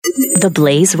The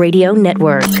Blaze Radio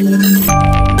Network.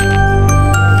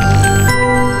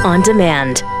 On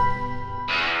demand.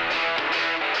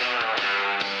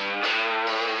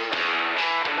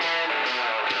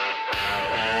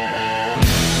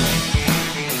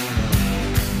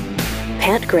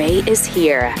 Pat Gray is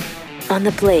here on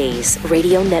the Blaze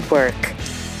Radio Network.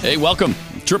 Hey, welcome.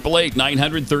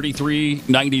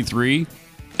 888-933-93.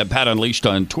 At Pat Unleashed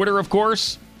on Twitter, of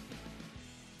course.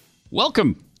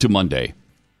 Welcome to Monday.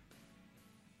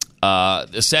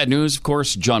 The sad news, of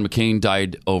course, John McCain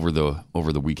died over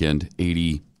the weekend,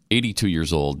 82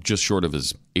 years old, just short of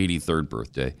his 83rd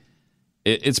birthday.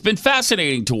 It's been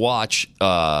fascinating to watch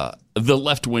the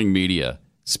left-wing media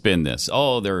spin this.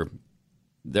 Oh,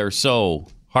 they're so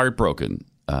heartbroken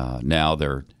now.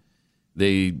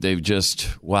 They've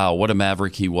just, wow, what a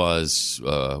maverick he was.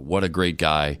 What a great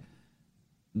guy.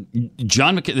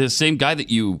 John McCain, the same guy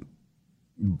that you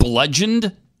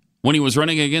bludgeoned when he was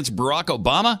running against Barack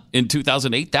Obama in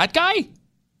 2008, that guy?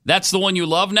 That's the one you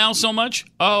love now so much?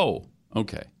 Oh,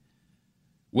 okay.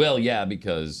 Well, yeah,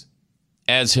 because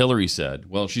as Hillary said,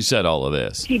 well, she said all of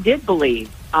this. He did believe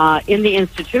in the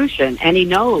institution, and he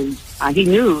knew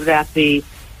that the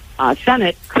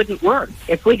Senate couldn't work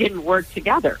if we didn't work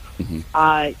together. Mm-hmm.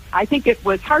 I think it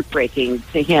was heartbreaking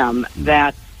to him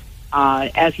that,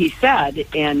 as he said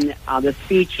in the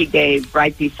speech he gave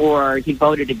right before he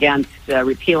voted against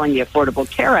repealing the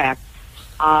Affordable Care Act,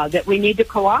 that we need to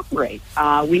cooperate.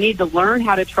 We need to learn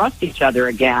how to trust each other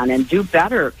again and do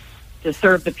better to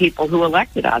serve the people who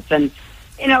elected us. And,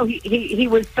 you know, he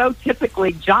was so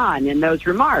typically John in those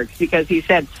remarks because he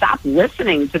said, stop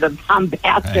listening to the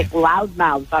bombastic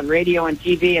loudmouths on radio and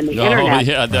TV and the internet.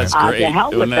 Yeah, that's great. To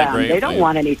hell with them. They don't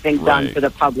want anything done for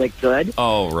the public good.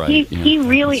 Oh, right. He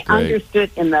really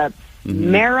understood in the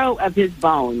marrow of his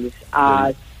bones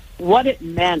what it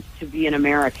meant to be an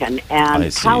American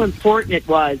and how important it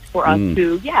was for us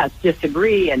to, yes,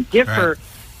 disagree and differ,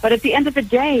 but at the end of the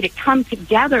day, to come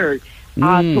together,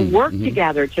 to work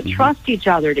together, to trust each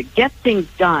other, to get things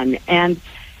done. And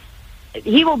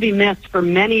he will be missed for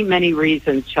many, many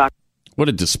reasons, Chuck. What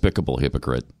a despicable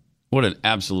hypocrite. What an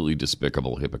absolutely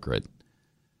despicable hypocrite.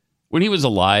 When he was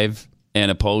alive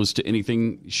and opposed to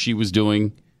anything she was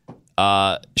doing,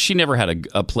 she never had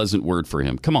a pleasant word for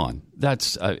him. Come on.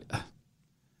 That's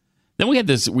then we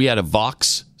had a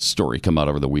Vox story come out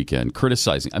over the weekend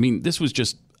criticizing. I mean, this was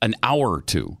just an hour or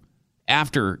two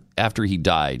after he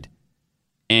died.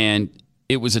 And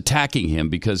it was attacking him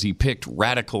because he picked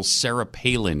radical Sarah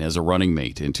Palin as a running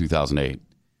mate in 2008.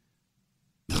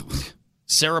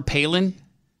 Sarah Palin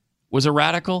was a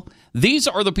radical? These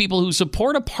are the people who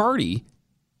support a party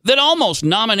that almost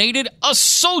nominated a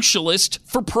socialist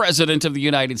for president of the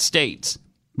United States.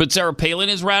 But Sarah Palin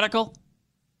is radical?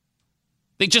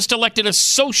 They just elected a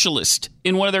socialist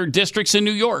in one of their districts in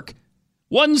New York.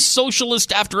 One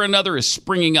socialist after another is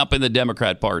springing up in the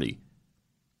Democrat Party.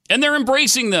 And they're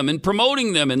embracing them and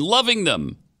promoting them and loving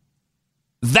them.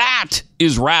 That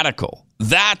is radical.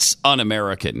 That's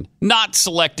un-American. Not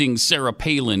selecting Sarah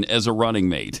Palin as a running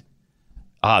mate.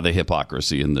 The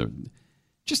hypocrisy and the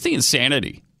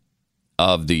insanity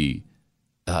of the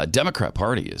Democrat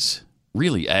Party is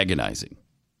really agonizing.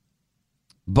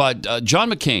 But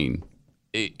John McCain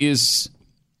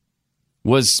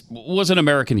was an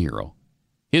American hero.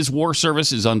 His war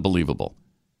service is unbelievable.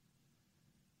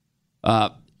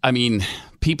 I mean,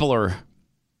 people are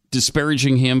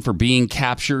disparaging him for being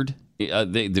captured.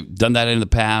 They've done that in the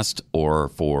past, or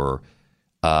for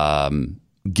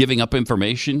giving up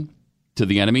information to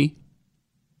the enemy.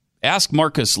 Ask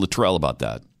Marcus Luttrell about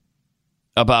that,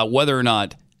 about whether or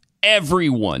not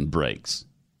everyone breaks.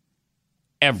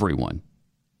 Everyone.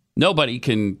 Nobody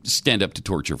can stand up to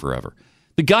torture forever.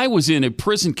 The guy was in a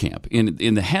prison camp in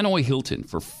the Hanoi Hilton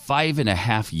for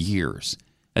 5.5 years.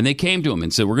 And they came to him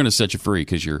and said, we're going to set you free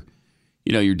because your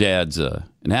dad's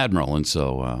an admiral, and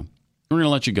so we're going to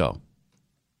let you go.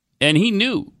 And he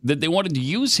knew that they wanted to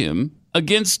use him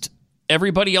against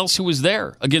everybody else who was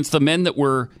there, against the men that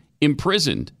were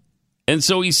imprisoned. And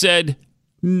so he said,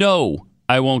 no,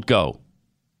 I won't go.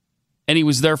 And he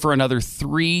was there for another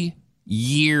 3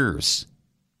 years.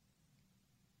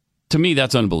 To me,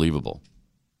 that's unbelievable.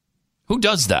 Who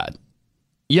does that?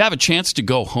 You have a chance to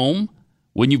go home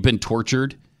when you've been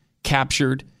tortured,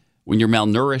 captured, when you're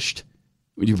malnourished,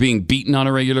 when you're being beaten on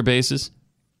a regular basis.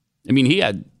 I mean, he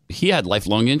had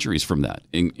lifelong injuries from that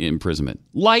imprisonment.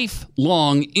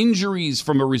 Lifelong injuries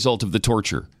from a result of the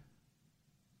torture.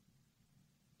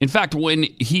 In fact, when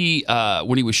he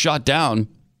was shot down,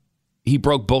 he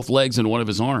broke both legs and one of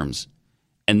his arms.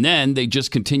 And then they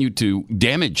just continued to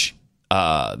damage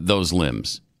those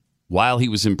limbs while he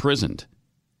was imprisoned.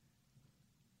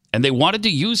 And they wanted to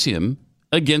use him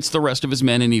against the rest of his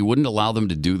men, and he wouldn't allow them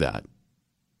to do that.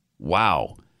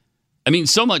 Wow. I mean,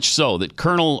 so much so that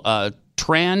Colonel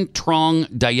Tran Trong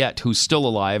Dayet, who's still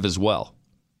alive as well,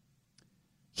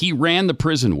 he ran the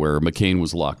prison where McCain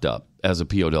was locked up as a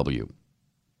POW.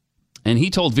 And he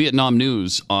told Vietnam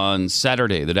News on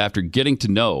Saturday that after getting to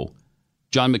know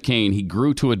John McCain, he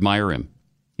grew to admire him.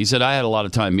 He said, I had a lot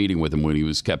of time meeting with him when he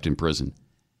was kept in prison.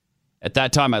 At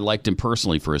that time, I liked him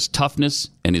personally for his toughness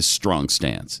and his strong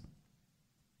stance.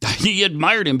 He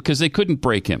admired him because they couldn't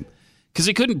break him. Because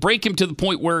they couldn't break him to the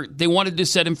point where they wanted to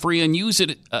set him free and use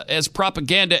it as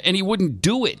propaganda, and he wouldn't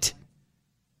do it.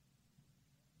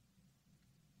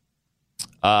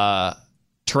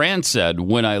 Tran said,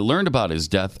 when I learned about his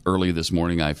death early this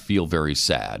morning, I feel very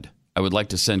sad. I would like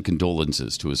to send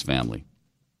condolences to his family.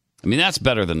 I mean, that's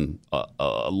better than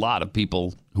a lot of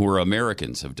people who are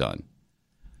Americans have done.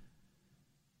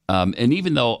 And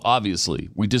even though, obviously,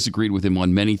 we disagreed with him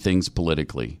on many things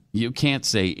politically, you can't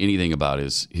say anything about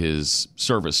his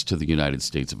service to the United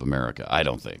States of America, I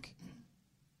don't think.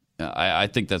 I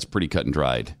think that's pretty cut and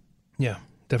dried. Yeah,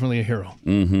 definitely a hero.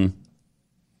 Mm-hmm.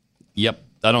 Yep,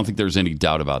 I don't think there's any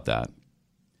doubt about that.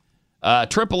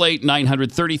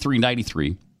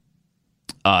 888-900-3393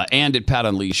 and at Pat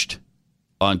Unleashed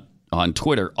on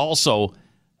Twitter. Also,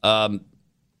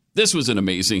 this was an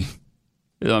amazing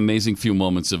few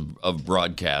moments of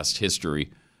broadcast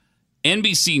history.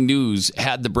 NBC News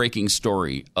had the breaking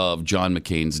story of John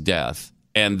McCain's death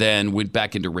and then went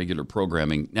back into regular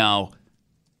programming. Now,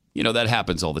 you know, that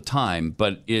happens all the time,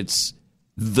 but it's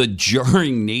the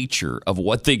jarring nature of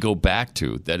what they go back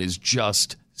to that is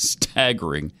just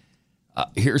staggering.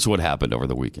 Here's what happened over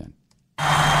the weekend.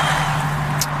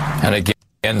 And again,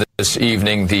 this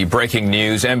evening, the breaking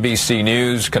news, NBC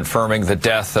News confirming the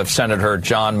death of Senator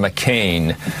John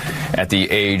McCain at the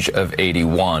age of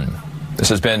 81. This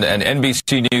has been an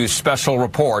NBC News special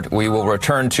report. We will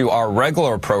return to our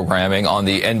regular programming on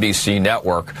the NBC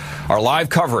network. Our live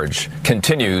coverage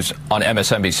continues on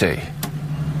MSNBC.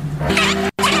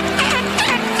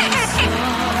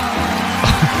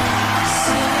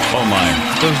 Oh, my.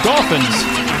 Those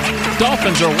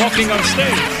dolphins are walking on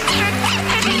stage.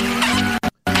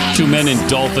 Two men in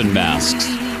dolphin masks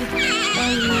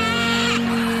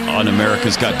on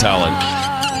America's Got Talent.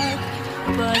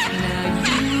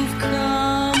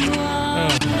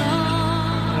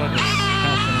 What is happening?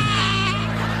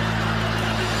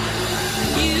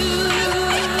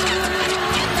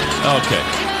 Okay.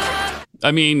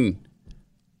 I mean,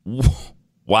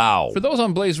 wow. For those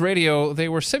on Blaze Radio, they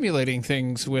were simulating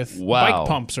things with bike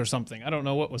pumps or something. I don't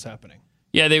know what was happening.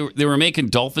 Yeah, they were making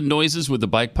dolphin noises with the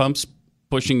bike pumps,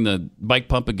 pushing the bike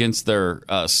pump against their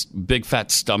big fat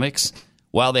stomachs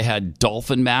while they had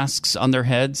dolphin masks on their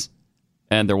heads,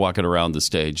 and they're walking around the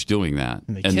stage doing that.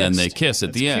 And then they kiss at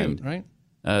That's the cute, end. right?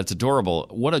 It's adorable.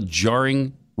 What a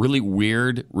jarring, really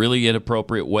weird, really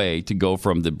inappropriate way to go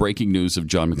from the breaking news of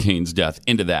John McCain's death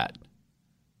into that.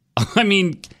 I mean,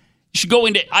 you should go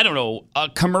into, I don't know, a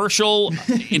commercial,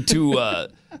 into a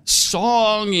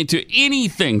song, into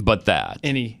anything but that.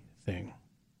 Anything.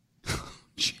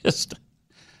 Just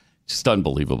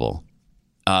unbelievable.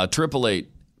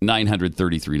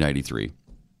 888-900-3393.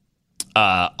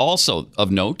 Also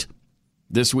of note,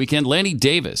 this weekend, Lanny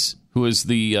Davis, who is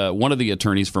the one of the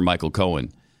attorneys for Michael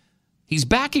Cohen, he's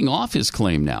backing off his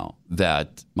claim now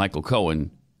that Michael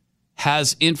Cohen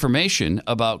has information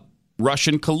about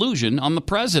Russian collusion on the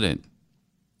president.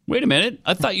 Wait a minute.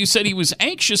 I thought you said he was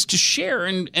anxious to share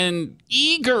and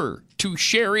eager to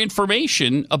share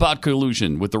information about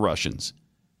collusion with the Russians.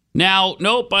 Now,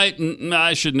 nope,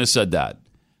 I shouldn't have said that.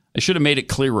 I should have made it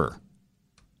clearer.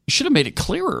 You should have made it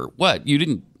clearer. What? You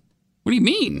didn't? What do you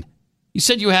mean? You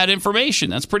said you had information.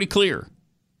 That's pretty clear.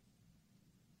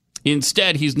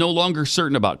 Instead, he's no longer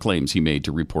certain about claims he made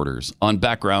to reporters on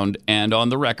background and on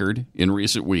the record in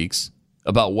recent weeks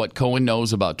about what Cohen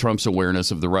knows about Trump's awareness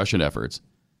of the Russian efforts.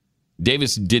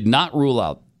 Davis did not rule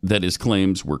out that his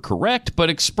claims were correct, but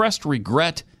expressed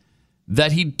regret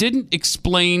that he didn't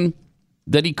explain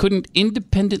that he couldn't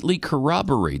independently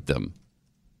corroborate them.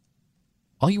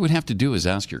 All you would have to do is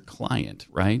ask your client,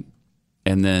 right?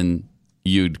 And then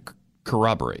you'd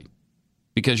corroborate,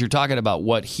 because you're talking about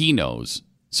what he knows.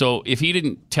 So if he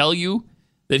didn't tell you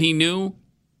that he knew,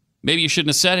 maybe you shouldn't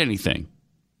have said anything.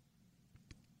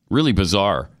 Really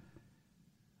bizarre.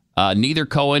 Neither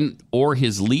Cohen or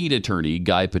his lead attorney,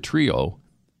 Guy Petrillo,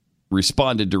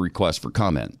 responded to requests for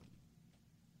comment.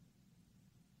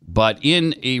 But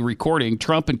in a recording,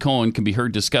 Trump and Cohen can be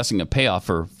heard discussing a payoff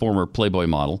for former Playboy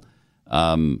model,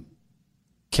 Karen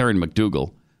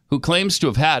McDougal, who claims to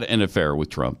have had an affair with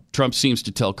Trump. Trump seems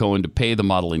to tell Cohen to pay the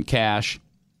model in cash,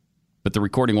 but the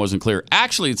recording wasn't clear.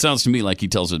 Actually, it sounds to me like he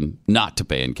tells him not to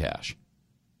pay in cash.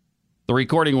 The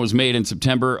recording was made in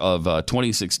September of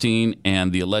 2016,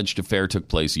 and the alleged affair took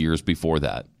place years before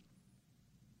that.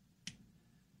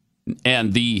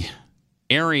 And the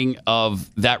airing of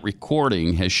that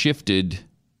recording has shifted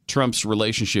Trump's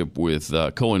relationship with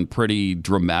Cohen pretty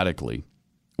dramatically.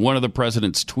 One of the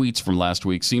president's tweets from last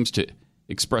week seems to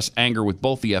express anger with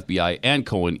both the FBI and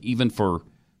Cohen, even for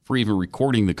even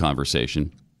recording the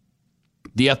conversation.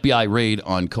 The FBI raid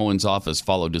on Cohen's office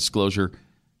followed disclosure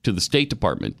to the State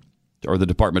Department, or the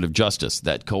Department of Justice,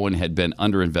 that Cohen had been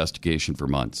under investigation for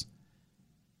months.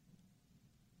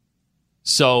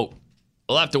 So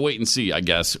we'll have to wait and see, I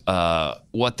guess,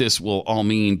 what this will all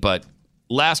mean. But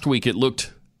last week it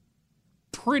looked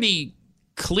pretty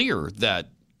clear that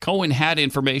Cohen had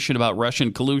information about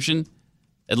Russian collusion,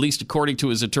 at least according to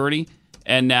his attorney.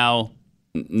 And now,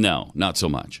 no, not so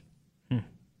much.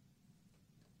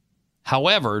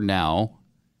 However, now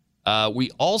we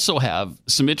also have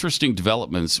some interesting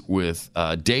developments with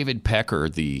David Pecker,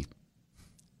 the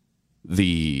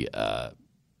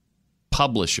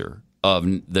publisher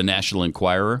of the National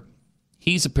Enquirer.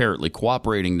 He's apparently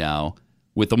cooperating now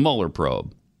with the Mueller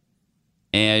probe.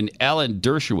 And Alan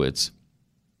Dershowitz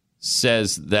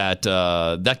says that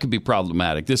that could be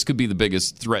problematic. This could be the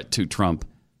biggest threat to Trump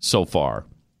so far.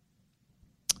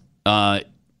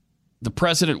 The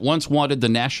president once wanted the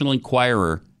National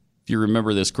Enquirer, if you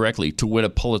remember this correctly, to win a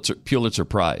Pulitzer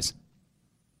Prize.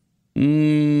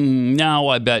 Now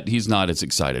I bet he's not as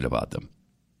excited about them.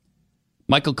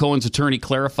 Michael Cohen's attorney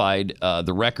clarified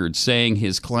the record, saying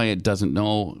his client doesn't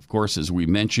know, of course, as we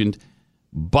mentioned,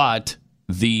 but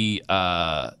the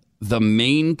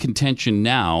main contention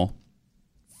now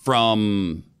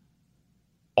from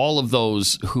all of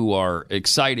those who are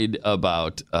excited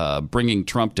about bringing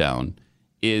Trump down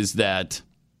is that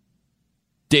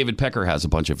David Pecker has a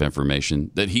bunch of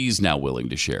information that he's now willing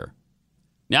to share.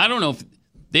 Now, I don't know if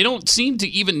they don't seem to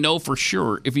even know for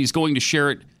sure if he's going to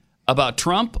share it about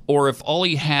Trump or if all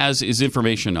he has is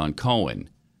information on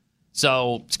Cohen.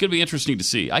 So it's going to be interesting to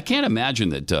see. I can't imagine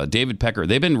that David Pecker,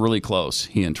 they've been really close,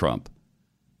 he and Trump.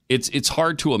 It's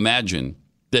hard to imagine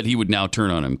that he would now turn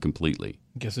on him completely.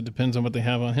 I guess it depends on what they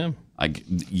have on him.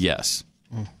 Yes.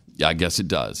 I guess it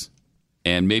does.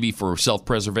 And maybe for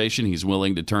self-preservation, he's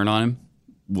willing to turn on him.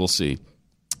 We'll see.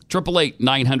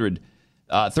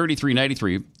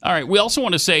 888-900-3393. All right. We also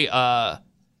want to say,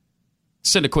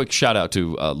 send a quick shout out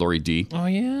to Lori D. Oh,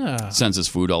 yeah. Sends us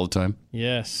food all the time.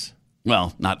 Yes.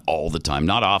 Well, not all the time.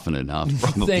 Not often enough.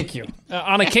 Thank you.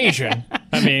 On occasion.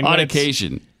 I mean, on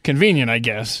occasion. Convenient, I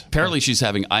guess. Apparently, she's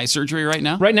having eye surgery right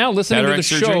now. Right now, listening to the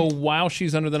surgery? show while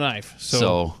she's under the knife.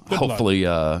 So hopefully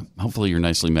you're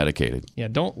nicely medicated. Yeah,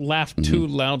 don't laugh too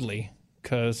loudly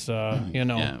because,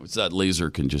 Yeah, that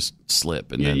laser can just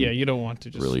slip. And then you don't want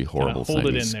to just really horrible hold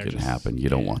things it in there. can happen. You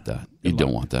don't want that. You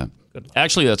don't want that. Good luck.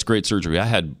 Actually, that's great surgery. I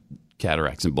had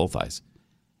cataracts in both eyes.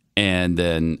 And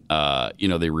then,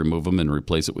 they remove them and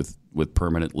replace it with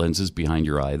permanent lenses behind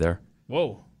your eye there.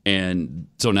 Whoa. And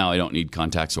so now I don't need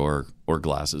contacts or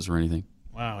glasses or anything.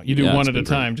 Wow. You do one at a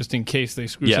time just in case they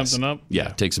screw something up? Yeah,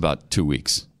 it takes about 2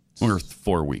 weeks or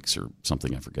 4 weeks or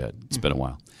something. I forget. It's been a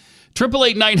while.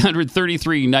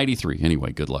 888-900-3393.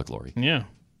 Anyway, good luck, Lori. Yeah.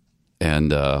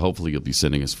 And hopefully you'll be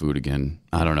sending us food again,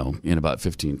 I don't know, in about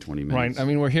 15, 20 minutes. Right. I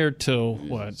mean, we're here till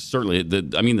what? Certainly.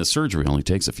 The surgery only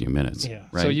takes a few minutes. Yeah.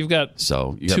 Right? So you've got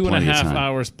 2.5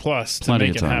 hours plus to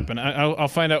make it happen. I'll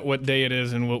find out what day it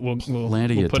is, and we'll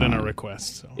put in our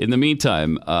request. So. In the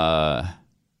meantime,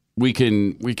 we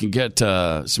can get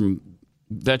some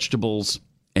vegetables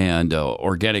and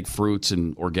organic fruits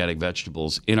and organic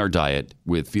vegetables in our diet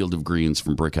with Field of Greens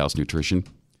from Brickhouse Nutrition.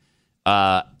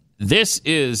 This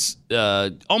is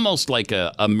almost like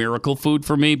a miracle food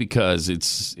for me because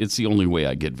it's the only way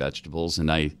I get vegetables. And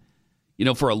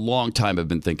for a long time I've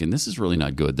been thinking this is really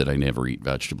not good that I never eat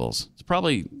vegetables. It's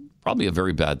probably a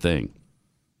very bad thing.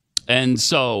 And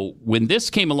so when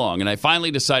this came along and I finally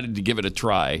decided to give it a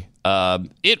try,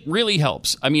 it really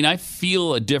helps. I mean, I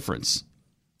feel a difference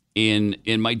in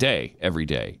my day every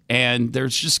day. And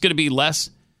there's just going to be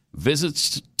less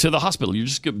visits to the hospital. You're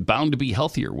just bound to be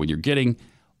healthier when you're getting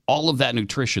all of that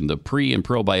nutrition, the pre and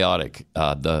probiotic,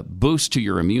 the boost to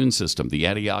your immune system, the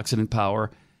antioxidant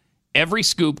power. Every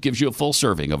scoop gives you a full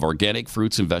serving of organic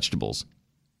fruits and vegetables.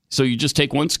 So you just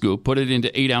take one scoop, put it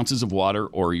into 8 ounces of water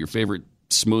or your favorite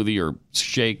smoothie or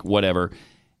shake, whatever.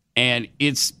 And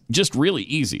it's just really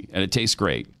easy and it tastes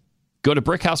great. Go to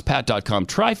brickhousepat.com.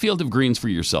 Try Field of Greens for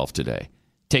yourself today.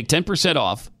 Take 10%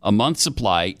 off a month's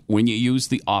supply when you use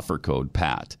the offer code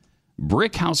PAT.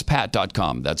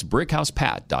 BrickHousePat.com. That's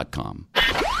BrickHousePat.com.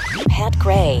 Pat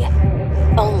Gray,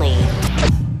 only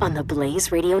on the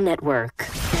Blaze Radio Network.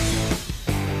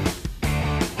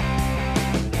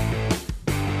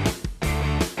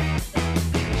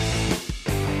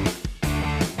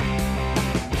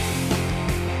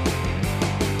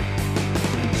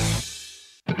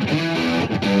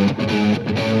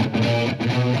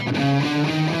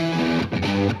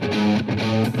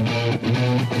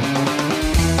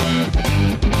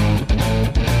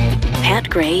 Pat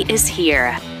Gray is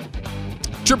here.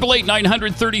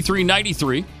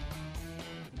 888-900-3393.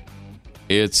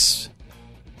 It's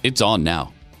on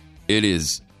now. It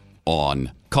is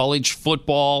on. College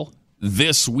football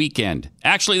this weekend.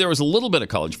 Actually, there was a little bit of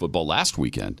college football last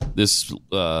weekend. This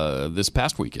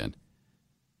past weekend.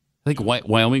 I think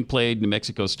Wyoming played New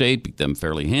Mexico State, beat them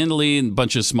fairly handily, and a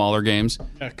bunch of smaller games.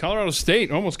 Yeah, Colorado State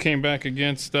almost came back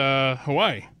against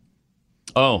Hawaii.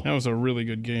 Oh. That was a really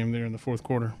good game there in the fourth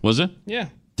quarter. Was it? Yeah.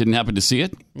 Didn't happen to see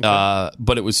it. Okay.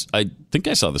 But it was, I think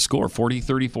I saw the score,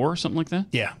 40-34 or something like that.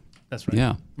 Yeah, that's right.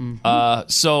 Yeah.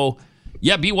 Mm-hmm.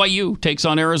 BYU takes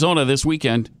on Arizona this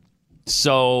weekend.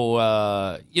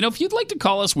 So, if you'd like to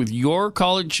call us with your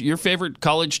favorite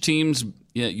college team's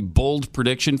bold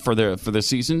prediction for the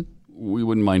season, we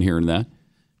wouldn't mind hearing that.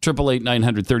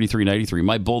 888-900-3393.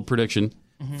 My bold prediction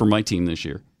for my team this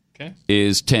year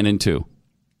is 10-2.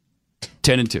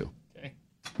 10-2. Okay.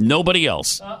 Nobody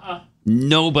else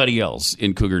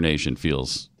in Cougar Nation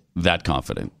feels that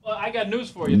confident. Well, I got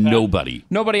news for you, Pat.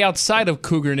 Nobody outside of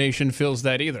Cougar Nation feels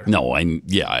that either. No, I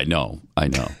know.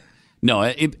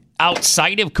 No,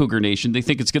 outside of Cougar Nation, they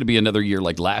think it's going to be another year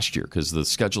like last year because the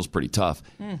schedule's pretty tough.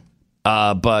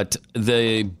 But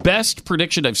the best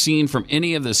prediction I've seen from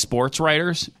any of the sports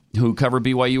writers who cover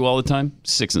BYU all the time,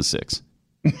 6-6.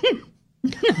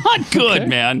 Not good,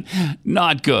 man.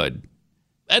 Not good.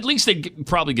 At least they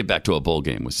probably get back to a bowl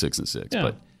game with 6-6. Yeah.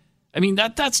 But I mean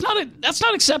that's not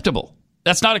acceptable.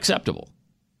 That's not acceptable.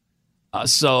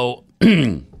 So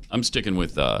I'm sticking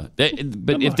with. But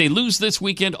if they lose this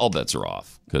weekend, all bets are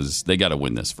off because they got to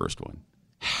win this first one.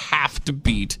 Have to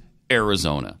beat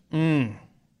Arizona,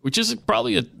 which is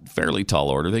probably a fairly tall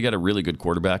order. They got a really good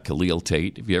quarterback, Khalil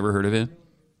Tate. Have you ever heard of him?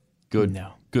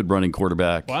 Good running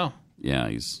quarterback. Wow. Yeah,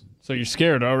 he's. So you're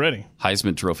scared already.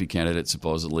 Heisman Trophy candidate,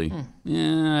 supposedly.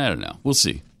 Yeah, I don't know. We'll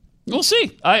see.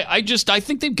 I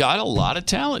think they've got a lot of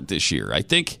talent this year. I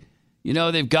think, they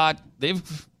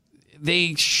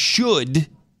should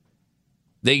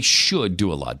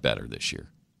do a lot better this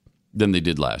year than they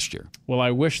did last year. Well,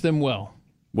 I wish them well.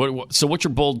 So what's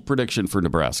your bold prediction for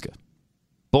Nebraska?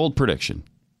 Bold prediction.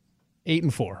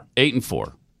 8-4.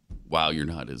 8-4. Wow, you're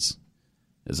not as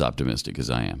optimistic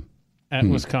as I am. At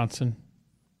Wisconsin.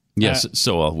 Yes,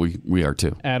 we are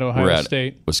too. At Ohio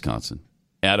State. Wisconsin.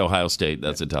 At Ohio State,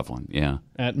 that's a tough one. Yeah.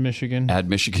 At Michigan. At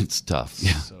Michigan's tough.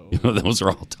 Yeah. So, those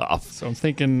are all tough. So I'm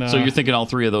thinking. So you're thinking all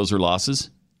three of those are losses?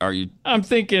 Are you? I'm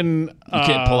thinking. You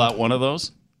can't pull out one of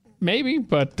those? Maybe,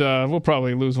 but we'll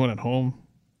probably lose one at home.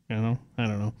 I don't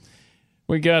know.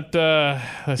 We got.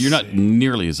 You're not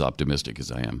nearly as optimistic as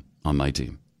I am on my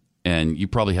team, and you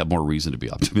probably have more reason to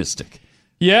be optimistic.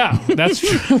 Yeah, that's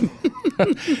true.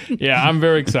 Yeah, I'm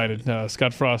very excited.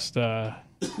 Scott Frost, Yeah.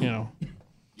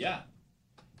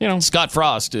 Scott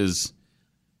Frost is.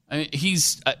 I mean,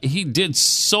 he did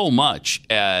so much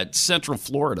at Central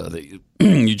Florida that you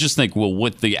just think, well,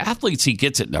 with the athletes he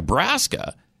gets at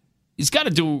Nebraska, he's got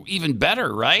to do even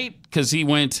better, right? Because he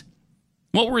went.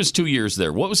 What were his 2 years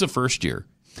there? What was the first year?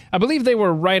 I believe they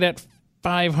were right at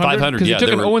 500 because he took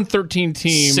an 0-13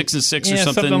 team, 6-6 or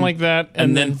something like that,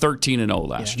 and then 13-0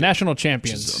 last year. National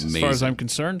champions, as far as I'm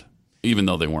concerned. Even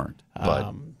though they weren't,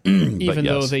 but even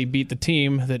though they beat the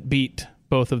team that beat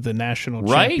both of the national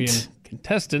champion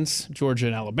contestants, Georgia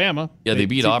and Alabama. Yeah, they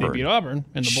beat Auburn. They beat Auburn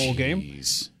in the bowl game.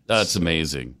 That's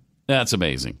amazing. That's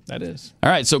amazing. That is.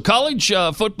 All right, so college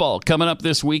football coming up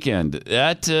this weekend.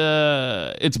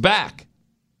 It's back.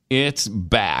 It's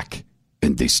back,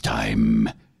 and this time.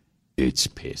 It's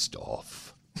pissed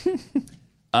off.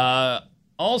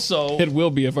 Also, it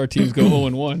will be if our teams go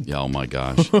 0-1. Yeah, oh my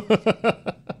gosh.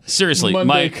 Seriously,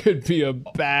 Monday could be a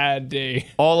bad day.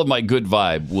 All of my good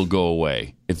vibe will go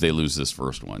away if they lose this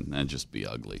first one. That'd just be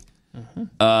ugly.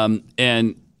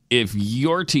 And if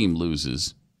your team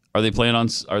loses, are they playing on?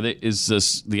 Is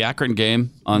this the Akron game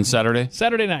on Saturday?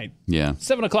 Saturday night. Yeah,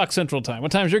 7:00 Central Time.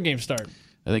 What time does your game start?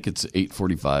 I think it's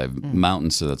 8:45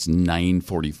 Mountain, so that's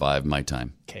 9:45 my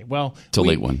time. Okay, well, it's a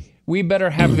late one. We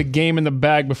better have the game in the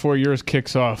bag before yours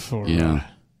kicks off, or going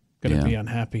to be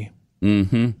unhappy.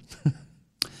 Mm-hmm.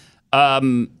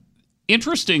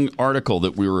 Interesting article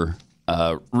that we were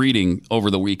reading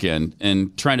over the weekend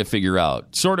and trying to figure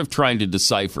out, sort of trying to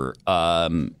decipher.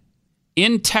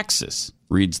 In Texas,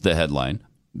 reads the headline,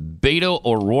 Beto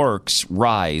O'Rourke's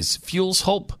rise fuels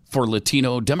hope for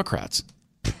Latino Democrats.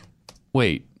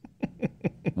 Wait,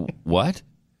 what?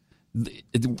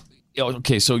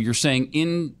 Okay, so you're saying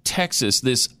in Texas,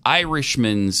 this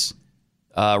Irishman's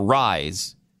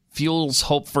rise fuels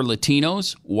hope for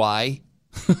Latinos? Why?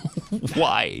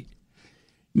 Why?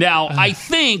 Now, I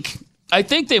think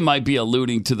they might be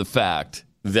alluding to the fact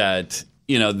that,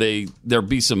 there'll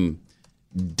be some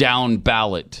down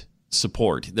ballot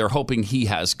support. They're hoping he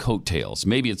has coattails.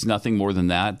 Maybe it's nothing more than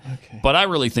that. Okay. But I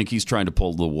really think he's trying to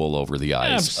pull the wool over the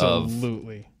eyes of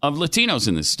Latinos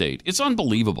in this state. It's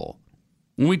unbelievable.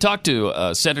 When we talked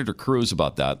to Senator Cruz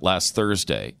about that last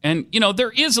Thursday, and,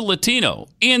 there is a Latino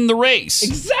in the race.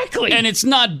 Exactly. And it's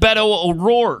not Beto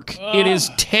O'Rourke. It is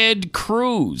Ted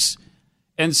Cruz.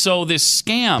 And so this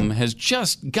scam has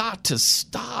just got to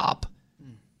stop.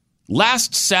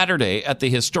 Last Saturday at the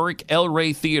historic El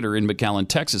Rey Theater in McAllen,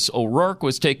 Texas, O'Rourke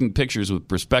was taking pictures with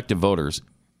prospective voters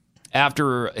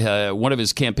after one of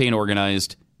his campaign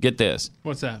organized, get this.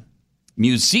 What's that?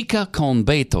 Musica con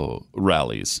Beto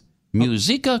rallies.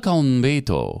 Musica con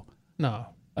Beto. No.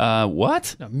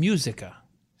 What? No, musica.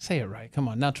 Say it right. Come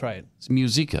on, now try it. It's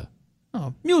musica.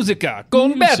 Oh, musica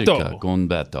con Beto. Musica con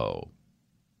Beto.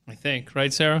 I think,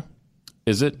 right, Sarah?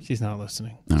 Is it? She's not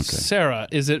listening. Okay. Sarah,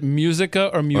 is it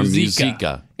musica or musica?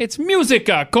 Musica. It's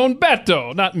musica con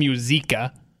Beto, not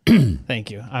musica. Thank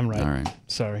you. I'm right. All right.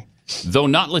 Sorry. Though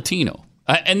not Latino.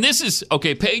 And this is,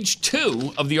 page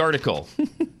 2 of the article.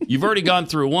 You've already gone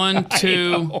through 1,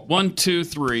 2,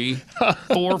 3,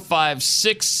 4, 5,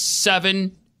 6,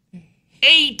 7,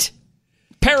 8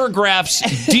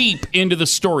 paragraphs deep into the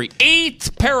story.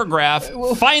 8th paragraph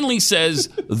finally says,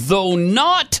 though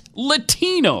not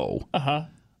Latino,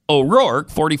 O'Rourke,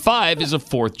 45, is a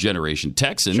fourth-generation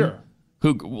Texan. Sure.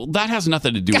 That has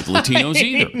nothing to do with Latinos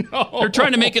either. They're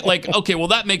trying to make it like,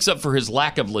 that makes up for his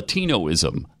lack of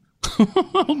Latinoism.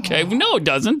 Okay, no, it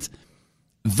doesn't.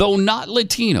 Though not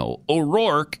Latino,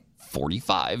 O'Rourke,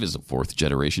 45, is a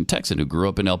fourth-generation Texan who grew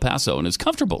up in El Paso and is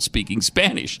comfortable speaking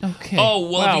Spanish. Okay. Oh,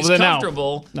 well, if he's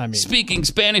comfortable speaking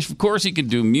Spanish, of course he can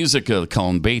do musica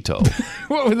con Beto.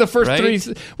 What were the first three?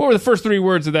 What were the first 3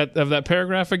 words of that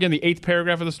paragraph again? The 8th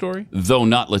paragraph of the story. Though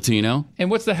not Latino.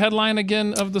 And what's the headline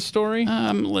again of the story?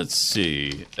 Let's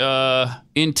see.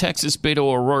 In Texas, Beto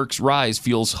O'Rourke's rise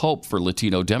fuels hope for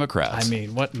Latino Democrats. I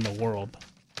mean, what in the world?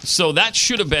 So that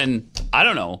should have been, I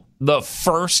don't know, the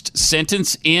first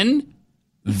sentence in,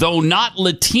 though not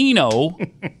Latino.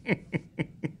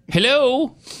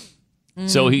 Hello. Mm-hmm.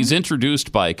 So he's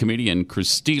introduced by comedian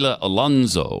Cristela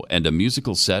Alonso and a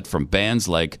musical set from bands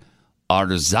like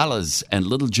Arzalas and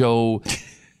Little Joe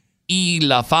y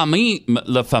La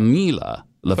Familia.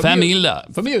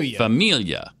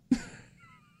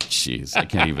 Jeez, I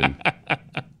can't even.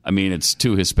 I mean, it's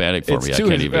too Hispanic for me. I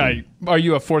can't even. Are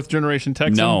you a fourth-generation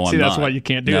Texan? No, I'm not. That's why you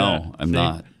can't do that. No, I'm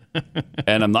not.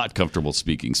 And I'm not comfortable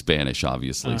speaking Spanish,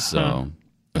 obviously. So,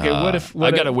 okay,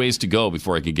 I got a ways to go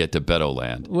before I can get to Beto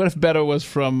land. What if Beto was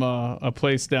from a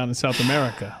place down in South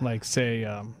America, like say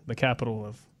the capital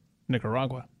of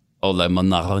Nicaragua? Oh, La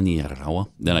Manzanera.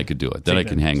 Then I could do it. Then I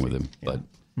can hang with him. Yeah.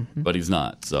 But he's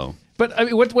not. So. But I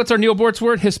mean, what's our Neil Bortz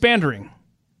word? Hispandering.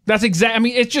 That's exactly. I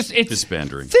mean, it's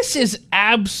Hispandering. This is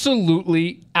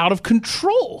absolutely out of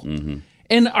control. Mm-hmm.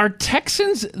 And are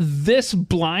Texans this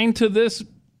blind to this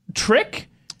trick?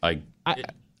 I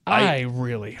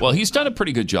really hope. Well, he's done a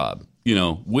pretty good job,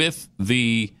 with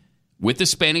the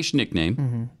Spanish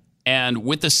nickname and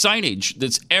with the signage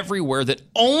that's everywhere that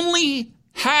only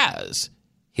has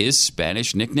his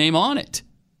Spanish nickname on it.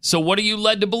 So what are you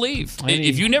led to believe?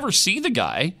 If you never see the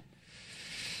guy,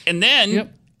 and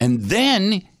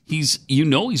then he's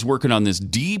working on this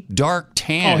deep, dark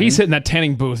tan. Oh, he's hitting that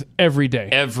tanning booth every day.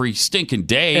 Every stinking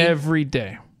day. Every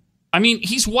day. I mean,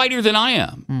 he's whiter than I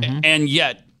am. Mm-hmm. And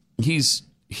yet he's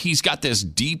got this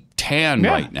deep tan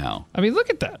right now. I mean, look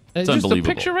at that. It's just unbelievable.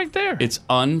 The picture right there. It's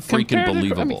unfreaking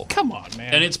believable. I mean, come on,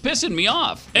 man. And it's pissing me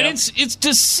off. Yep. And it's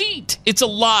deceit. It's a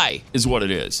lie is what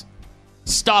it is.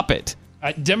 Stop it.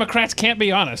 Democrats can't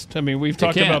be honest. I mean, we've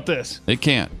talked about this. They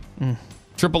can't.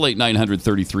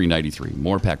 888-900-3393.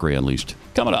 More Pat Gray Unleashed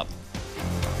coming up.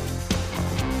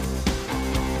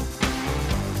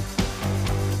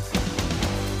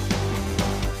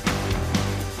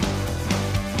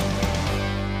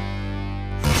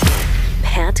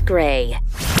 Pat Gray,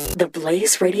 the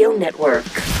Blaze Radio Network.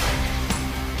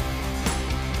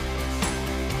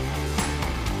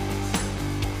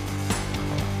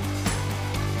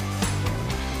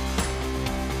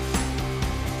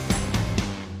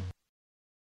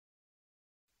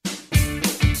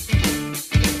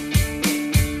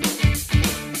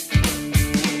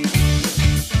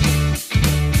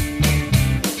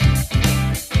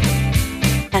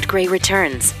 Gray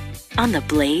returns on the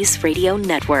Blaze Radio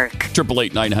Network.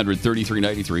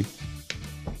 888-900-3393.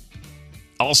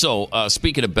 Also,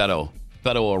 speaking of Beto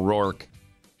O'Rourke,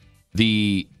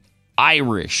 the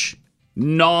Irish,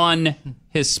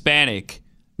 non-Hispanic,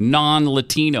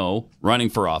 non-Latino running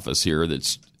for office here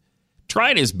that's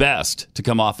tried his best to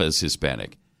come off as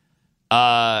Hispanic.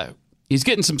 He's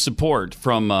getting some support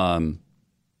from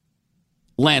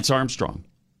Lance Armstrong.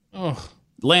 Oh.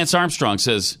 Lance Armstrong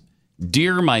says,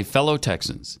 "Dear my fellow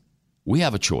Texans, we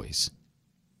have a choice.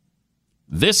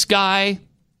 This guy,"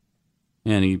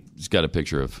 and he's got a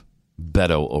picture of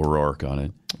Beto O'Rourke on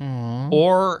it,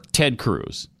 or Ted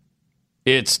Cruz.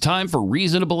 It's time for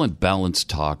reasonable and balanced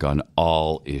talk on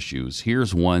all issues.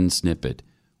 Here's one snippet.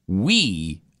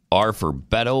 We are for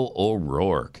Beto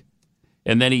O'Rourke.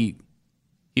 And then he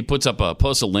posts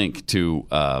a link to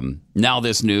Now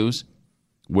This News,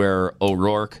 where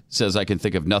O'Rourke says, "I can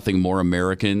think of nothing more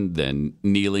American than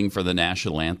kneeling for the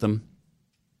national anthem."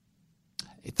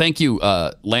 Thank you,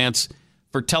 Lance,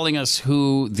 for telling us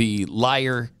who the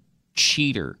liar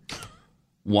cheater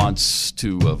wants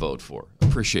to vote for.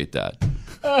 Appreciate that.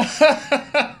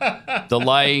 The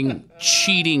lying,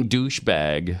 cheating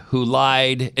douchebag who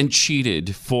lied and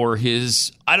cheated for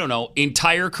his,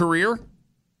 entire career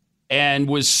and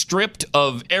was stripped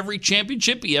of every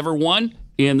championship he ever won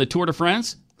in the Tour de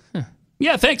France.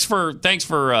 Yeah, thanks for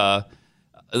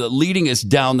leading us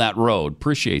down that road.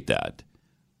 Appreciate that.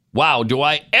 Wow, do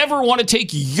I ever want to take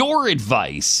your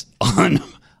advice on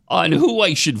who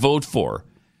I should vote for?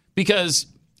 Because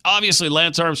obviously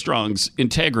Lance Armstrong's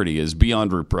integrity is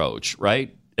beyond reproach,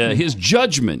 right? His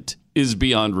judgment is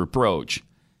beyond reproach.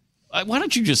 Why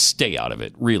don't you just stay out of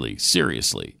it, really,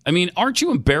 seriously? I mean, aren't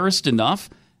you embarrassed enough?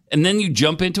 And then you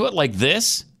jump into it like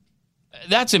this?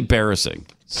 That's embarrassing.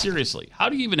 Seriously. How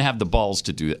do you even have the balls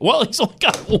to do that? Well, he's only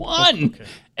got one. Okay.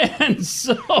 And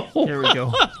so... Here we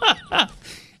go.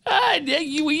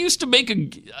 We used to make a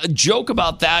joke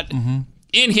about that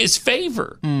in his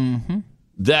favor. Mm-hmm.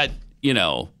 That,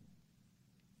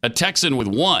 a Texan with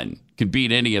one could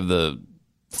beat any of the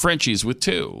Frenchies with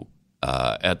two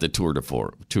at the Tour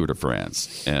de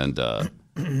France. And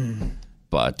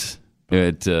but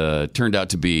it turned out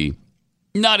to be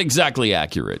not exactly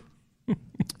accurate,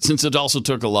 since it also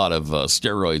took a lot of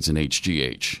steroids and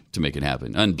HGH to make it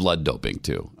happen, and blood doping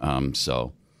too.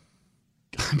 So,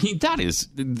 I mean, that is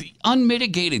the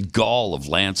unmitigated gall of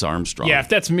Lance Armstrong. Yeah, if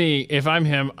that's me, if I'm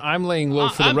him, I'm laying low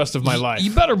for the rest of my life.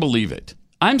 You better believe it.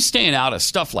 I'm staying out of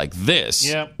stuff like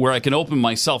this, where I can open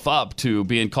myself up to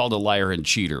being called a liar and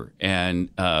cheater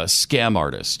and scam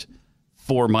artist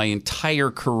for my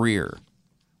entire career,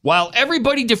 while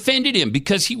everybody defended him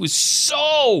because he was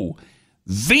so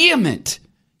vehement.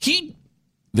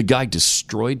 The guy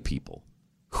destroyed people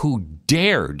who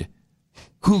dared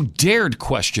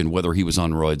question whether he was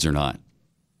on roids or not.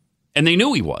 And they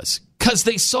knew he was because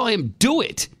they saw him do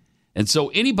it. And so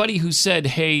anybody who said,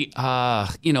 hey,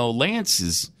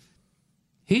 Lance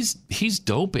he's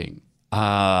doping.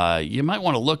 You might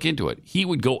want to look into it. He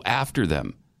would go after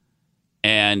them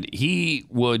and he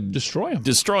would destroy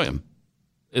him,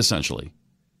 essentially.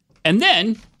 And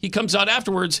then he comes out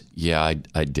afterwards. Yeah, I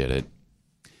did it.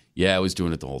 Yeah, I was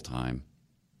doing it the whole time.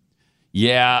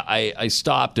 Yeah, I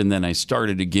stopped and then I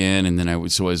started again, and then I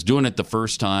was doing it the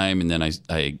first time, and then I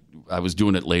was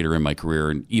doing it later in my career,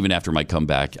 and even after my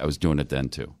comeback, I was doing it then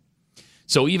too.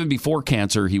 So even before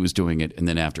cancer, he was doing it, and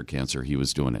then after cancer, he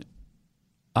was doing it.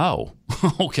 Oh,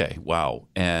 okay, wow.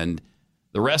 And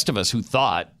the rest of us who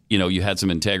thought, you had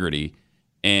some integrity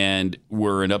and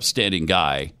were an upstanding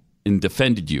guy and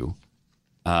defended you,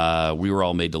 we were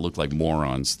all made to look like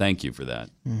morons. Thank you for that.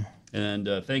 And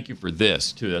thank you for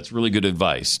this, too. That's really good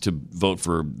advice, to vote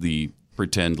for the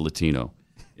pretend Latino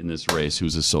in this race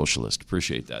who's a socialist.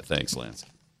 Appreciate that. Thanks, Lance.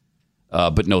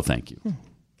 But no thank you.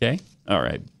 Okay? All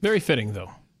right. Very fitting,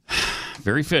 though.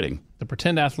 Very fitting. The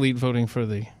pretend athlete voting for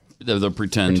the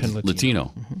pretend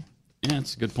Latino. Mm-hmm. Yeah,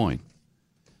 that's a good point.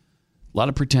 A lot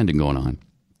of pretending going on.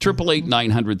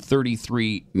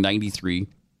 888-900-3393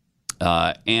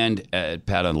 and at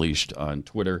Pat Unleashed on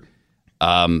Twitter.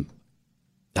 I'm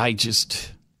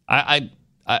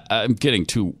getting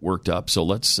too worked up, so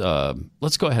let's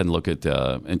go ahead and look at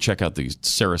and check out the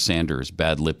Sarah Sanders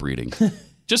bad lip reading,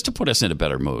 just to put us in a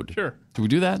better mood. Sure. Do we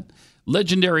do that?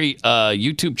 Legendary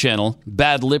YouTube channel,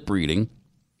 Bad Lip Reading,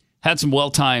 had some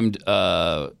well-timed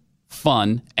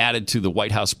fun added to the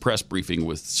White House press briefing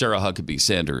with Sarah Huckabee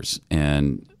Sanders,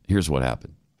 and here's what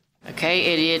happened.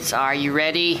 Okay, idiots, are you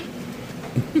ready?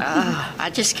 I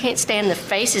just can't stand the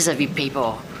faces of you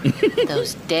people.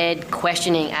 Those dead,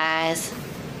 questioning eyes.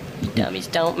 You dummies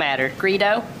don't matter.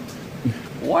 Greedo?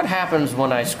 what happens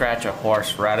when I scratch a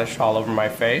horseradish all over my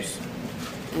face?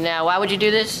 Now, why would you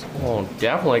do this? Well,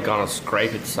 definitely gonna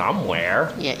scrape it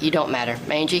somewhere. Yeah, you don't matter.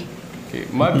 Mangy? Okay,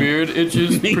 my beard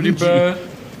itches pretty bad.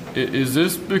 Is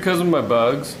this because of my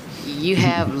bugs? You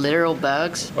have literal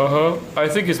bugs? Uh-huh. I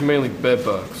think it's mainly bed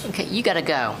bugs. Okay, you gotta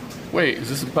go. Wait, is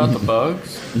this about the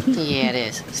bugs? Yeah, it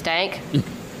is. Stank?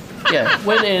 Yeah,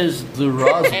 when is the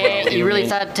Roswell? And you really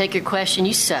thought to take your question?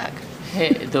 You suck.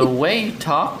 Hey, the way you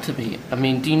talk to me, I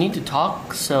mean, do you need to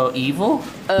talk so evil?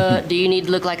 Do you need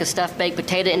to look like a stuffed baked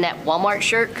potato in that Walmart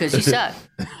shirt? Because you suck.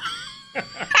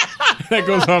 That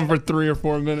goes on for 3 or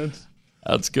 4 minutes.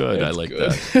 That's good. I like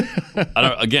that.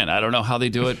 I don't know how they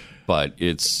do it, but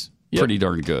it's pretty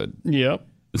darn good. Yep.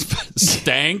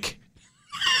 Stank?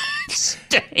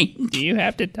 Stank. Do you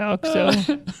have to talk so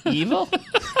evil?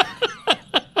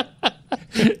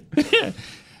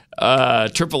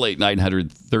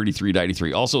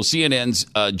 888-900-3393. Also, CNN's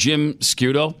Jim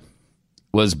Scudo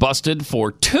was busted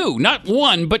for 2, not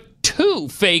 1, but 2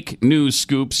 fake news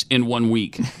scoops in 1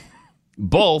 week,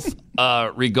 both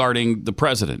regarding the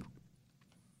president.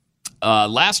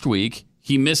 Last week,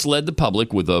 he misled the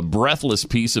public with a breathless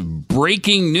piece of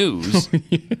breaking news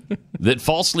that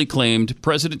falsely claimed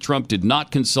President Trump did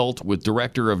not consult with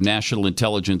Director of National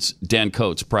Intelligence Dan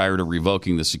Coats prior to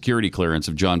revoking the security clearance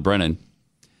of John Brennan.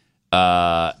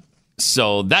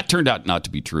 So that turned out not to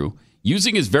be true.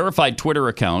 Using his verified Twitter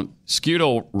account,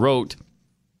 Scudo wrote,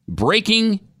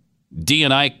 "Breaking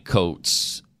DNI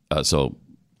Coats."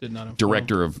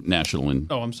 Director of National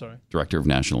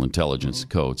Intelligence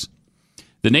Coats.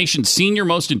 The nation's senior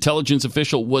most intelligence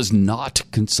official was not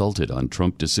consulted on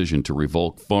Trump's decision to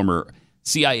revoke former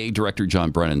CIA Director John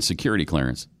Brennan's security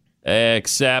clearance,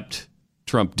 except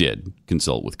Trump did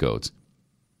consult with Coats.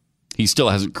 He still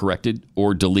hasn't corrected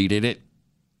or deleted it.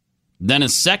 Then a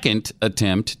second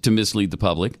attempt to mislead the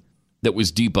public that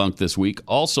was debunked this week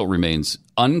also remains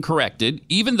uncorrected,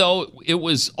 even though it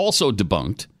was also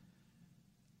debunked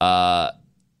on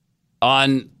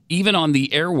the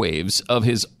airwaves of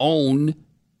his own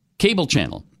cable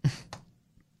channel.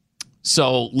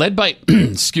 So, led by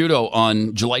Scudo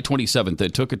on July 27th,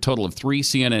 it took a total of 3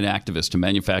 CNN activists to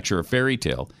manufacture a fairy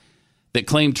tale that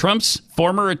claimed Trump's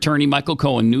former attorney, Michael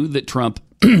Cohen, knew that Trump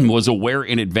was aware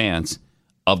in advance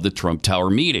of the Trump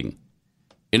Tower meeting.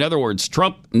 In other words,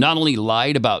 Trump not only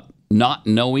lied about not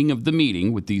knowing of the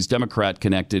meeting with these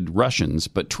Democrat-connected Russians,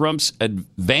 but Trump's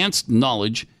advanced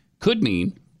knowledge could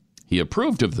mean he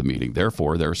approved of the meeting.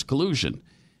 Therefore, there's collusion.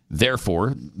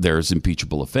 Therefore, there's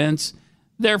impeachable offense.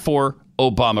 Therefore,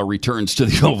 Obama returns to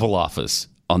the Oval Office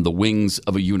on the wings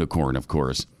of a unicorn, of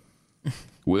course.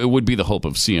 It would be the hope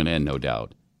of CNN, no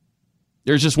doubt.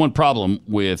 There's just one problem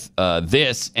with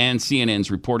this and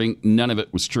CNN's reporting. None of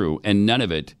it was true, and none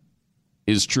of it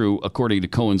is true, according to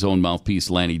Cohen's own mouthpiece,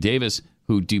 Lanny Davis,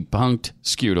 who debunked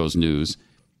Scudo's news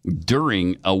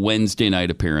during a Wednesday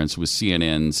night appearance with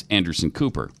CNN's Anderson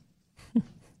Cooper.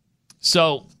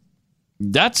 So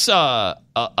that's a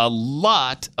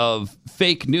lot of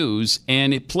fake news,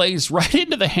 and it plays right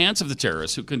into the hands of the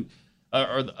terrorists who can,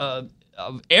 of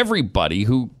everybody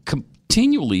who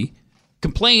continually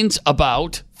complains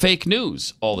about fake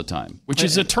news all the time, which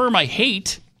is a term I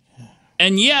hate,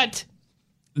 and yet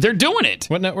they're doing it.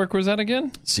 What network was that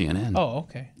again? CNN. Oh,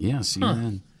 okay. Yeah,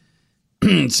 CNN.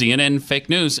 CNN fake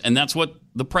news, and that's what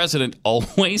the president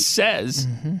always says.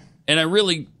 Mm-hmm. And I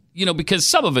really, because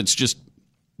some of it's just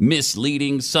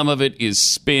misleading, some of it is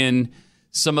spin,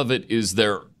 some of it is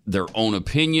their own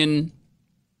opinion.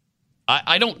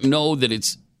 I don't know that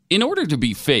it's, in order to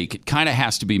be fake, it kind of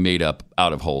has to be made up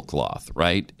out of whole cloth,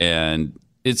 right? And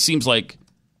it seems like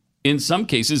in some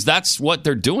cases that's what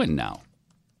they're doing now.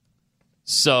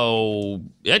 So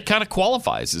it kind of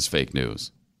qualifies as fake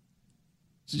news.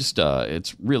 It's just,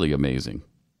 it's really amazing.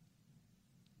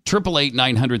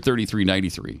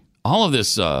 888-900-3393. All of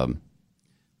this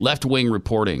left-wing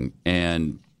reporting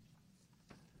and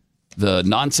the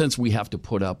nonsense we have to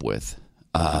put up with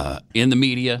in the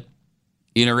media,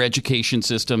 in our education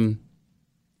system,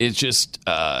 it's just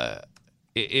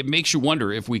it makes you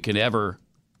wonder if we could ever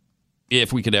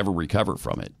recover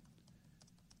from it.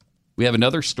 We have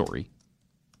another story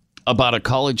about a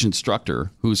college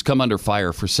instructor who's come under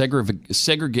fire for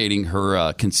segregating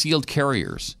her concealed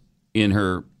carriers in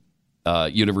her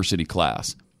university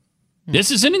class.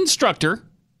 This is an instructor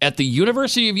at the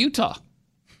University of Utah.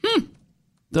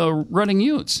 The Running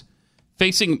Utes,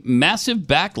 facing massive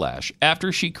backlash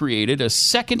after she created a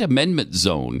Second Amendment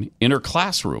zone in her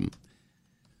classroom.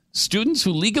 Students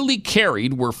who legally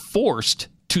carried were forced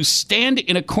to stand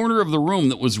in a corner of the room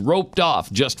that was roped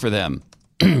off just for them,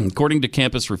 according to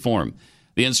Campus Reform.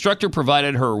 The instructor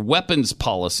provided her weapons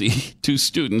policy to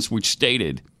students, which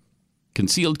stated,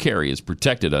 concealed carry is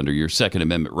protected under your Second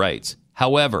Amendment rights.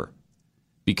 However,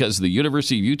 because the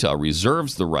University of Utah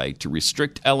reserves the right to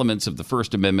restrict elements of the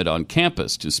First Amendment on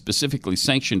campus to specifically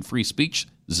sanctioned free speech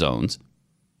zones,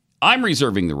 I'm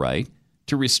reserving the right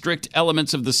to restrict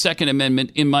elements of the Second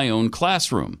Amendment in my own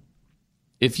classroom.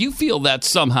 If you feel that's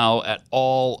somehow at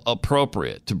all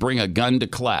appropriate to bring a gun to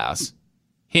class,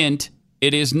 hint,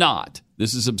 it is not.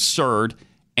 This is absurd,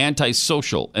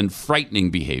 antisocial, and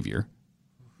frightening behavior.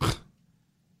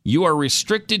 You are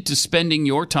restricted to spending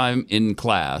your time in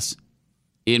class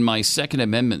in my Second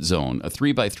Amendment zone, a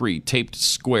 3x3 taped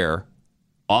square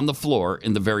on the floor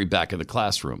in the very back of the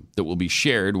classroom that will be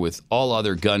shared with all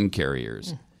other gun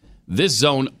carriers. This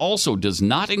zone also does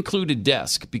not include a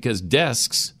desk because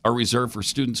desks are reserved for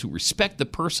students who respect the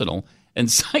personal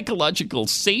and psychological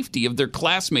safety of their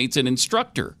classmates and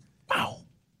instructor. Wow.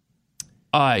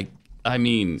 I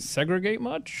mean... Segregate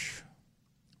much?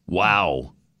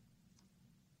 Wow.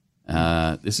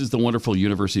 This is the wonderful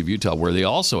University of Utah where they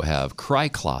also have cry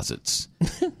closets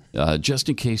just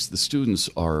in case the students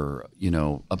are,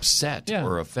 upset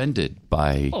or offended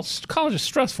by... Well, college is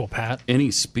stressful, Pat. Any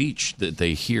speech that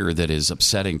they hear that is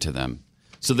upsetting to them.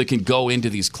 So they can go into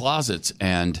these closets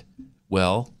and,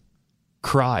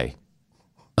 cry.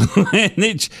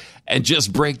 and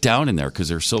just break down in there because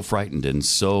they're so frightened and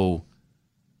so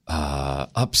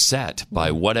upset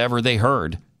by whatever they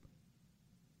heard.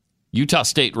 Utah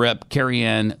State Rep Carrie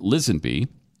Ann Lisenby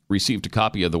received a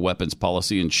copy of the weapons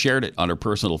policy and shared it on her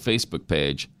personal Facebook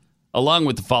page, along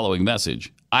with the following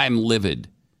message. I'm livid.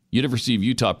 University of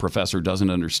Utah professor doesn't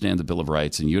understand the Bill of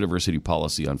Rights and university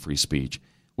policy on free speech,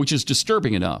 which is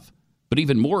disturbing enough. But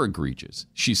even more egregious,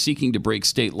 she's seeking to break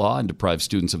state law and deprive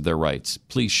students of their rights.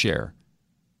 Please share.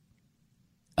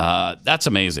 That's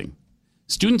amazing.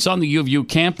 Students on the U of U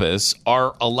campus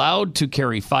are allowed to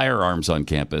carry firearms on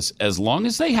campus as long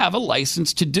as they have a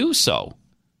license to do so.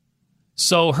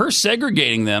 So her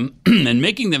segregating them and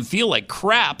making them feel like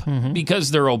crap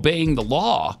because they're obeying the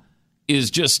law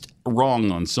is just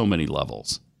wrong on so many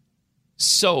levels.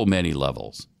 So many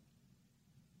levels.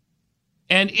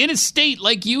 And in a state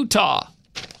like Utah.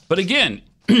 But again,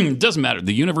 it doesn't matter.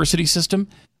 The university system,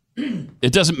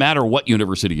 it doesn't matter what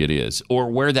university it is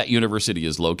or where that university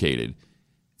is located.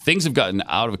 Things have gotten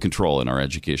out of control in our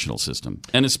educational system,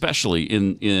 and especially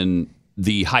in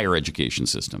the higher education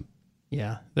system.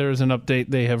 Yeah, there's an update.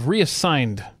 They have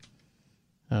reassigned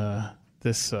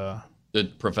this the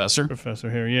professor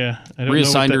here. Yeah, I don't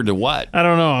reassigned her to what? I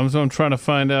don't know. I'm trying to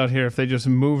find out here if they just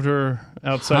moved her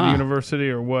outside the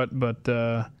university or what. But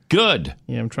good.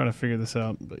 Yeah, I'm trying to figure this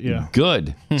out. But yeah,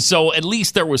 good. So at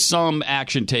least there was some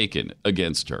action taken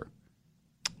against her.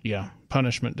 Yeah.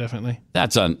 Punishment, definitely.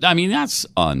 That's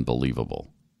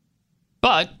unbelievable.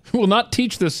 But will not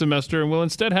teach this semester and will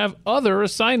instead have other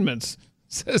assignments,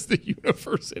 says the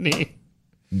university.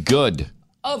 Good.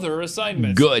 Other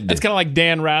assignments. Good. It's kind of like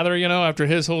Dan Rather, after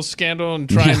his whole scandal and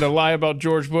trying to lie about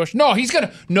George Bush. No, we're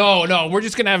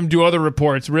just going to have him do other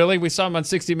reports. Really? We saw him on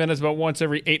 60 Minutes about once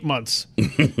every 8 months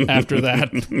after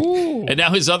that. Ooh. And now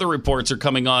his other reports are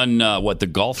coming on, the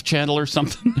Golf Channel or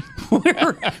something?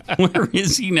 Where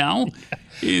is he now?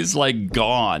 He's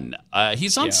gone.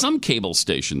 He's on some cable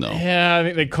station, though. Yeah, I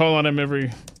think they call on him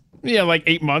every,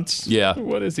 8 months. Yeah.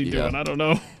 What is he doing? I don't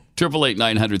know.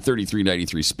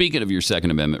 888-900-3393. Speaking of your Second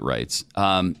Amendment rights,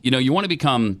 you want to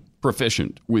become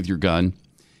proficient with your gun,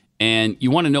 and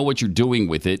you want to know what you're doing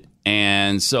with it,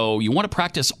 and so you want to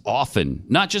practice often,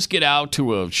 not just get out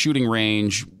to a shooting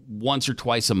range once or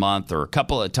twice a month or a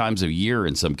couple of times a year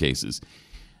in some cases.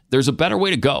 There's a better way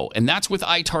to go, and that's with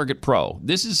iTarget Pro.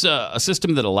 This is a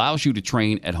system that allows you to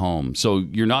train at home, so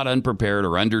you're not unprepared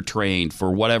or undertrained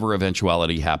for whatever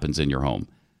eventuality happens in your home.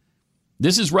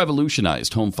 This has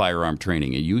revolutionized home firearm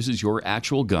training. It uses your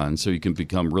actual gun so you can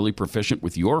become really proficient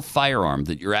with your firearm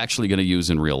that you're actually going to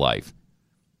use in real life.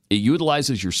 It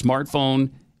utilizes your smartphone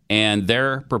and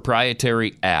their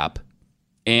proprietary app,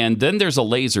 and then there's a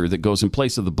laser that goes in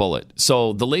place of the bullet.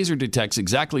 So the laser detects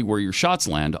exactly where your shots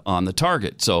land on the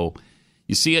target. So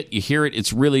you see it, you hear it.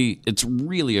 It's really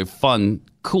a fun,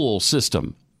 cool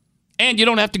system. And you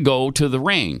don't have to go to the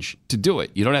range to do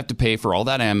it. You don't have to pay for all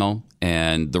that ammo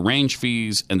and the range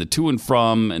fees and the to and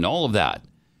from and all of that.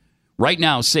 Right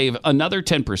now, save another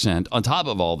 10% on top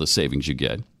of all the savings you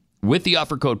get with the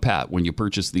offer code PAT when you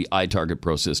purchase the iTarget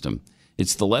Pro system.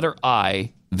 It's the letter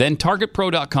I, then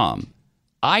targetpro.com.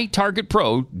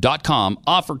 iTargetPro.com,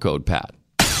 offer code PAT.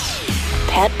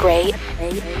 Pat Gray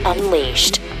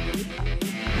Unleashed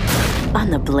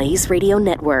on the Blaze Radio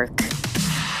Network.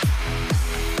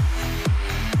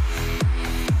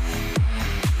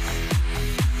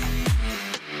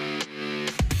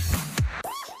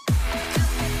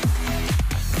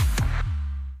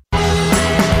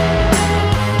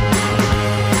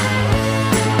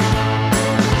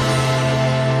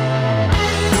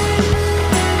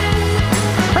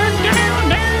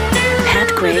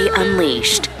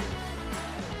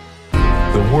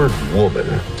 woman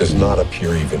does not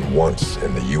appear even once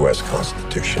in the U.S.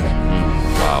 Constitution.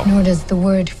 Wow. Nor does the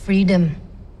word freedom.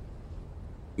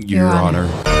 Your Honor.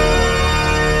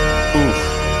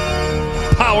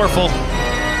 Oof. Powerful.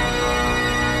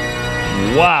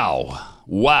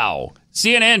 Wow.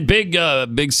 CNN, big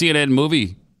CNN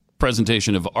movie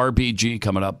presentation of RBG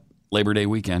coming up Labor Day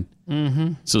weekend.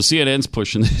 Mm-hmm. So CNN's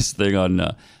pushing this thing on.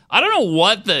 I don't know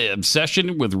what the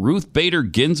obsession with Ruth Bader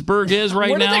Ginsburg is right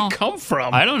now. Where did that come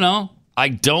from? I don't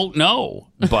know.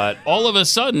 But all of a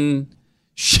sudden,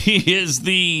 she is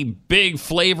the big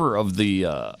flavor of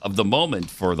the moment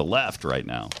for the left right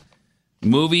now.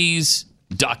 Movies,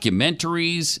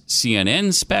 documentaries,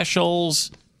 CNN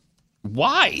specials.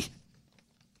 Why?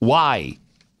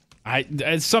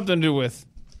 It's something to do with,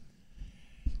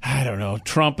 I don't know,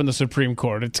 Trump and the Supreme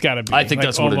Court. It's got to be. I think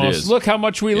that's what it is. Look how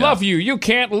much we love you. You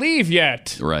can't leave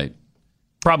yet. Right.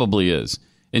 Probably is.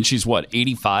 And she's,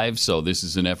 85? So this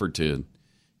is an effort to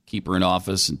keep her in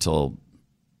office until,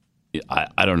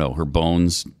 I don't know, her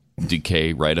bones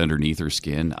decay right underneath her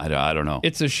skin. I don't know.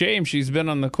 It's a shame she's been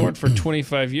on the court for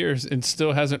 25 years and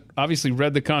still hasn't obviously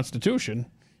read the Constitution.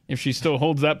 If she still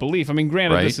holds that belief. I mean,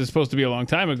 granted, This is supposed to be a long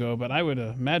time ago, but I would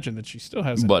imagine that she still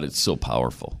hasn't. But it's so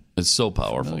powerful.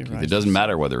 It doesn't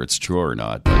matter whether it's true or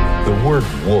not. The word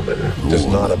woman does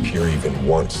not appear even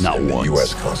once in the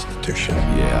U.S. Constitution.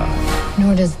 Yeah.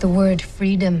 Nor does the word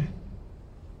freedom.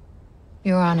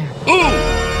 Your Honor. Ooh!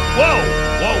 Whoa!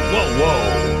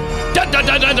 Dun, dun,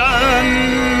 dun, dun,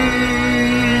 dun!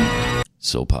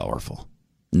 So powerful.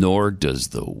 Nor does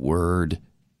the word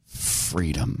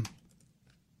freedom.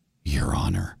 Your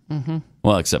Honor. Mm-hmm.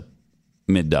 Well, except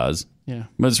it does. Yeah.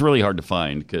 But it's really hard to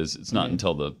find because it's not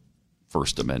until the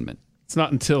First Amendment. It's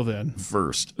not until then.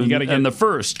 First. You gotta and the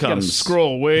first comes. You gotta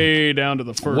scroll way down to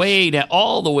the first.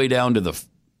 All the way down to the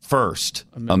First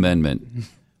Amendment,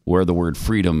 where the word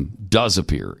freedom does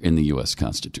appear in the U.S.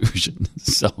 Constitution.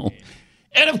 So,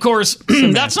 and of course,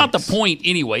 that's not the point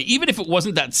anyway. Even if it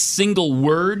wasn't that single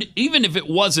word, even if it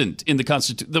wasn't in the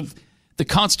Constitution, the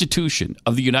Constitution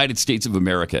of the United States of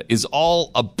America is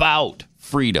all about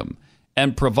freedom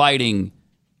and providing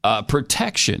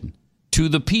protection to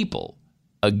the people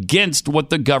against what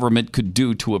the government could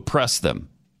do to oppress them.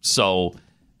 So,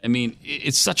 I mean,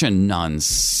 it's such a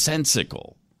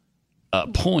nonsensical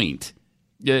point.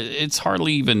 It's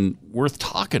hardly even worth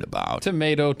talking about.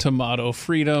 Tomato,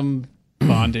 freedom,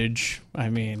 bondage. I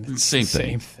mean, same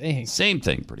thing. Same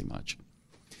thing, pretty much.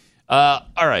 All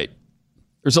right.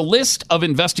 There's a list of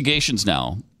investigations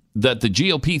now that the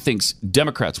GOP thinks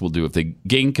Democrats will do if they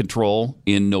gain control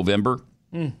in November.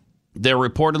 They're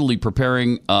reportedly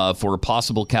preparing for a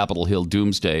possible Capitol Hill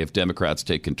doomsday if Democrats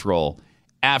take control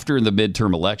after the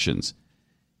midterm elections.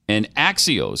 And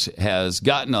Axios has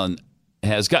gotten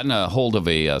a hold of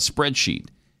a spreadsheet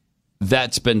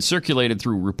that's been circulated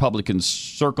through Republican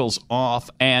circles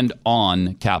off and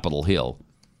on Capitol Hill.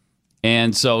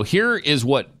 And so here is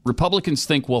what Republicans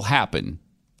think will happen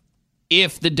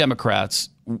if the Democrats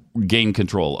gain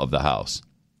control of the House.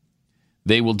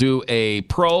 They will do a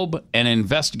probe and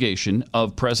investigation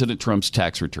of President Trump's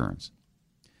tax returns.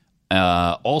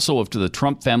 Also of to the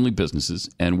Trump family businesses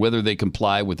and whether they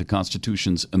comply with the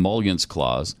Constitution's emollients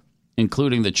clause,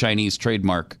 including the Chinese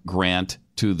trademark grant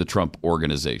to the Trump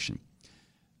Organization.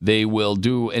 They will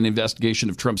do an investigation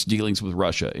of Trump's dealings with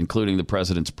Russia, including the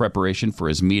president's preparation for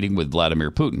his meeting with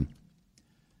Vladimir Putin.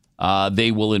 They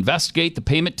will investigate the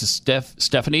payment to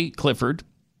Stephanie Clifford,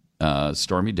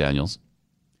 Stormy Daniels.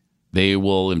 They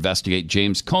will investigate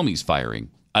James Comey's firing.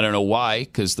 I don't know why,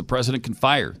 because the president can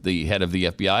fire the head of the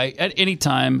FBI at any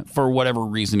time for whatever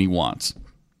reason he wants.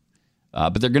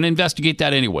 But they're going to investigate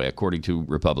that anyway, according to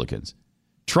Republicans.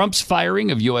 Trump's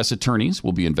firing of U.S. attorneys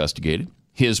will be investigated.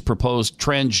 His proposed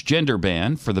transgender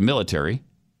ban for the military.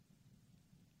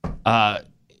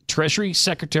 Treasury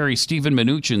Secretary Steven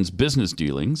Mnuchin's business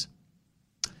dealings.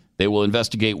 They will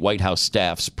investigate White House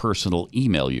staff's personal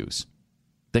email use.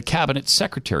 The cabinet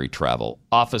secretary travel,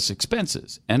 office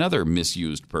expenses, and other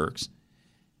misused perks.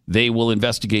 They will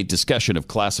investigate discussion of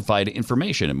classified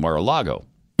information at Mar-a-Lago.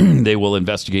 They will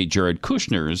investigate Jared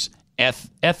Kushner's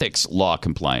ethics law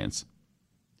compliance.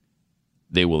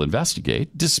 They will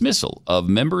investigate dismissal of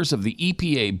members of the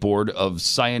EPA Board of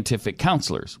Scientific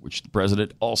Counselors, which the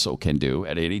president also can do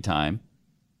at any time.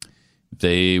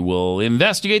 They will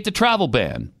investigate the travel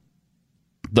ban,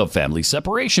 the family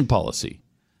separation policy,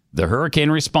 the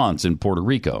hurricane response in Puerto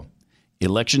Rico,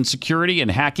 election security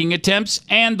and hacking attempts,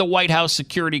 and the White House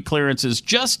security clearances,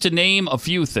 just to name a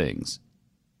few things.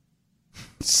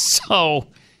 So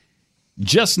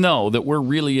just know that we're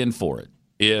really in for it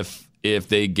if if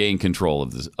they gain control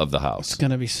of the House. It's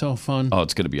going to be so fun. Oh,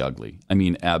 it's going to be ugly. I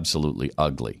mean, absolutely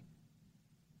ugly.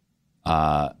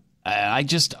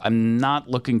 I'm not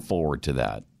looking forward to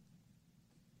that.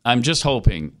 I'm just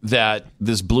hoping that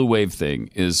this blue wave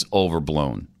thing is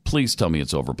overblown. Please tell me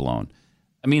it's overblown.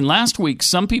 I mean, last week,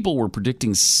 some people were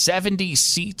predicting 70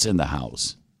 seats in the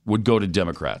House would go to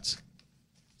Democrats.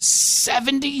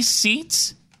 70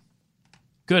 seats?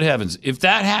 Good heavens. If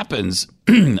that happens,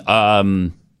 I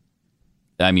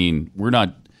mean, we're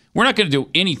not going to do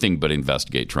anything but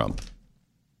investigate Trump.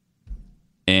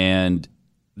 And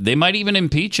they might even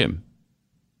impeach him.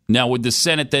 Now, would the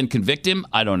Senate then convict him?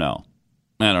 I don't know.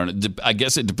 I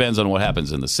guess it depends on what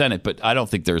happens in the Senate, but I don't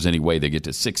think there's any way they get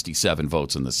to 67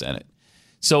 votes in the Senate.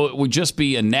 So it would just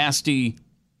be a nasty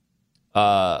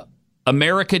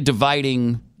America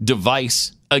dividing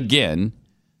device again,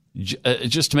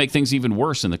 just to make things even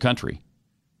worse in the country.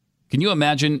 Can you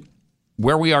imagine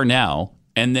where we are now,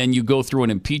 and then you go through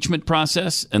an impeachment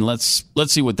process, and let's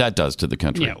see what that does to the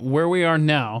country. Yeah, where we are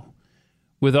now,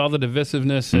 with all the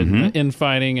divisiveness and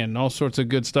infighting and all sorts of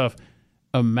good stuff.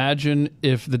 Imagine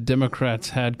if the Democrats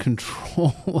had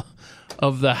control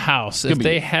of the House. If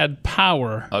they had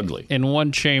power in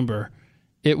one chamber,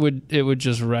 it would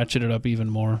just ratchet it up even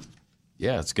more.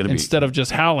 Yeah, it's going to be... Instead of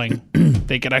just howling,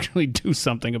 they could actually do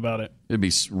something about it. It'd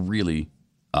be really,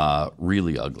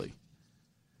 really ugly.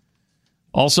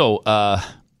 Also,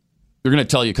 we're going to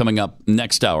tell you coming up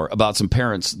next hour about some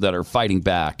parents that are fighting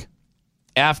back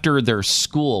after their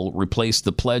school replaced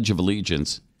the Pledge of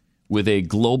Allegiance with a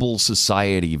global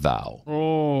society vow.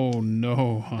 Oh,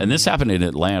 no. And this happened in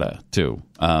Atlanta, too.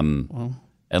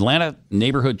 Atlanta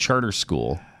Neighborhood Charter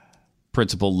School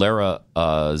principal Lara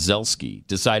Zelsky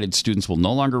decided students will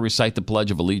no longer recite the Pledge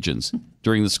of Allegiance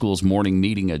during the school's morning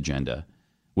meeting agenda,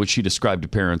 which she described to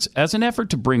parents as an effort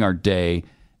to bring our day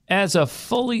as a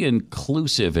fully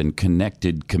inclusive and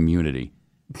connected community.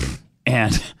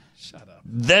 And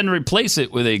then replace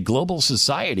it with a global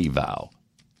society vow.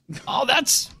 Oh,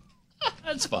 that's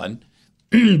fun.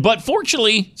 But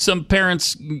fortunately, some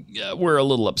parents were a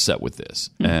little upset with this.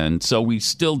 And so we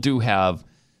still do have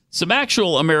some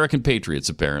actual American patriots,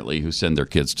 apparently, who send their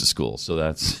kids to school. So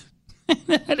that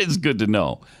is good to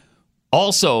know.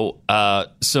 Also,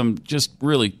 some just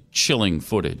really chilling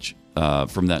footage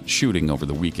from that shooting over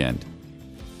the weekend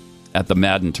at the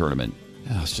Madden tournament.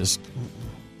 It's just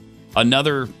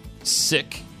another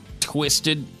sick,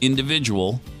 twisted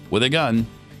individual with a gun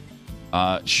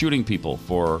shooting people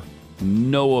for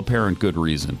no apparent good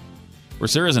reason. Of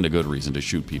course, there isn't a good reason to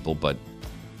shoot people, but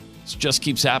it just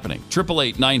keeps happening.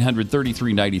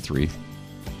 888-900-3393.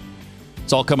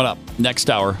 It's all coming up next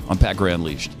hour on Pat Gray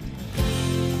Unleashed.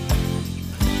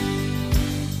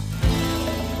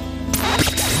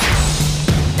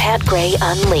 Pat Gray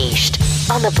Unleashed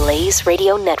on the Blaze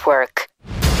Radio Network.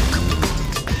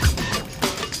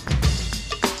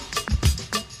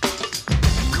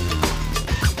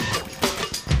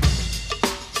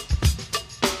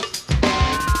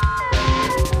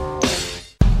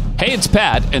 Hey, it's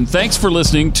Pat, and thanks for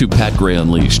listening to Pat Gray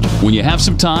Unleashed. When you have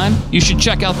some time, you should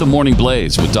check out The Morning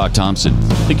Blaze with Doc Thompson.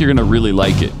 I think you're going to really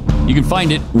like it. You can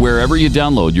find it wherever you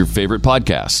download your favorite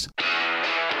podcast.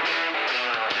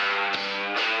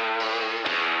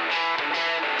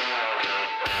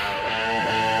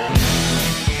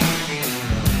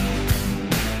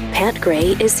 Pat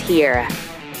Gray is here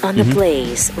on the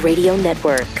Blaze Radio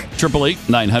Network.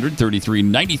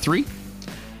 888-900-3393.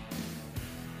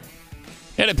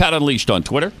 And at Pat Unleashed on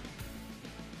Twitter.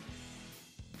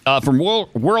 From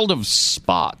World of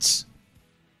Spots,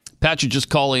 Pat should just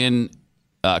call in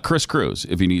Chris Cruz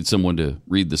if you need someone to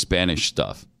read the Spanish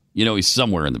stuff. You know he's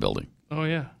somewhere in the building. Oh,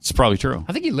 yeah. It's probably true.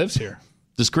 I think he lives here.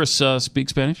 Does Chris speak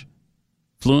Spanish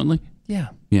fluently? Yeah.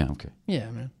 Yeah, okay. Yeah,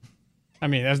 man. I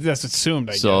mean, that's assumed,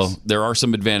 I guess. So there are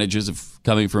some advantages of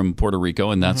coming from Puerto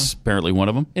Rico, and that's apparently one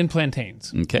of them. In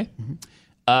plantains. Okay.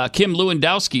 Kim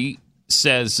Lewandowski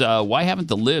says, why don't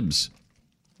the libs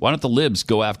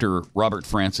go after Robert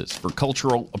Francis for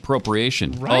cultural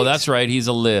appropriation? Right. Oh, that's right. He's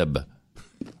a lib.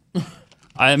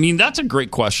 I mean, that's a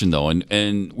great question, though,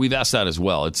 and we've asked that as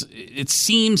well. It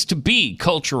seems to be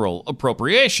cultural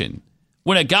appropriation.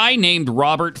 When a guy named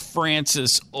Robert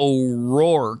Francis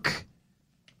O'Rourke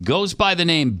goes by the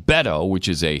name Beto, which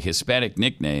is a Hispanic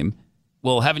nickname,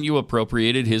 well, haven't you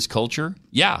appropriated his culture?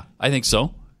 Yeah, I think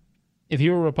so. If he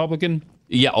were a Republican...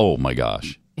 Yeah, oh my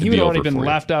gosh. He would have already been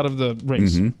laughed out of the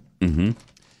race. From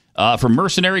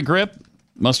Mercenary Grip,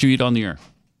 must you eat on the air?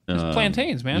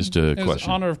 Plantains, man. Just a question. question.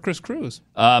 In honor of Chris Cruz.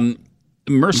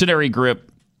 Mercenary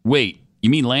Grip, wait, you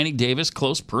mean Lanny Davis,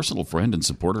 close personal friend and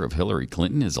supporter of Hillary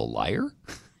Clinton, is a liar?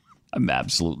 I'm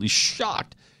absolutely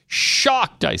shocked.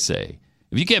 Shocked, I say.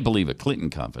 If you can't believe a Clinton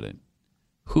confidant,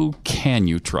 who can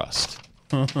you trust?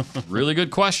 Really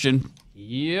good question.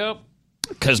 Yep.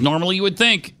 Because normally you would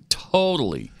think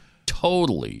totally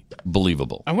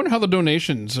believable. I wonder how the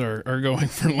donations are going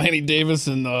for Lanny Davis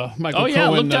and Michael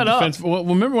Cohen. Look that up. Well,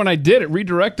 remember when I did it,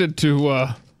 redirected to...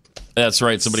 That's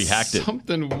right. Somebody hacked it.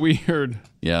 Something weird.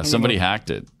 Yeah, somebody hacked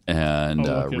it and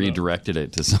redirected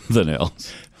it to something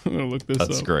else. I'm going to look this up.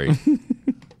 That's great.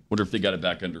 Wonder if they got it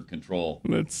back under control.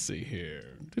 Let's see here.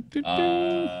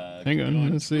 Hang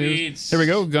on. Let's see. Tweets. Here we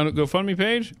go. GoFundMe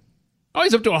page. Oh,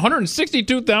 he's up to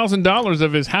 $162,000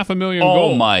 of his $500,000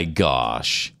 goal. Oh, my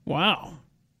gosh. Wow.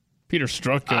 Peter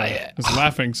Strzok is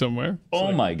laughing somewhere.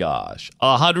 My gosh.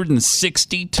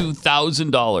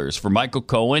 $162,000 for Michael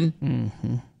Cohen,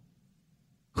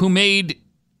 who made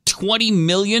 $20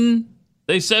 million,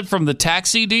 they said, from the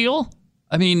taxi deal.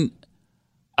 I mean,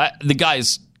 the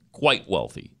guy's quite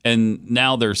wealthy. And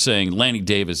now they're saying, Lanny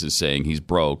Davis is saying he's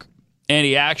broke. And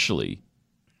he actually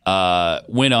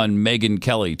went on Megyn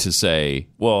Kelly to say,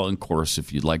 well, of course,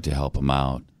 if you'd like to help him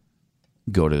out,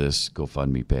 go to this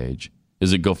GoFundMe page.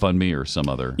 Is it GoFundMe or some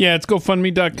other? Yeah, it's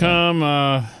GoFundMe.com.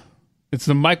 Yeah. It's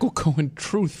the Michael Cohen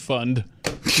Truth Fund.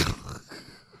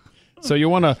 So you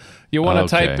want to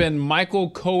type in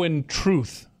Michael Cohen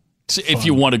Truth Fund. If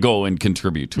you want to go and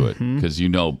contribute to it, because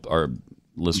our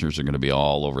listeners are going to be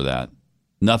all over that.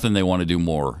 Nothing they want to do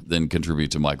more than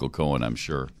contribute to Michael Cohen, I'm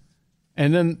sure.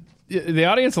 And then the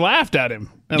audience laughed at him.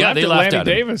 They laughed at Lanny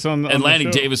Davis on and Lanny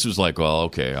show. Davis was like, well,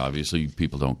 okay, obviously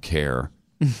people don't care.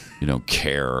 You don't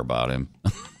care about him.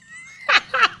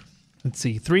 Let's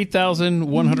see,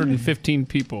 3,115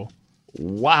 people.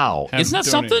 Wow. Isn't that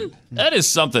something? That is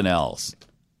something else.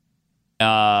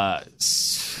 I'm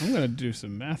going to do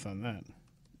some math on that.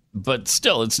 But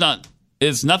still, it's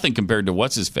nothing compared to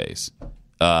what's his face.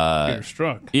 Peter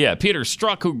Strzok. Yeah, Peter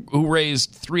Strzok, who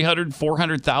raised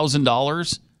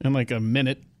 $400,000 in like a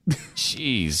minute.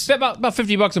 Jeez. About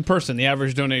 $50 a person, the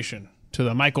average donation to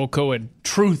the Michael Cohen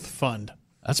Truth Fund.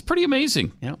 That's pretty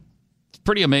amazing. Yeah. It's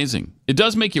pretty amazing. It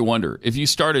does make you wonder if you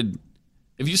started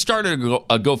a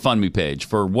GoFundMe page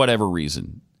for whatever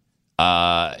reason,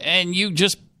 and you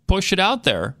just push it out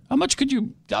there, how much could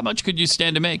you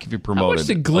stand to make if you promoted? How much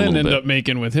did Glenn end up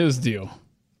making with his deal?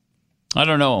 I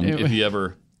don't know if he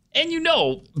ever. And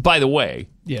by the way,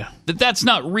 that's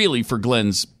not really for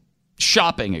Glenn's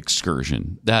shopping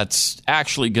excursion. That's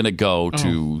actually going to go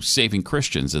to saving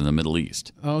Christians in the Middle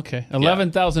East. Okay,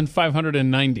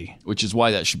 $11,590. Which is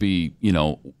why that should be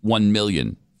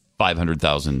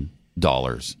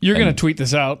 $1,500,000. You're going to tweet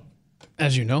this out,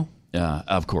 as you know. Yeah,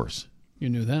 of course. You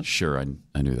knew that? Sure, I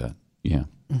knew that. Yeah.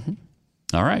 Mm-hmm.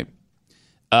 All right.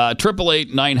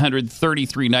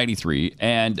 888-900-3393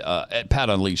 and at Pat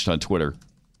Unleashed on Twitter.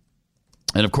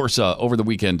 And, of course, over the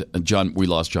weekend, we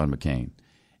lost John McCain.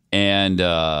 And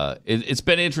it's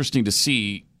been interesting to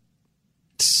see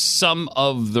some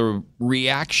of the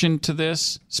reaction to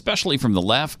this, especially from the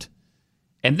left.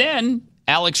 And then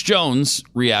Alex Jones'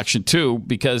 reaction, too,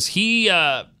 because he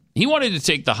wanted to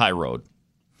take the high road.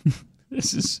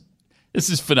 This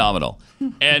is phenomenal.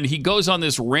 And he goes on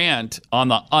this rant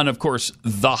on of course,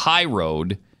 the high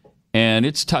road, and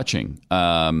it's touching,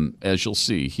 as you'll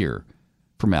see here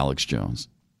from Alex Jones.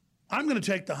 I'm going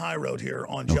to take the high road here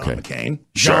on John McCain.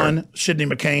 John Sidney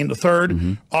McCain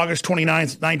III, August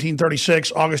 29th,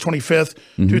 1936, August 25th,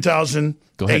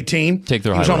 2018. Take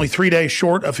the high He was road. only 3 days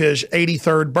short of his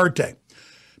 83rd birthday.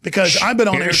 Because I've been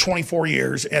on air 24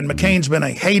 years, and McCain's been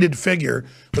a hated figure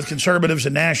with conservatives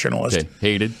and nationalists. Okay.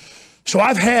 Hated. So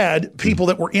I've had people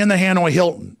that were in the Hanoi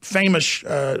Hilton, famous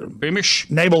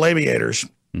naval aviators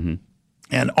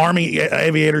and Army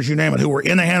aviators, you name it, who were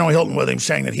in the Hanoi Hilton with him,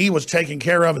 saying that he was taken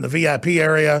care of in the VIP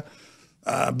area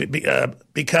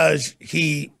because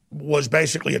he was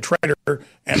basically a traitor,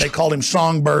 and they called him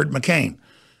Songbird McCain.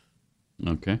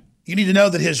 Okay. You need to know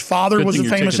that his father was a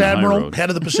famous admiral, head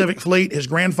of the Pacific Fleet, his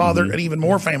grandfather, an even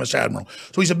more famous admiral.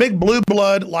 So he's a big blue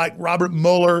blood like Robert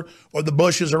Mueller or the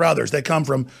Bushes or others. They come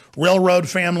from railroad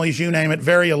families, you name it,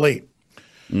 very elite.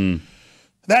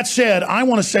 That said, I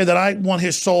want to say that I want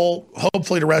his soul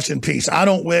hopefully to rest in peace. I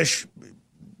don't wish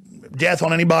death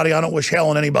on anybody. I don't wish hell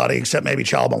on anybody except maybe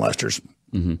child molesters.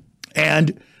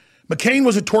 And McCain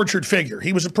was a tortured figure.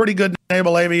 He was a pretty good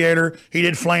naval aviator. He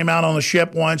did flame out on the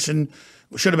ship once and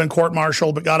should have been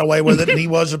court-martialed, but got away with it. And he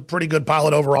was a pretty good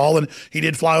pilot overall. And he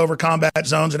did fly over combat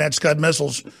zones and had Scud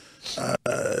missiles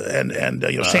and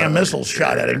SAM missiles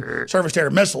shot at him, surface-to-air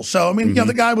missiles. So, I mean,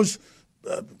 the guy was,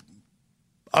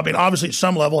 obviously at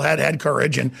some level had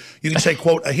courage. And you can say,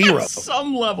 quote, a hero.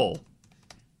 Some level.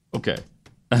 Okay.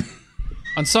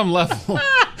 On some level.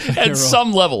 At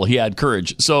some level, he had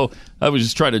courage. So I was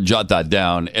just trying to jot that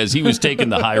down as he was taking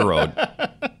the high road.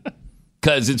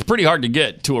 Because it's pretty hard to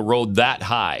get to a road that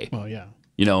high. Well, yeah.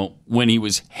 You know, when he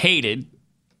was hated,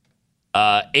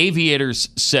 aviators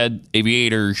said,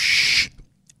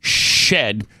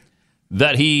 said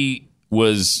that he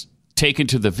was taken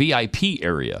to the VIP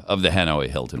area of the Hanoi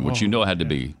Hilton, which had to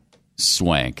be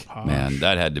swank. Posh. Man,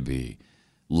 that had to be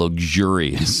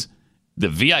luxurious. The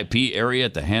VIP area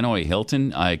at the Hanoi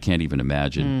Hilton, I can't even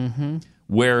imagine.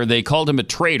 Where they called him a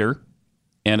traitor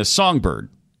and a songbird,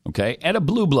 okay, and a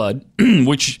blue blood,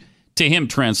 which to him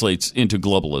translates into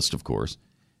globalist, of course.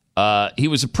 He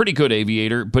was a pretty good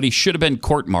aviator, but he should have been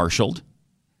court-martialed.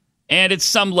 And at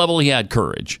some level, he had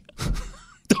courage.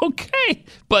 Okay,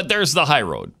 but there's the high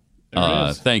road.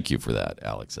 Thank you for that,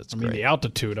 Alex. That's great. The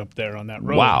altitude up there on that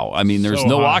road. Wow. I mean, there's so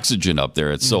no high. oxygen up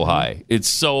there. It's so high. It's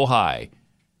so high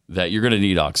that you're going to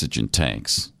need oxygen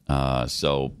tanks.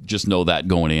 So just know that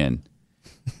going in.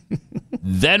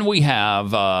 Then we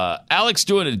have Alex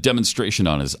doing a demonstration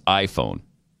on his iPhone.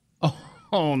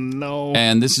 Oh, no.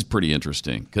 And this is pretty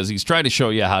interesting because he's trying to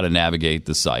show you how to navigate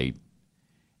the site.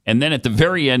 And then at the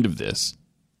very end of this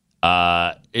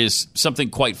is something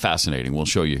quite fascinating. We'll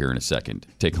show you here in a second.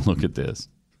 Take a look at this.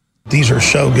 These are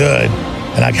so good.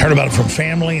 And I heard about it from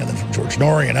family and then from George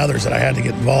Norrie and others that I had to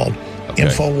get involved. Okay.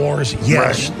 InfoWars,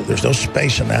 yes. Right. There's no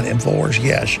space in that. InfoWars,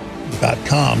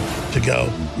 yes.com to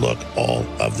go look all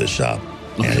of this up.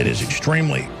 And it is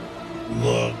extremely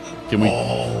Can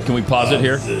we pause it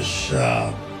here? This,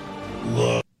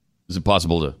 is it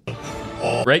possible to?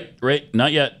 Right?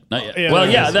 Not yet. Yeah, well,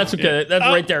 yeah, that's okay. That's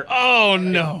right there. Oh,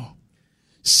 no.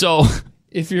 So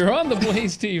if you're on the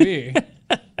Blaze TV,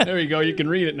 there you go. You can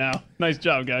read it now. Nice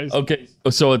job, guys. Okay.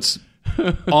 So it's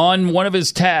on one of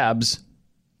his tabs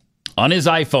on his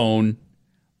iPhone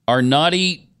are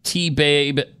naughty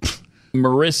T-Babe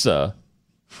Marissa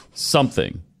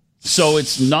something. So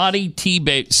it's naughty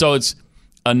T-Babe. So it's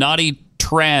a naughty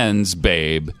trans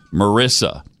babe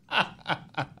Marissa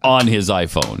on his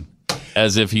iPhone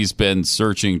as if he's been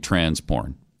searching trans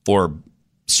porn or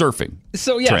surfing.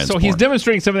 So he's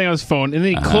demonstrating something on his phone, and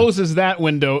then he closes that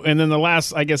window, and then the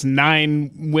last, I guess,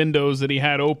 9 windows that he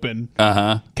had open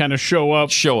kind of show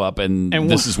up, and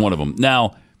this is one of them.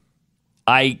 Now,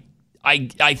 I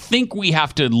think we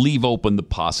have to leave open the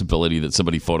possibility that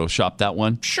somebody photoshopped that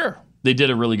one. Sure, they did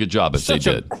a really good job if they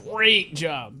did. Great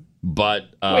job. But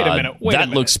wait a minute. That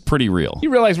looks pretty real. You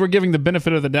realize we're giving the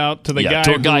benefit of the doubt to the guy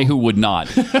to a guy who would not,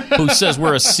 who says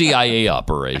we're a CIA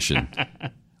operation.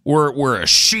 We're a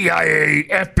CIA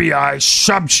FBI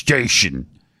substation.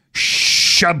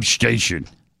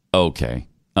 Okay.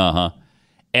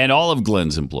 And all of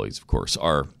Glenn's employees, of course,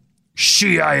 are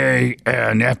CIA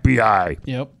and FBI.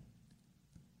 Yep.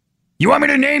 You want me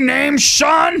to name names,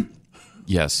 Sean?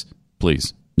 Yes,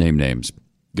 please. Name names.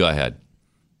 Go ahead.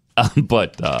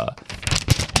 But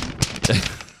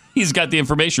he's got the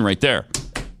information right there.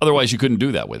 Otherwise, you couldn't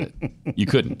do that with it. You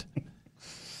couldn't.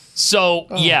 So,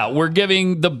 we're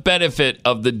giving the benefit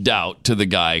of the doubt to the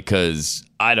guy because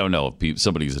I don't know if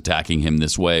somebody's attacking him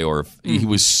this way or if he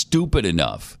was stupid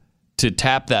enough to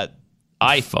tap that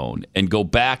iPhone and go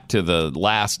back to the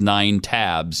last 9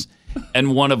 tabs,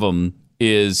 and one of them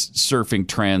is surfing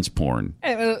trans porn.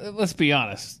 Hey, let's be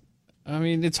honest. I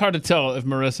mean, it's hard to tell if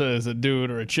Marissa is a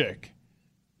dude or a chick.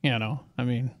 You know, I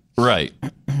mean. Right.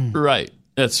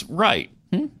 That's right.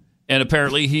 And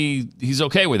apparently he's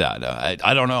okay with that.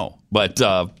 I don't know. But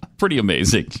pretty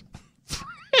amazing.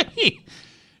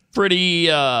 pretty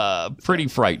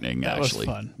frightening, actually. That was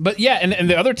fun. But yeah, and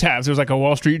the other tabs, there was like a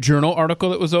Wall Street Journal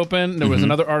article that was open. There was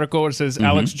another article that says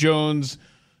Alex Jones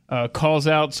calls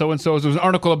out so-and-so. There was an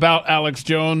article about Alex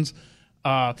Jones.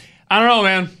 I don't know,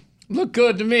 man. Look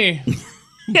good to me.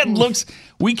 It looks.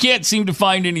 We can't seem to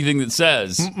find anything that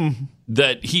says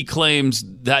that he claims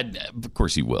that. Of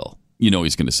course, he will. You know,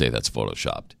 he's going to say that's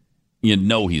photoshopped. You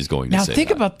know, he's going to say. Now think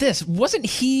that. about this. Wasn't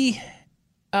he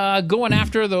going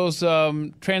after those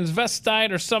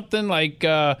transvestite or something like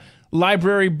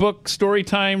library book story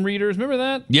time readers? Remember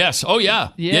that? Yes. Oh yeah.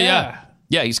 Yeah.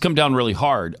 He's come down really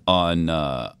hard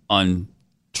on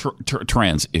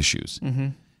trans issues.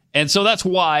 And so that's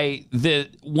why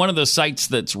one of the sites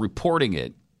that's reporting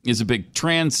it is a big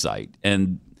trans site.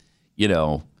 And, you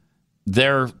know,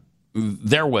 their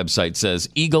website says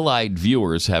eagle-eyed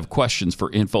viewers have questions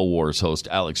for InfoWars host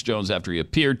Alex Jones after he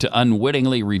appeared to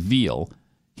unwittingly reveal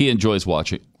he enjoys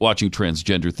watching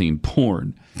transgender-themed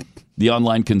porn. The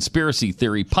online conspiracy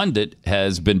theory pundit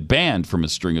has been banned from a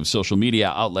string of social media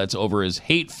outlets over his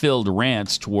hate-filled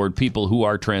rants toward people who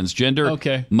are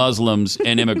transgender, Muslims,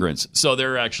 and immigrants. So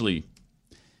they're actually,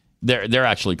 They're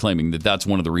actually claiming that that's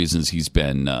one of the reasons he's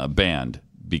been banned,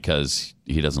 because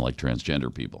he doesn't like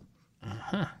transgender people.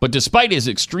 But despite his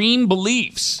extreme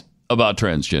beliefs about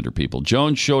transgender people,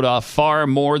 Jones showed off far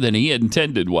more than he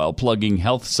intended while plugging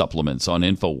health supplements on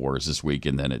InfoWars this week,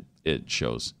 and then it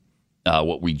shows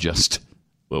what we just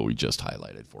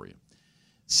highlighted for you.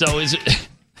 So is it?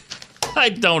 I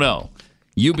don't know.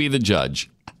 You be the judge.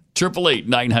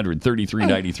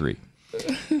 888-900-3393.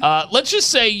 Let's just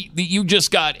say that you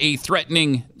just got a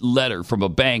threatening letter from a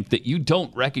bank that you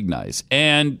don't recognize.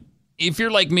 And if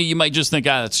you're like me, you might just think,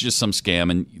 it's just some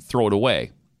scam, and you throw it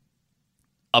away.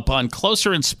 Upon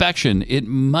closer inspection, it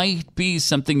might be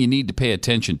something you need to pay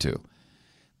attention to.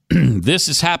 This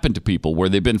has happened to people where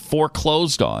they've been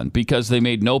foreclosed on because they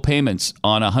made no payments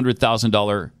on a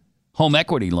 $100,000 home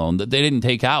equity loan that they didn't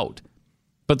take out.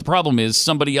 But the problem is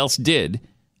somebody else did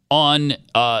on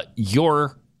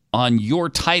your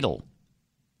title.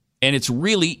 And it's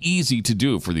really easy to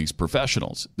do for these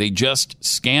professionals. They just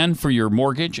scan for your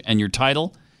mortgage and your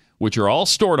title, which are all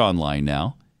stored online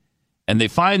now, and they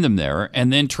find them there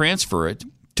and then transfer it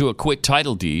to a quick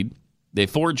title deed. They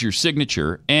forge your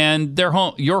signature, and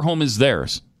your home is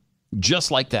theirs, just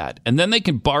like that. And then they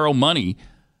can borrow money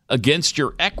against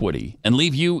your equity and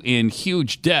leave you in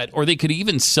huge debt, or they could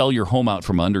even sell your home out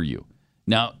from under you.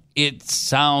 Now,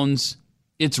 it's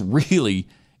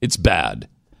bad.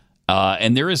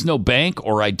 And there is no bank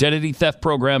or identity theft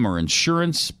program or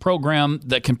insurance program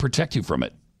that can protect you from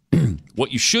it.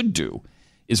 What you should do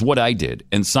is what I did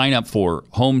and sign up for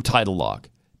Home Title Lock,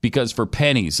 because for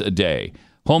pennies a day,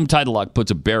 Home Title Lock puts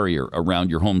a barrier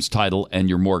around your home's title and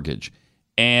your mortgage.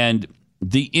 And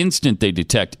the instant they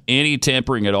detect any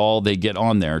tampering at all, they get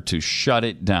on there to shut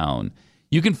it down.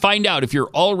 You can find out if you're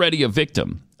already a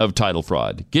victim of title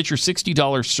fraud. Get your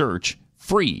 $60 search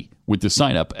free with the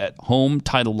sign up at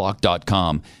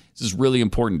HomeTitleLock.com. This is really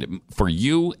important for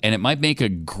you, and it might make a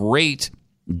great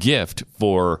gift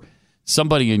for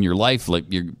somebody in your life,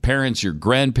 like your parents, your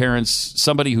grandparents,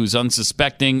 somebody who's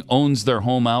unsuspecting, owns their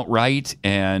home outright,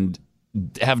 and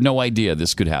have no idea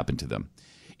this could happen to them.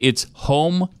 It's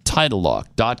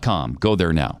HomeTitleLock.com. Go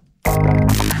there now.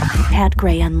 Pat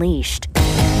Gray Unleashed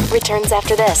returns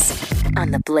after this on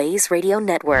the Blaze Radio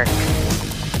Network.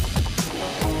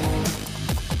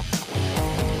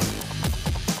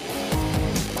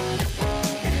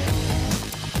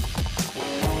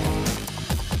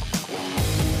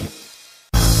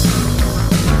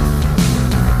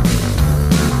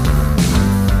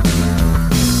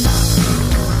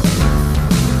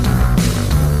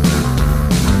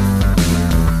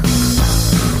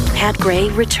 Pat Gray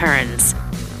returns.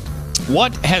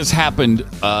 What has happened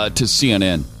to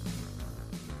CNN?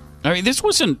 I mean, this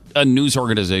wasn't a news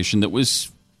organization that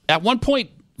was, at one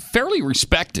point, fairly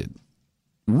respected.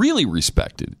 Really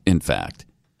respected, in fact.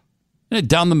 And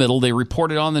down the middle, they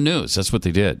reported on the news. That's what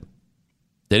they did.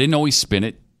 They didn't always spin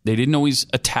it. They didn't always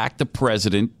attack the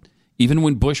president, even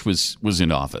when Bush was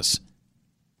in office.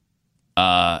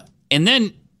 And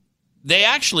then they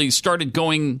actually started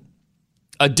going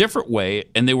a different way,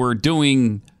 and they were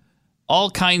doing all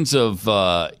kinds of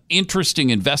interesting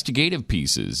investigative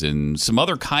pieces and some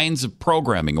other kinds of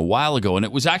programming a while ago, and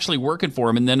it was actually working for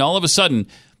them. And then all of a sudden,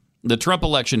 the Trump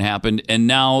election happened, and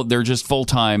now they're just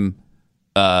full-time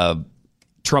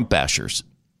Trump bashers.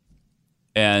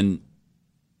 And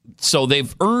so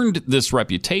they've earned this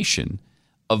reputation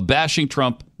of bashing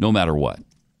Trump no matter what.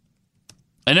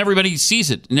 And everybody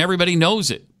sees it, and everybody knows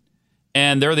it.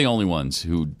 And they're the only ones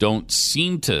who don't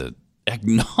seem to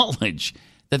acknowledge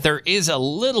that there is a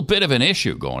little bit of an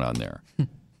issue going on there.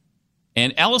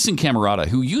 And Allison Camerata,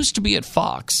 who used to be at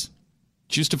Fox,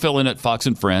 she used to fill in at Fox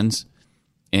and Friends,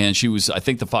 and she was, I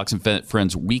think, the Fox and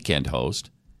Friends weekend host.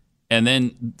 And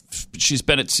then she's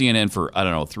been at CNN for,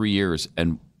 3 years.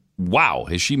 And wow,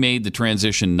 has she made the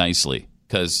transition nicely.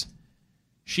 Because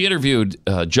she interviewed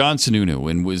John Sununu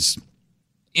and was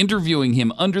interviewing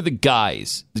him under the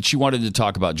guise that she wanted to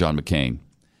talk about John McCain,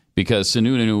 because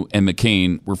Sununu and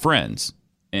McCain were friends,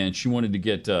 and she wanted to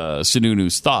get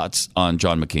Sununu's thoughts on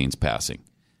John McCain's passing.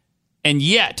 And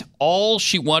yet, all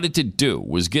she wanted to do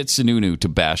was get Sununu to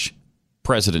bash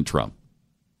President Trump,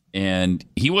 and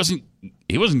he wasn't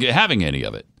having any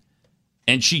of it.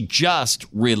 And she just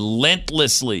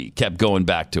relentlessly kept going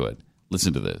back to it.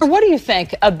 Listen to this. What do you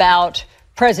think about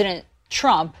President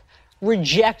Trump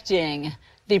rejecting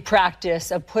the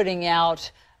practice of putting out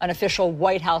an official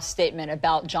White House statement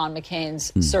about John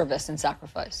McCain's service and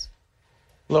sacrifice?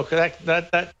 Look,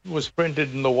 that was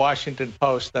printed in the Washington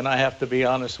Post, and I have to be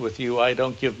honest with you, I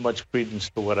don't give much credence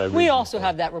to what I read. We also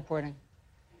have that reporting.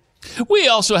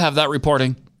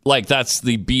 like that's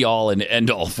the be-all and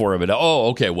end-all for him. And,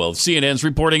 okay, well, CNN's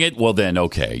reporting it. Well, then,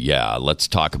 okay, yeah, let's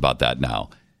talk about that now.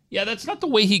 Yeah, that's not the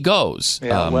way he goes.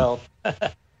 Yeah,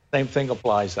 same thing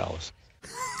applies, Alice.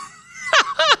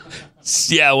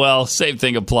 Yeah, well, same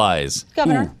thing applies.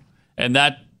 Governor. Ooh. And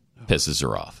that pisses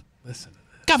her off. Listen to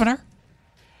this. Governor.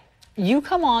 You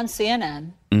come on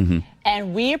CNN,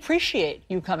 and we appreciate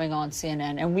you coming on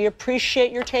CNN, and we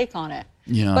appreciate your take on it.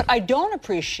 Yeah. But I don't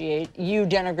appreciate you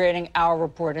denigrating our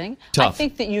reporting. Tough. I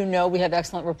think that we have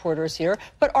excellent reporters here.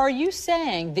 But are you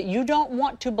saying that you don't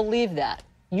want to believe that?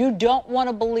 You don't want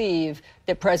to believe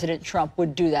that President Trump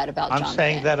would do that about John McCain? I'm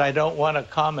saying that I don't want to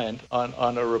comment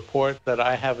on a report that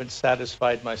I haven't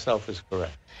satisfied myself is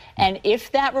correct. And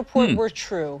if that report were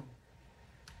true...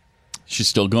 She's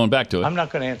still going back to it. I'm not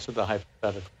going to answer the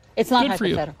hypothetical. It's not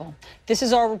hypothetical. This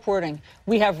is our reporting.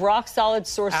 We have rock-solid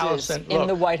sources Allison, in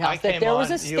the White House that there was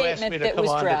a you asked me statement to that come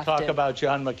was on drafted. to talk about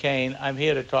John McCain. I'm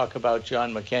here to talk about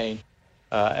John McCain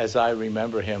as I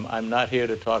remember him. I'm not here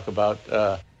to talk about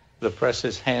the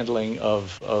press's handling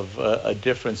of a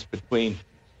difference between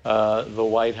the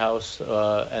White House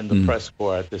and the press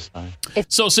corps at this time.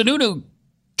 So Sununu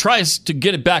tries to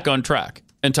get it back on track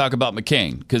and talk about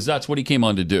McCain because that's what he came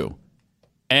on to do.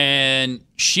 And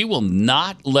she will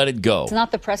not let it go. It's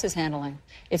not the press's handling.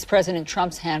 It's President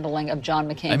Trump's handling of John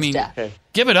McCain's death. Okay.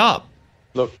 Give it up.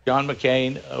 Look, John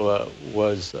McCain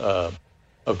was a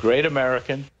great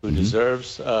American who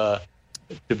deserves to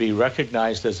be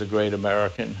recognized as a great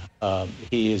American.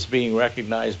 He is being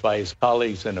recognized by his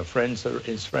colleagues and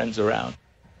his friends around.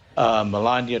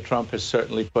 Melania Trump has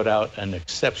certainly put out an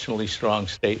exceptionally strong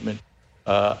statement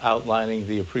outlining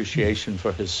the appreciation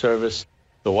for his service.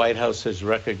 The White House has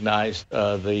recognized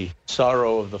the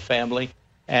sorrow of the family,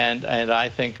 and I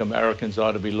think Americans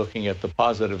ought to be looking at the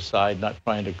positive side, not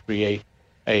trying to create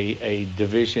a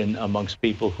division amongst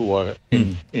people who are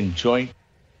in joint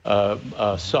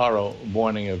sorrow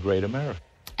mourning a great America.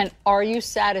 And are you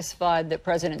satisfied that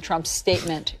President Trump's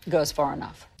statement goes far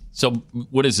enough? So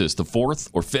what is this, the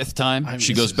fourth or fifth time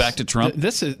she goes back to Trump?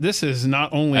 This is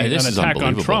not only an this is attack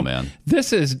on Trump. Man.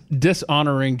 This is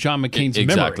dishonoring John McCain's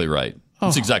memory. Exactly right.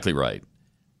 That's exactly right.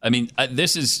 I mean,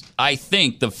 this is, I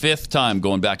think, the fifth time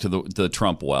going back to the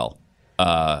Trump well.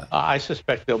 I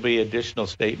suspect there'll be additional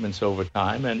statements over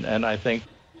time, and I think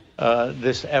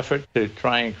this effort to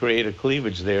try and create a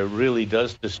cleavage there really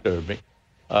does disturb me.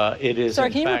 It is. Sorry,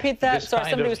 can you repeat that? Sorry,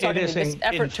 somebody was talking to me. This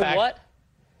effort to what?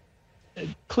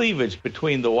 Cleavage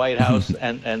between the White House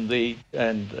and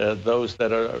those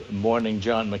that are mourning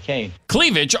John McCain.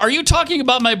 Cleavage? Are you talking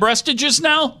about my breastages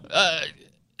now?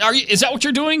 Is that what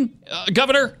you're doing,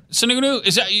 Governor Sununu?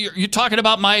 Is that you're talking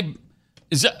about my?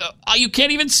 Is that you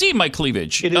can't even see my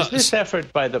cleavage? It is this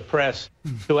effort by the press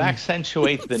to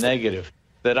accentuate the negative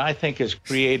that I think has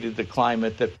created the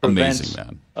climate that prevents,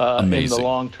 in the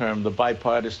long term, the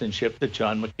bipartisanship that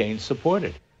John McCain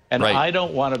supported. And I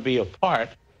don't want to be a part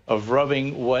of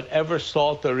rubbing whatever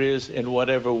salt there is in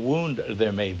whatever wound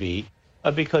there may be,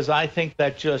 because I think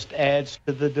that just adds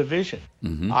to the division.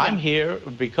 I'm here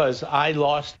because I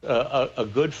lost a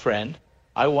good friend.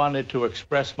 I wanted to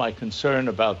express my concern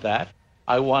about that.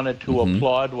 I wanted to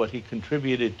applaud what he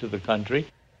contributed to the country.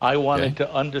 I wanted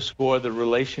to underscore the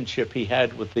relationship he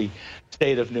had with the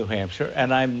state of New Hampshire.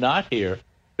 And I'm not here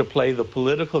to play the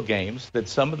political games that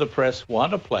some of the press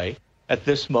want to play at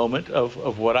this moment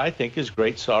of what I think is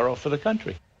great sorrow for the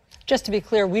country. Just to be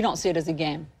clear, we don't see it as a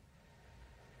game.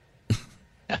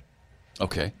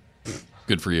 Okay.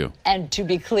 Good for you. And to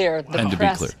be clear, the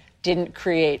press didn't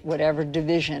create whatever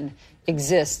division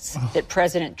exists that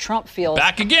President Trump feels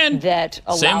that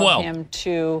allowed him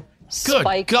to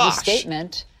spike the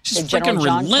statement that General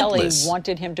John Kelly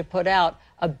wanted him to put out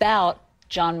about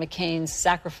John McCain's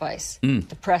sacrifice.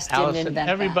 The press didn't invent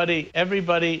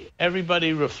that.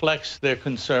 Everybody reflects their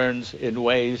concerns in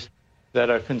ways that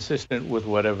are consistent with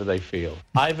whatever they feel.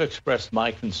 I've expressed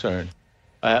my concern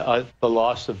the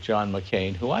loss of John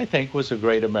McCain, who I think was a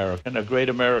great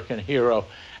American hero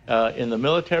in the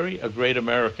military, a great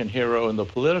American hero in the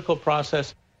political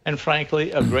process, and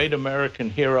frankly, a great American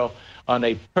hero on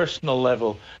a personal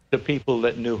level to people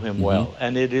that knew him well.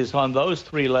 And it is on those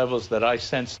three levels that I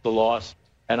sense the loss,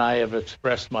 and I have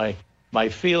expressed my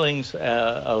feelings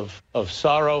of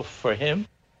sorrow for him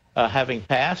having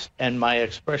passed, and my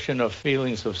expression of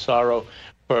feelings of sorrow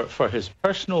for his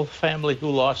personal family who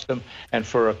lost him, and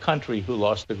for a country who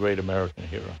lost a great American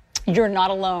hero. You're not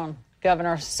alone,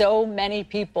 Governor. So many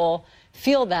people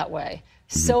feel that way.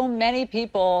 So many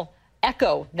people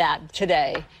echo that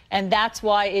today. And that's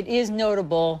why it is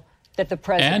notable that the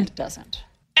president doesn't.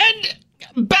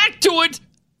 And back to it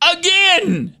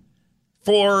again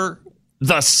for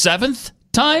The 7th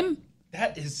time?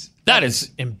 That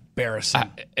is embarrassing.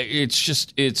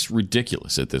 It's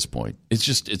ridiculous at this point.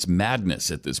 It's madness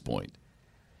at this point.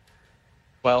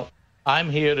 Well, I'm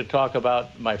here to talk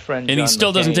about my friend John And he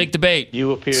still McCain. doesn't take the bait.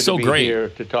 You appear So to be great. here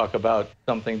to talk about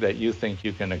something that you think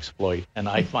you can exploit, and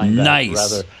I find that Nice.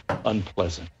 rather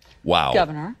unpleasant. Wow.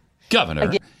 Governor.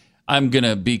 Governor. I'm going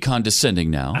to be condescending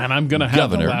now. And I'm going to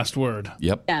have the Governor. last word.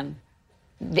 Yep. Again,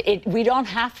 we don't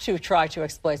have to try to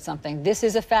exploit something. This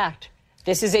is a fact.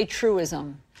 This is a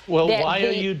truism. Well, why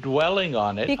are you dwelling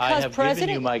on it? I Because have given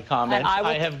you my comments.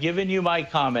 I have given you my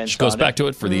comments. She goes on back to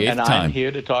it for the 8th and time. I'm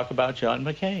here to talk about John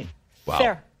McCain. Wow.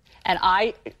 Fair. And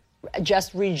I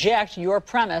just reject your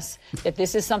premise that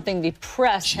this is something the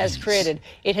press has created.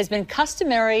 It has been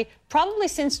customary, probably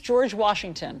since George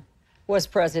Washington was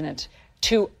president,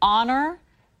 to honor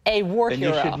a war And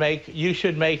hero. you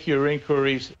should make your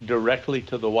inquiries directly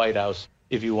to the White House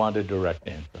if you want a direct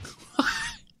answer.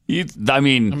 I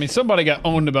mean, somebody got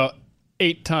owned about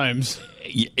 8 times.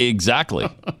 Exactly.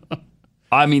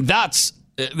 I mean, that's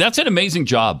an amazing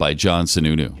job by John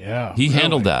Sununu. Yeah, He really.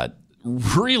 handled that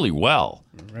really well.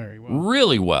 Very well.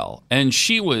 Really well. And it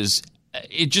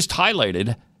just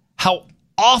highlighted how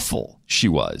awful she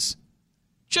was.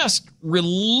 Just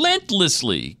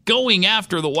relentlessly going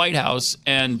after the White House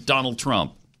and Donald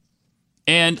Trump.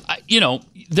 And,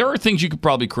 there are things you could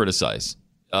probably criticize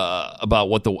about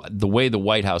what the way the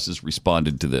White House has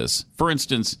responded to this. For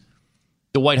instance,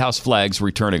 the White House flag's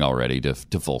returning already to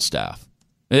full staff.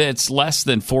 It's less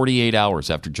than 48 hours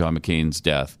after John McCain's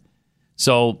death.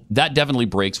 So that definitely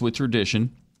breaks with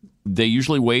tradition. They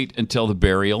usually wait until the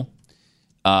burial,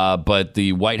 but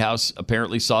the White House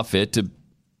apparently saw fit to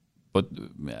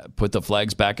put the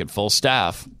flags back at full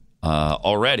staff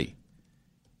already.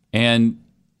 And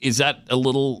is that a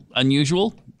little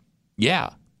unusual? Yeah.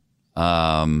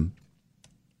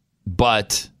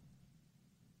 But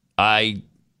I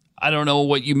don't know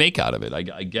what you make out of it.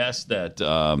 I guess that,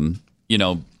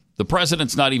 the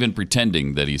president's not even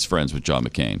pretending that he's friends with John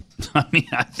McCain. I mean,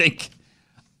 I think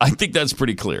that's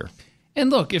pretty clear. And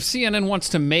look, if CNN wants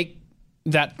to make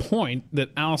that point that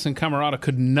Allison Camerata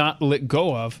could not let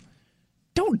go of,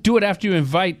 don't do it after you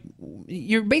invite.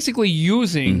 You're basically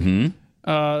using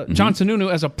John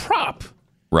Sununu as a prop.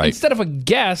 Right. Instead of a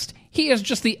guest, he is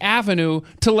just the avenue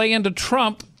to lay into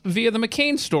Trump via the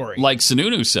McCain story. Like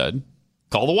Sununu said,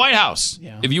 call the White House.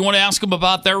 Yeah. If you want to ask them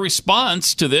about their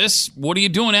response to this, what are you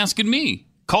doing asking me?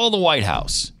 Call the White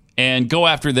House and go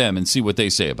after them and see what they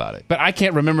say about it. But I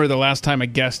can't remember the last time a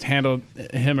guest handled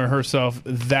him or herself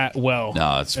that well.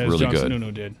 No, it's as really John good.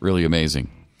 Sununu did. Really amazing.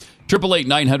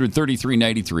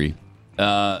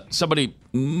 888-900-3393. Somebody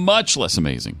much less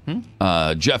amazing.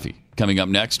 Jeffy coming up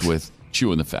next with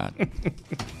Chewing the Fat.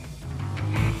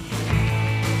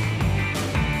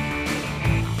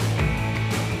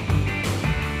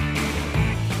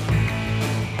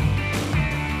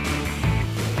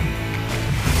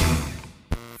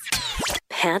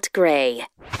 Pat Gray,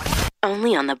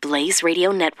 only on the Blaze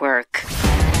Radio Network.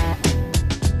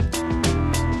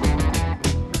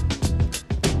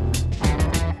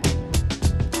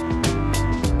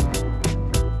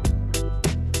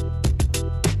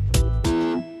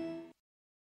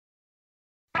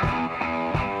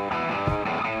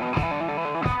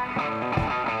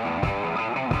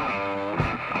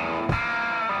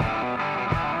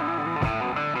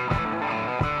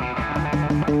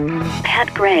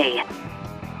 Pat Gray.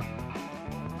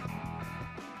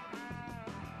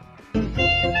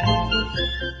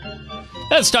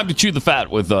 It's time to chew the fat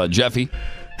with Jeffy.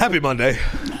 Happy Monday.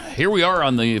 Here we are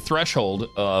on the threshold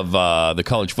of the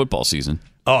college football season.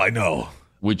 Oh, I know.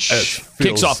 Which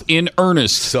kicks off in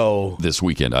earnest this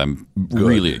weekend. I'm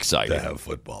really excited to have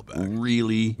football back.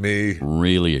 Really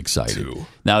excited. Too.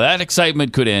 Now, that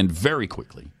excitement could end very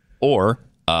quickly. Or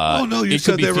oh, no, you it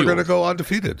said could be they were going to fueled. go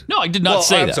undefeated. No, I did not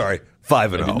say I'm that. sorry.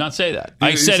 5-0. I did not say that. You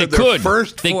I said said it their could.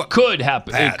 first It could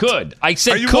happen. Pat. It could. I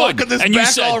said Are you could. walking this and you back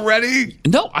said, already?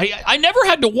 No, I never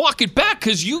had to walk it back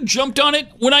because you jumped on it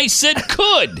when I said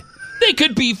could. They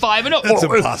could be 5-0. That's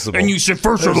impossible. And you said,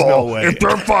 first There's of all, no way. if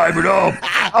they're 5-0,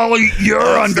 I'll eat your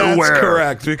underwear. That's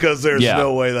correct, because there's Yeah.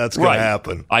 no way that's going Right. to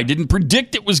happen. I didn't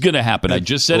predict it was going to happen. I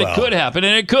just said it could happen,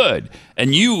 and it could.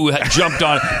 And you had jumped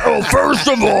on it. Oh, first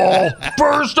of all. I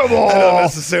don't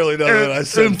necessarily know that I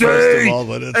said first of all,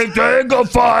 but it's... If they go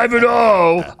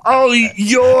 5-0, I'll eat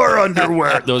your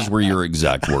underwear. Those were your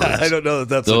exact words. I don't know that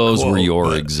that's Those a quote, were your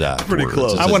but exact pretty words.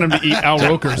 close. I want him to eat Al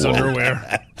Roker's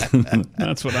underwear.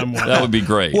 That's what I'm wanting. That would be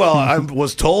great. Well, I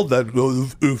was told that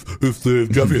if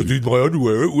Jeffy has eaten my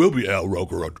underwear, it will be Al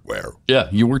Roker underwear. Yeah,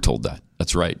 you were told that.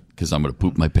 That's right, because I'm going to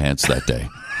poop my pants that day.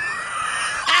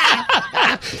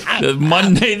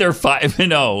 Monday they're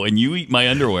 5-0, and you eat my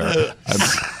underwear.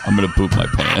 I'm going to poop my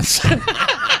pants.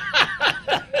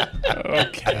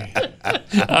 Okay.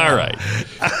 All right.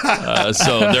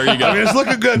 So there you go. I mean, it's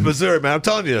looking good, Missouri, man. I'm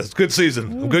telling you, it's a good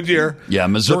season, a good year. Yeah,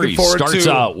 Missouri starts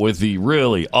out with the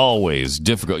really always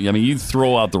difficult. I mean, you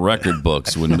throw out the record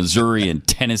books when Missouri and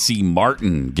Tennessee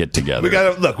Martin get together. We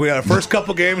got our first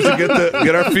couple games to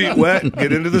get our feet wet,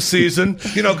 get into the season.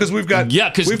 You know, because we've got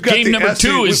game number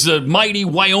 2 is the mighty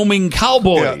Wyoming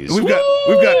Cowboys.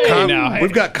 Yeah,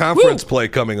 we've got conference play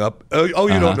coming up. You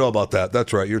don't know about that?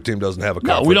 That's right. Your team doesn't have a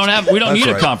conference. No, we don't need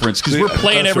a conference because we're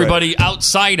playing everybody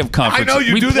outside of conference. I know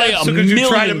you do that because you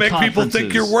try to make people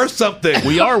think you're worth something.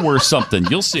 We are worth something.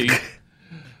 You'll see.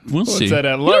 We'll see. What's that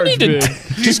at large bid?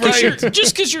 Just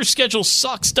because your schedule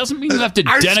sucks doesn't mean you have to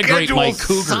denigrate my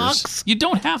Cougars. Sucks. You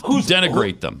don't have to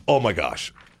denigrate them. Oh my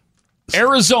gosh.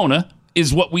 Arizona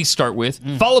is what we start with,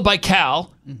 followed by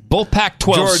Cal, both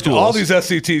Pac-12 schools. All these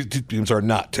SEC teams are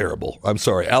not terrible. I'm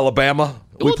sorry. Alabama.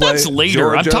 That's later.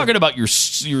 Georgia. I'm talking about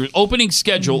your opening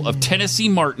schedule of Tennessee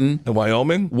Martin. And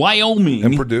Wyoming.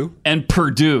 And Purdue.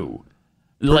 Purdue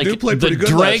like played the pretty good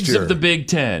dregs last year. of the Big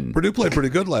Ten. Purdue played pretty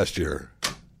good last year.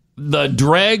 The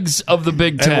dregs of the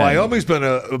Big Ten. And Wyoming's been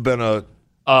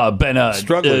a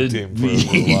struggling team for a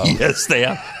little while. Yes, they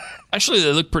have. Actually,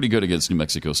 they look pretty good against New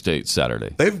Mexico State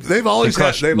Saturday. They've always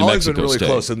been really State.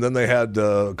 close. And then they had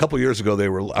a couple years ago they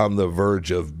were on the verge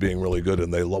of being really good,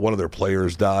 and one of their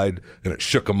players died, and it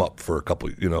shook them up for a couple.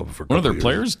 One of their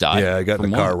players died. Yeah, he got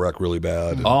in a car wreck really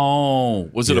bad. Oh,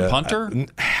 was it a punter?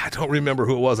 I don't remember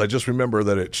who it was. I just remember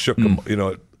that it shook them.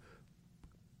 It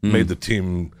made the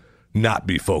team not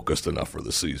be focused enough for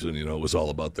the season. It was all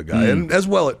about the guy, and as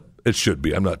well it should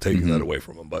be. I'm not taking that away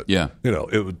from them, but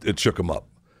it shook them up.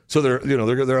 So they're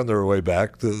on their way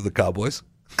back to the Cowboys.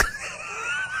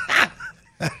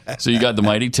 So you got the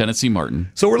mighty Tennessee Martin.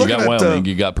 So we're looking at Wyoming.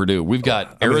 You got Purdue. We've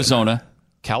got Arizona,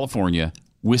 California,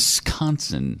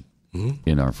 Wisconsin in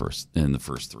the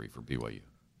first 3 for BYU.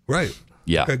 Right.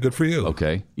 Yeah. Okay. Good for you.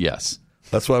 Okay. Yes.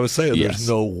 That's what I was saying. There's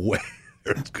no way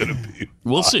it's going to be.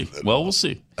 We'll see. Well, we'll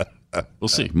see. We'll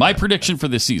see. My prediction for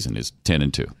this season is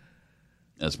 10-2.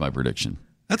 That's my prediction.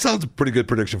 That sounds a pretty good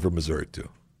prediction for Missouri too.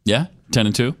 Yeah,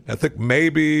 10-2. I think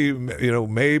maybe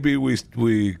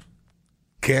we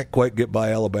can't quite get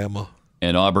by Alabama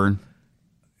and Auburn,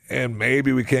 and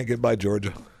maybe we can't get by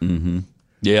Georgia. Mm-hmm.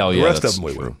 Yeah, the rest of them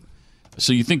we win.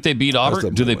 So you think they beat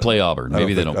Auburn? Do they play Auburn?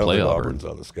 Maybe they don't play Auburn. Auburn's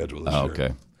on the schedule this year.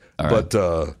 Okay, all right.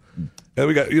 But and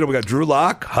we got Drew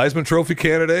Lock, Heisman Trophy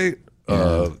candidate,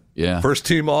 first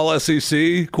team All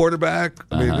SEC quarterback.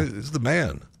 I mean, he's the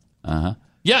man.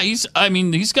 Yeah, he's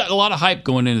got a lot of hype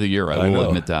going into the year. I will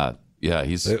admit that. Yeah,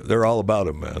 they're all about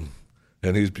him, man.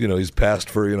 And he's passed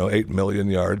for 8 million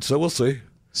yards. So we'll see.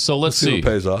 So let's see what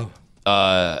pays off.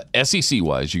 SEC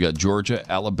wise, you got Georgia,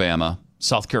 Alabama,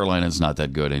 South Carolina's not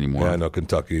that good anymore. Yeah, I know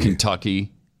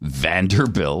Kentucky,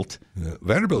 Vanderbilt. Yeah,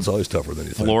 Vanderbilt's always tougher than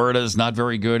you think. Florida's not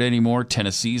very good anymore.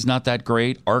 Tennessee's not that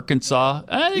great. Arkansas,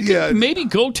 maybe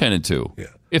go 10-2. Yeah.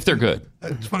 If they're good.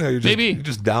 It's funny how you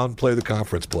just downplay the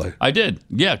conference play. I did.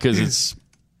 Yeah, because it's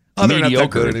they're not that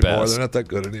good at anymore. best. They're not that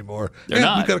good anymore. They're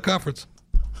not. We've got a conference.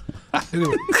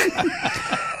 Anyway.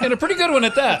 And a pretty good one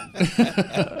at that.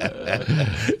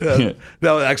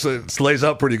 No, actually, it lays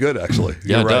out pretty good, actually.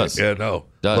 Yeah, You're it right. does. Yeah, no.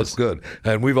 Does. Looks good.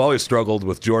 And we've always struggled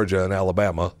with Georgia and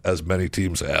Alabama, as many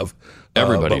teams have.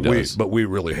 Everybody does. But we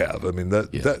really have. I mean,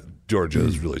 that Georgia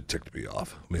has really ticked me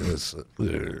off. I mean, it's...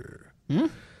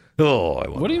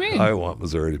 What do you mean? I want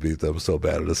Missouri to beat them so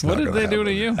bad. What did they do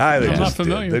to you? I'm not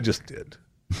familiar. They just did.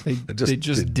 They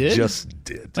just did? Just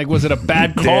did. Like, was it a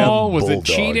bad call? Was it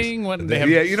cheating?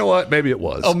 Yeah, you know what? Maybe it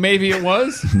was. Oh, maybe it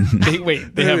was?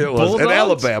 They have bulldogs? And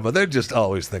Alabama, they're just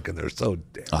always thinking they're so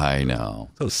damn. I know.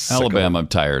 So sick Alabama, I'm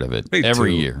tired of it. Me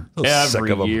Every too. year. So sick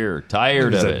Every of 'em. year.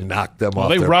 Tired of it. Knock them off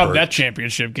They their robbed perch. that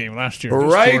championship game last year.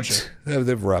 Right.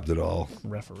 They've robbed it all.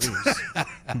 Referees.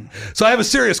 So I have a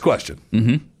serious question.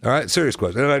 Mm-hmm. All right, serious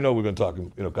question. And I know we've been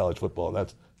talking, college football, and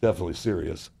that's definitely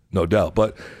serious, no doubt.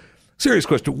 But serious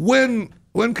question: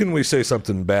 When can we say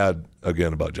something bad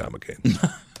again about John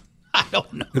McCain? I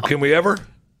don't know. Can we ever?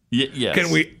 Yes.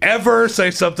 Can we ever say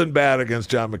something bad against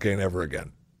John McCain ever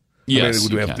again?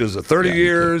 Yes. I mean, is it 30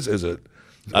 years? Is it?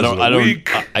 A week?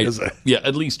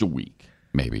 At least a week,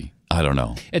 maybe. I don't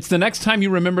know. It's the next time you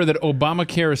remember that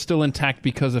Obamacare is still intact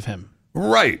because of him.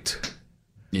 Right.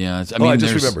 Yeah. I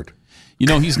just remembered.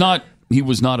 He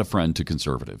was not a friend to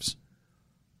conservatives.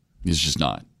 He's just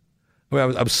not. I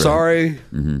mean, I'm sorry.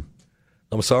 Mm-hmm.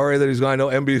 I'm sorry that he's going. I know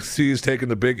NBC's taking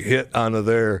the big hit onto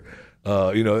their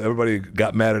Everybody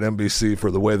got mad at NBC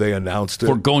for the way they announced it.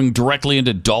 For going directly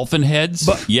into dolphin heads?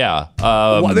 But, yeah.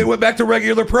 They went back to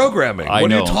regular programming.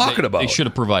 What are you talking about? They should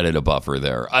have provided a buffer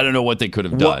there. I don't know what they could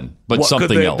have done, but what something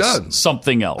could they else. have done?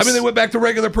 Something else. I mean, they went back to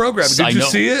regular programming. Did you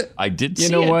see it? I did see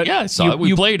it. You know what? Yeah, I saw it.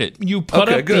 We played it. You put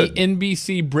up good. the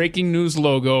NBC breaking news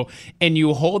logo, and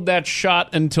you hold that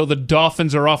shot until the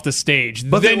Dolphins are off the stage.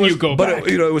 Then you go back.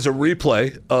 But it was a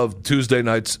replay of Tuesday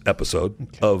night's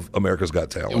episode of America's Got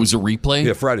Talent. It was a replay?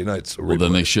 Yeah, Friday nights. Well,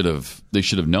 then they should have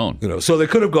known. So they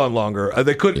could have gone longer.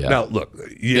 They could. Yeah. Now look,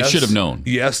 yes, they should have known.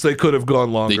 Yes, they could have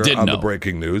gone longer They did on know. the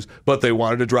breaking news, but they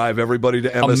wanted to drive everybody to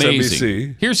MSNBC.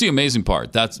 Amazing. Here's the amazing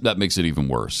part. That makes it even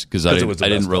worse because I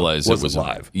didn't realize it was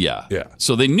live. Yeah. Yeah.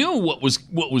 So they knew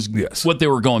what they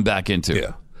were going back into.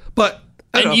 Yeah. But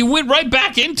you went right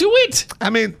back into it. I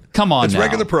mean, come on, it's now.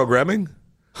 regular programming.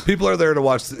 People are there to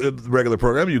watch the regular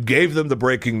program. You gave them the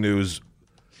breaking news.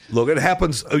 Look, it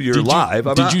happens. You're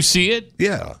live. Did you see it?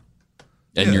 Yeah.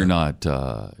 And you're not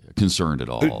concerned at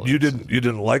all. You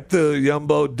didn't like the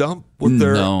Yumbo dump with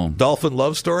their dolphin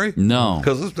love story? No,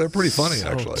 because they're pretty funny.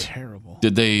 Actually, terrible.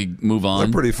 Did they move on?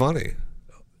 They're pretty funny.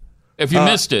 If you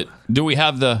missed it, do we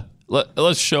have the?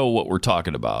 Let's show what we're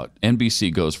talking about.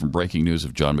 NBC goes from breaking news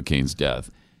of John McCain's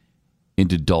death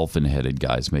into dolphin-headed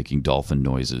guys making dolphin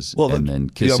noises and then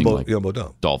kissing Yumbo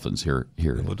dump. dolphins. Here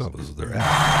Yumbo dump is their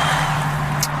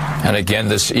act. And again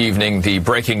this evening, the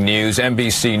breaking news,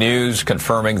 NBC News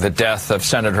confirming the death of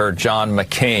Senator John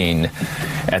McCain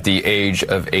at the age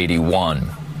of 81.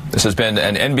 This has been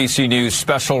an NBC News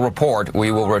special report.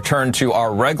 We will return to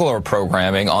our regular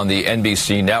programming on the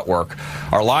NBC network.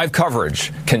 Our live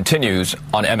coverage continues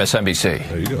on MSNBC.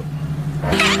 There you go.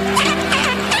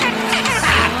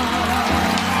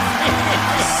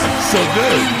 So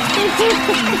good.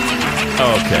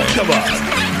 Okay. Come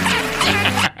on.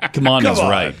 Come on is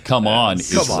right. Come on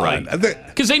is Come on. right.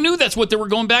 Because they knew that's what they were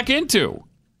going back into.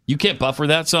 You can't buffer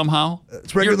that somehow.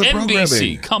 It's regular You're NBC.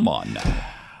 programming. Come on now.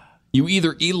 You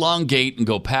either elongate and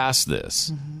go past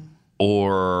this,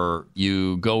 or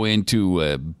you go into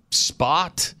a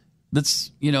spot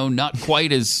that's not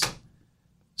quite as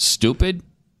stupid,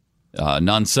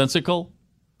 nonsensical,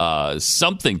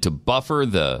 something to buffer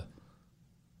the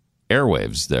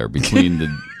airwaves there between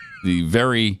the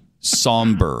very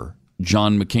somber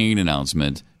John McCain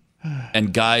announcement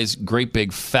and guys, great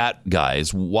big fat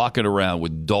guys walking around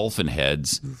with dolphin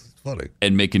heads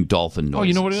and making dolphin noises. Oh,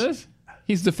 you know what it is?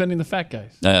 He's defending the fat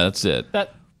guys. That's it.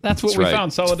 That's what we right.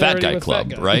 found. Solidarity it's Fat Guy with Club,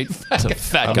 fat guys. right? It's a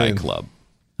Fat Guy Club.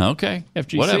 Okay,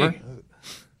 FGC. whatever.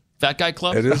 Fat Guy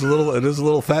Club. It is a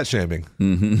little fat shaming.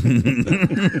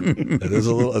 It is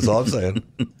a little. That's all I'm saying.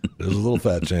 It is a little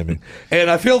fat shaming, and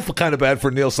I feel kind of bad for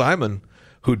Neil Simon,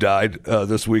 who died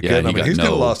this weekend. Yeah, he's kind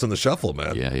of lost in the shuffle,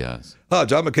 man. Yeah, yes. Oh,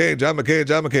 John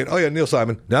McCain. Oh yeah, Neil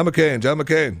Simon. John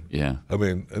McCain. Yeah. I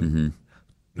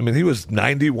mean, he was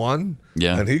 91.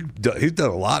 Yeah. And he's done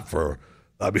a lot for,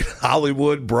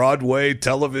 Hollywood, Broadway,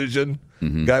 television.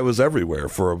 Guy was everywhere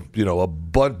for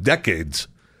decades.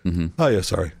 Oh yeah,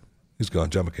 sorry, he's gone.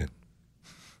 John McCain.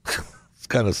 It's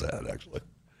kind of sad, actually.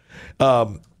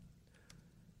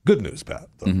 Good news, Pat,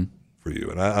 though, for you.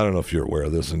 And I don't know if you're aware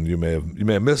of this, and you may have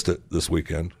missed it this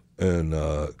weekend, and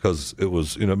because it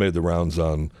was made the rounds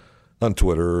on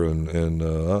Twitter and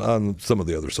on some of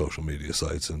the other social media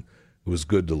sites, and it was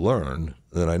good to learn.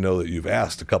 And I know that you've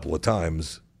asked a couple of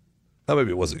times. Now,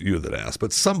 maybe it wasn't you that asked,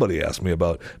 but somebody asked me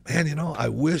about, man, I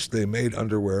wish they made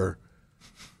underwear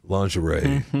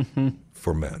lingerie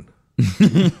for men.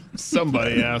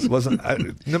 Somebody asked.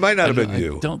 It might not have been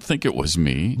you. I don't think it was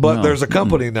me. But No. there's a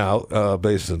company now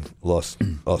based in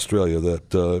Australia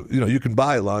that you can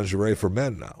buy lingerie for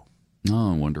men now.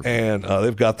 Oh, wonderful. And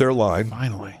they've got their line.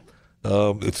 Finally.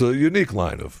 It's a unique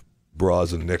line of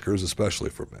bras and knickers, especially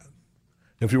for men.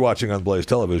 If you're watching on Blaze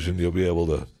Television, you'll be able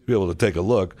to take a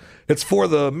look. It's for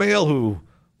the male who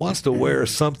wants to wear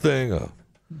something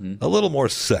a little more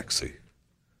sexy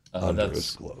under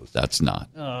his clothes. That's not.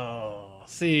 Oh,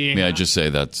 see. May I just say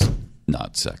that's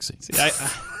not sexy?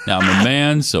 Now, I'm a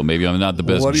man, so maybe I'm not the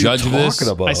best judge of this.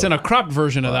 I sent a cropped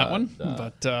version of that one,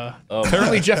 but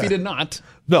apparently Jeffy did not.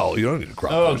 No, you don't need a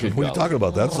cropped version. What are you talking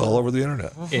about? That's all over the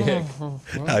internet.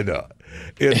 I know.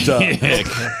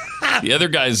 The other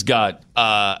guy's got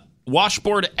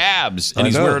washboard abs, and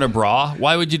he's wearing a bra.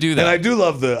 Why would you do that? And I do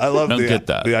love the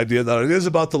that. The idea that it is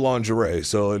about the lingerie,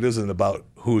 so it isn't about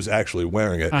who's actually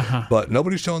wearing it. But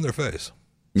nobody's showing their face.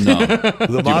 No,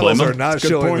 the models are not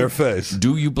showing their face.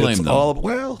 Do you blame them?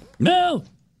 Well, no.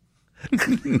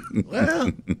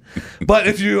 Well, but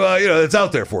if you, it's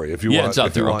out there for you. If you want, it's out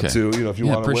if there. you want Okay. to, if you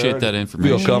want to appreciate wear that it,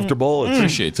 information. feel comfortable.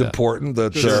 Appreciate it's that. important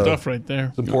that Good stuff right there.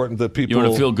 It's important that people. You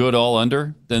want to feel good all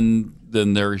under? Then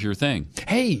there's your thing.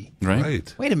 Hey,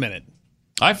 Right. wait a minute.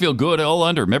 I feel good all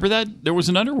under. Remember that? There was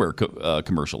an underwear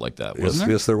commercial like that, wasn't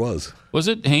there? Yes, there was. Was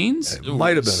it Hanes? It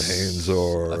might have been Hanes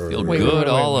or. I feel good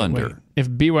all under. Wait. If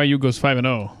BYU goes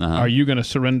 5-0, are you going to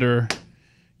surrender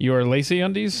your lacy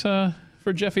undies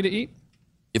for Jeffy to eat?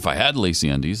 If I had lacy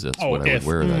undies, that's what I would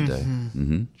wear that day.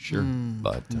 Mm-hmm. Sure.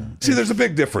 But see, there's a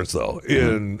big difference, though,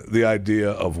 in the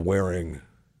idea of wearing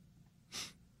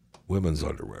women's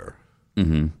underwear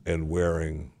and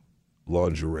wearing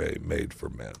lingerie made for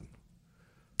men.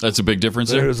 That's a big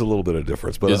difference there? There is a little bit of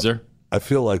difference. But is there? I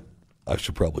feel like I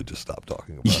should probably just stop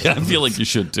talking about it. Yeah, I feel like you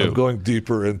should, too. I'm going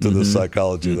deeper into the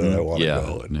psychology that I want to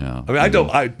go. Yeah. I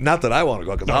mean, not that I want to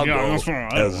go, because I'll go.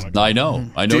 I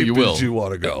know deep you will. as you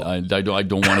want to go. I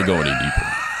don't want to go any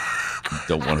deeper.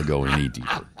 Don't want to go any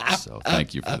deeper. So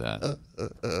thank you for that.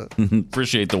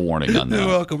 Appreciate the warning on that. You're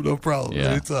welcome. No problem.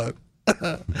 Yeah. Anytime.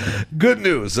 Good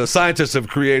news. Scientists have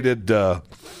created a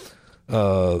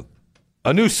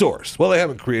new source. Well, they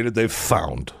haven't created. They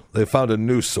found a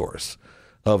new source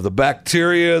of the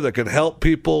bacteria that can help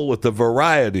people with a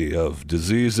variety of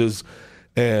diseases.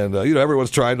 And,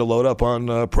 everyone's trying to load up on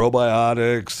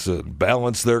probiotics and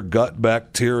balance their gut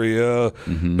bacteria.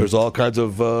 There's all kinds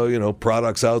of,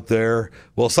 products out there.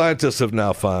 Well, scientists have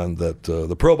now found that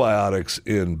the probiotics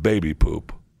in baby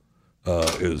poop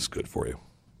is good for you.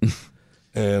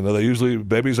 And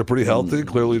babies are pretty healthy,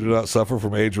 clearly do not suffer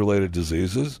from age-related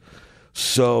diseases.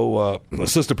 So,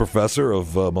 assistant professor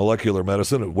of molecular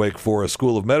medicine at Wake Forest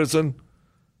School of Medicine.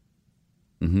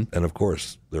 And, of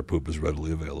course, their poop is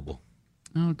readily available.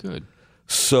 Oh, good.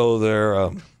 So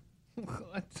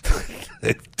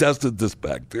they've tested this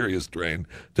bacteria strain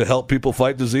to help people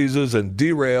fight diseases and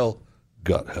derail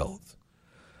gut health.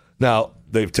 Now,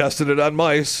 they've tested it on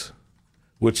mice,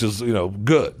 which is,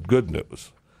 good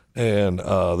news. And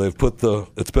they've put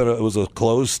it was a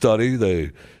closed study.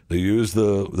 They used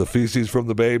the feces from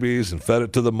the babies and fed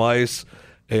it to the mice,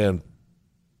 and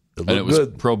it was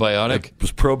good. Probiotic? It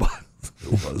was probiotic.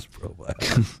 It was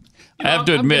probiotic. I have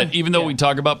to admit, even though we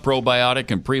talk about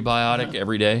probiotic and prebiotic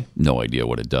every day, no idea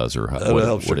what it does or what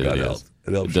it is.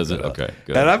 It helps. Does it? Okay,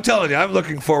 good. And I'm telling you, I'm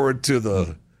looking forward to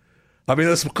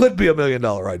this could be $1 million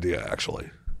idea,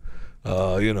 actually.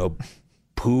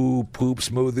 Poop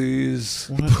smoothies.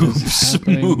 Poop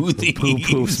smoothies. Poop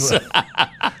smoothies.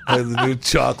 And the new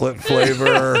chocolate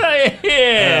flavor.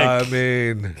 I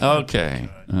mean. Okay.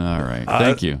 All right.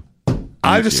 Thank you.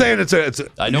 I'm just saying it's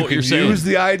I know what you're saying. Use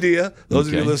the idea. Those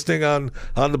of you listening on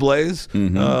the Blaze,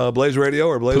 Blaze Radio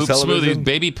or Blaze poop Television. Smoothies,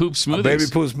 baby poop smoothies. Baby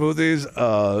poop smoothies,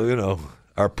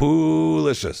 are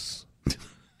poo-licious.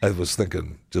 I was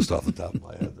thinking just off the top of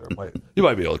my head there. You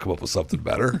might be able to come up with something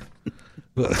better.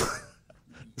 But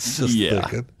just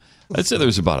thinking. I'd say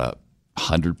there's about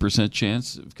 100%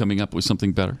 chance of coming up with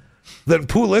something better. Than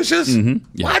poo-licious? Yeah.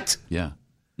 What? Yeah.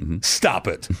 Stop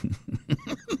it.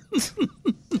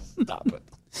 Stop it.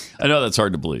 I know that's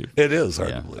hard to believe. It is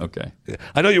hard to believe. Okay. Yeah.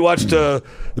 I know you watched the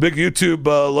big YouTube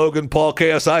Logan Paul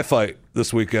KSI fight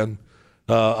this weekend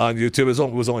on YouTube.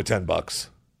 It was only $10.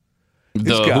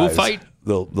 Who fight?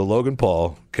 The Logan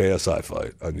Paul KSI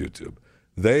fight on YouTube.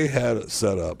 They had it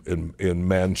set up in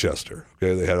Manchester.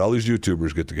 Okay, they had all these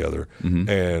YouTubers get together,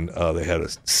 and they had a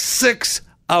 6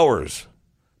 hours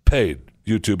paid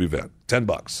YouTube event,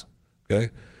 $10. Okay,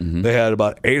 they had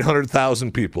about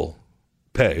 800,000 people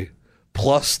pay,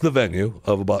 plus the venue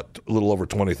of about a little over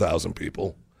 20,000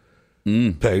 people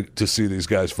pay to see these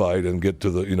guys fight and get to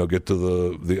the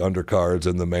undercards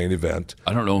and the main event.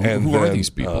 I don't know who are these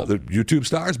people. They're YouTube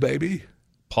stars, baby.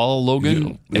 Paul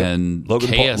Logan and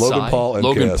KSI. Logan Paul and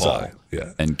Logan KSI. Paul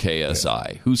and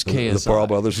KSI. Yeah. Who's KSI? The Paul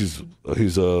brothers.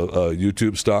 He's a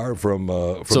YouTube star from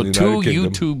the United Kingdom.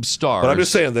 Kingdom. YouTube stars. But I'm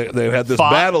just saying they had this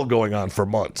battle going on for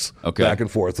months, okay, back and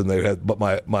forth, and they had. But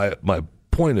my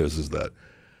point is that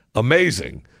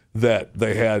amazing that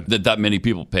they had that many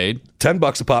people paid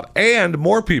 $10 a pop, and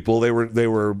more people. They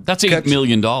were that's $8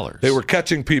 million. They were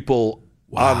catching people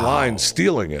online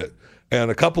stealing it. And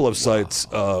a couple of sites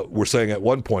were saying at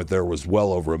one point there was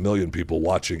well over 1 million people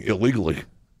watching illegally.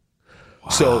 Wow.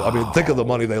 So, I mean, think of the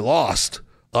money they lost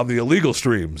on the illegal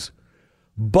streams.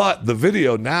 But the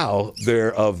video now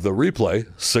there of the replay,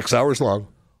 6 hours long,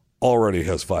 already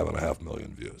has 5.5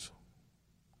 million views.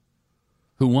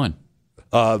 Who won?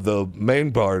 The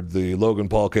main part, the Logan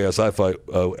Paul KSI fight,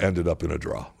 ended up in a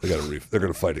draw. They're going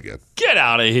to fight again. Get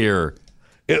out of here!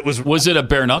 It was it a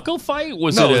bare knuckle fight? No,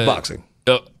 it was boxing.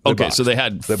 Okay, so they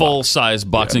had full-size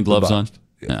boxing gloves on?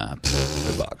 Yeah.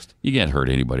 They boxed. You can't hurt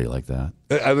anybody like that.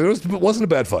 I mean, it wasn't a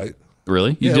bad fight.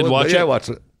 Really? You did watch it? Yeah, I watched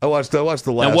it. I watched the last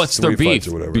Now, what's their 3 beef fights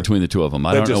or whatever. between the two of them?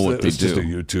 I don't know what they do. It's just a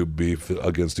YouTube beef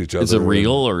against each other. Is it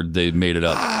real, or they made it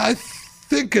up? I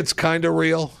think it's kind of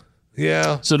real.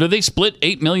 Yeah. So do they split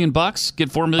 $8 million? Get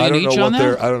 $4 million each on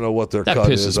that? I don't know what their that cut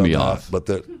pisses is me on off. that,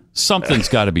 but something's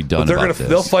got to be done about this.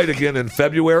 They'll fight again in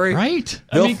February. Right?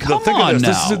 Come on now.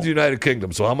 This is in the United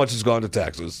Kingdom, so how much has gone to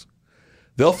taxes?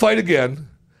 They'll fight again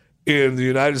in the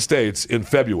United States in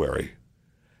February,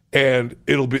 and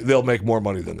they'll make more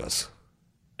money than this.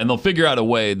 And they'll figure out a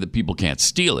way that people can't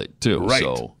steal it, too. Right.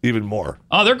 So. Even more.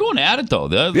 Oh, they're going at it, though.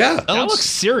 That looks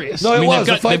serious. No,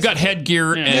 they've got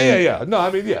headgear. Yeah. No,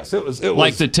 I mean, yes. It was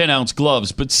like the 10-ounce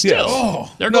gloves, but still.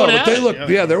 They're going at it.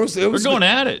 They're going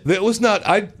at it. It was not.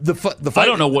 The fight, I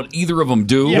don't know what either of them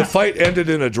do. The fight ended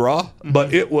in a draw,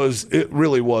 but it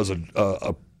really was a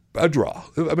draw.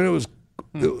 I mean, it was.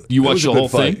 You watched the whole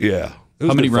thing? Yeah.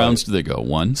 How many rounds did they go?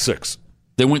 1? 6.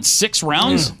 They went 6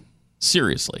 rounds? Yeah.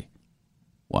 Seriously.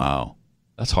 Wow.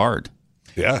 That's hard.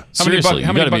 Yeah. Seriously,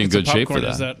 how you got many to be in good shape for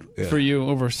is that for you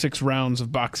over 6 rounds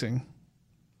of boxing?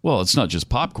 Well, it's not just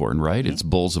popcorn, right? It's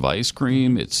bowls of ice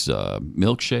cream. It's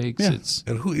milkshakes. Yeah. It's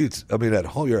and who eats? I mean,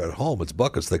 you're at home. It's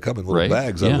buckets. They come in little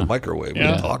bags out of the microwave. What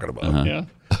are you talking about? Yeah.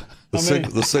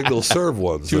 The single serve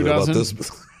ones. 2 dozen? About this.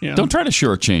 Yeah. Don't try to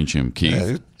shortchange him, Keith.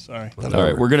 Yeah, sorry. All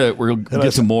right, we're gonna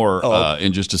get some more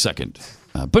in just a second,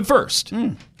 but first.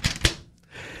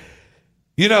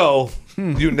 You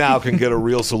now can get a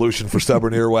real solution for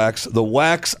stubborn earwax. The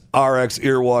Wax RX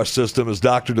earwash system is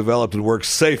doctor developed and works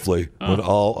safely when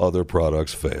all other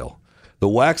products fail. The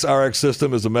Wax RX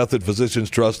system is a method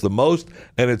physicians trust the most,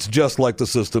 and it's just like the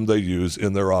system they use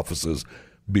in their offices.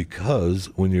 Because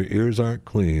when your ears aren't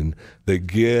clean, they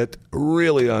get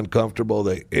really uncomfortable,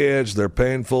 they itch, they're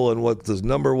painful, and what's the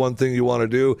number one thing you want to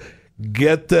do?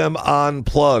 Get them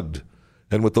unplugged.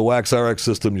 And with the Wax RX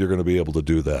system, you're going to be able to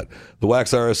do that. The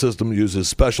Wax RX system uses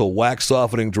special wax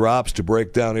softening drops to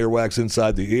break down earwax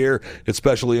inside the ear. It's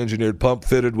specially engineered pump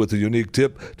fitted with a unique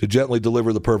tip to gently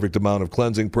deliver the perfect amount of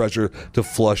cleansing pressure to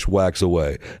flush wax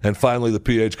away. And finally, the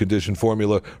pH conditioned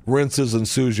formula rinses and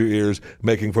soothes your ears,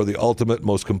 making for the ultimate,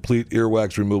 most complete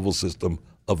earwax removal system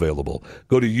available.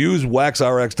 Go to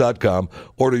usewaxrx.com,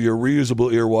 order your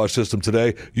reusable earwash system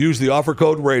today. Use the offer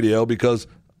code RADIO because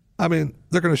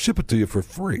they're going to ship it to you for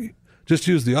free. Just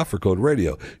use the offer code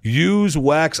RADIO.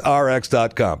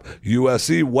 Usewaxrx.com.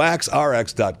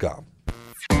 USCwaxrx.com.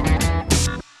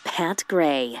 Pat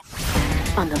Gray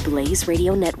on the Blaze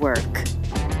Radio Network.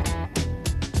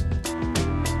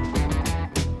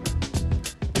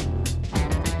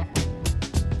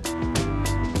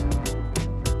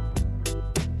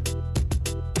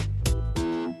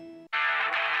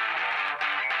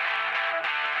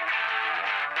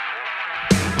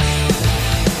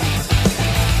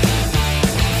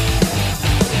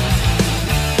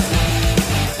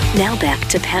 Now back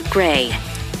to Pat Gray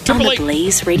on the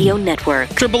Blaze Radio Network.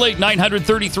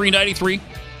 888-933-93.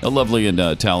 A lovely and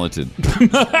talented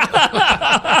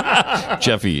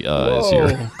Jeffy is here.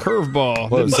 Curveball.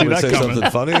 Well, Didn't see that say coming.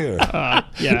 something funny? Or?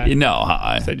 Yeah. No,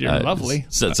 I said you're lovely.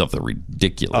 Said something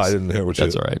ridiculous. I didn't hear what you.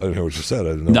 That's all right. I didn't hear what you said.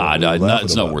 I didn't know. No,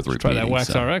 it's not worth repeating. Try that Wax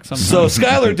RX. So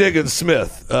Skylar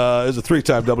Diggins-Smith is a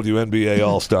 3-time WNBA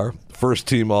All-Star,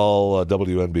 first-team All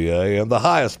WNBA, and the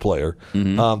highest player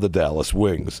on the Dallas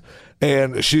Wings.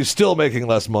 And she's still making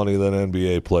less money than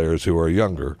NBA players who are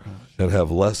younger and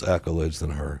have less accolades than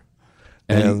her.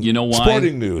 And you know why?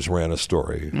 Sporting News ran a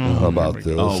story about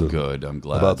this. Oh, good. I'm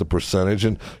glad. About the percentage.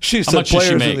 And she said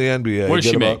players in the NBA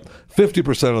get about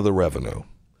 50% of the revenue.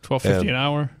 $12.50 an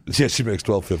hour? Yeah, she makes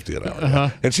 $12.50 an hour.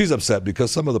 Yeah. And she's upset because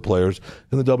some of the players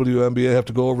in the WNBA have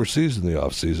to go overseas in the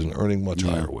offseason earning much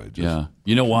higher wages. Yeah.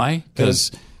 You know why? Because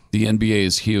the NBA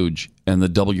is huge and the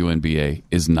WNBA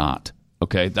is not.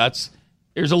 Okay? There's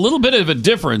a little bit of a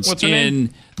difference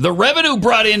in the revenue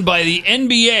brought in by the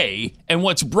NBA and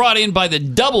what's brought in by the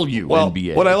WNBA. Well,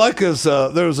 what I like is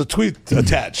there was a tweet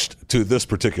attached to this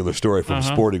particular story from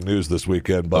Sporting News this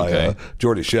weekend by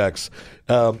Jordy Shacks.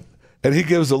 And he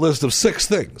gives a list of 6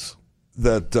 things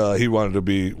that he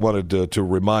wanted to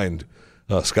remind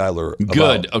Skylar about.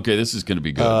 Good. Okay, this is going to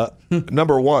be good.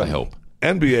 Number 1, I hope.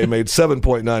 NBA made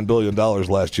 $7.9 billion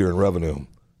last year in revenue.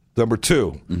 Number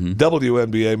 2,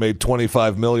 WNBA made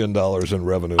 $25 million in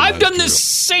revenue. I've done this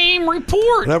same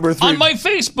report Number 3, on my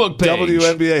Facebook page.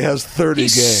 WNBA has 30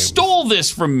 games. He stole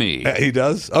this from me. He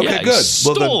does? Okay, yeah, good. He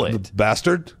stole it. The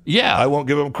bastard. Yeah. I won't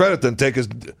give him credit, then take edit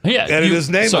his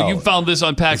name out. So you found this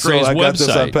on Pat Gray's website. So I got this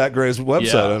on Pat Gray's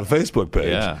website on the Facebook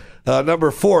page. Yeah.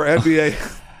 Number 4, NBA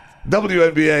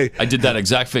WNBA. I did that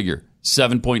exact figure.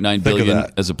 7.9 billion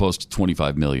as opposed to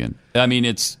 25 million. I mean,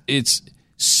 it's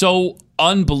so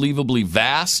unbelievably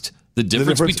vast. The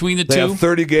difference between the two. They have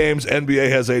 30 games. NBA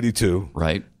has 82.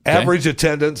 Right. Average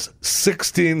attendance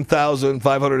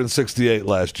 16,568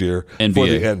 last year for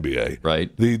the NBA.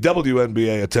 Right. The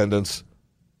WNBA attendance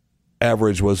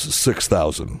average was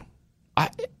 6,000.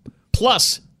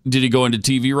 Plus, did he go into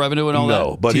TV revenue and all that?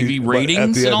 No, but TV ratings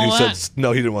at the end, and all he that? said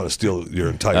no. He didn't want to steal your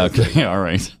entire thing. Okay, all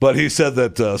right. But he said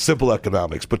that simple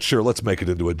economics. But sure, let's make it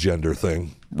into a gender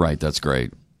thing. Right. That's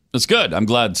great. That's good. I'm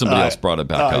glad somebody else brought it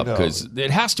back up because it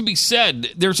has to be said.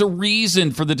 There's a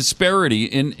reason for the disparity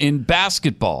in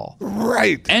basketball,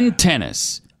 right, and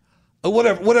tennis.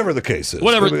 Whatever the case is.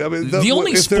 Whatever. I mean, the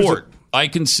only sport I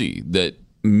can see that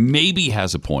maybe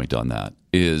has a point on that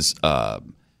is the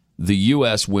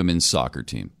U.S. women's soccer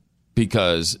team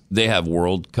because they have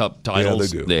World Cup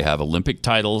titles. Yeah, they have Olympic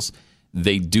titles.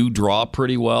 They do draw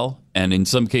pretty well, and in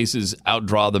some cases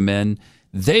outdraw the men.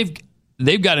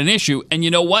 They've got an issue, and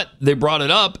you know what? They brought it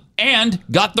up and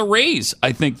got the raise,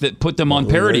 I think, that put them on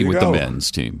parity with the men's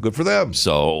team. Good for them.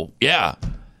 So, yeah.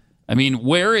 I mean,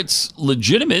 where it's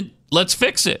legitimate, let's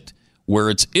fix it. Where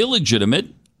it's illegitimate,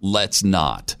 let's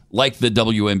not. Like the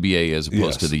WNBA as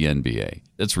opposed to the NBA.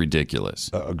 That's ridiculous.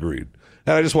 Agreed.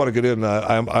 And I just want to get in.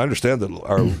 I understand that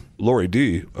our Lori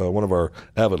D, one of our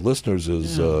avid listeners,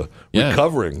 is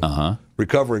recovering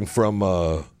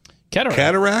from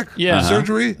cataract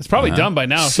surgery. It's probably done by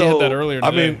now. She had that earlier today.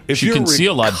 I mean, if she can see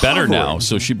a lot better now,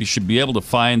 so she should be able to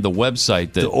find the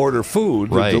website to order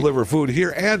food, to deliver food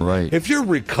here. And if you're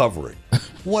recovering,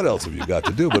 what else have you got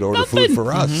to do but order food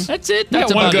for us? That's it. You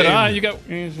That's got one about good it. eye. You got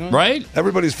right.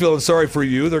 Everybody's feeling sorry for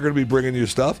you. They're going to be bringing you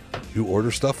stuff. You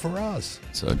order stuff for us.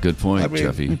 It's a good point,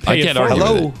 Jeffy. I can't argue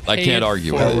with it. I can't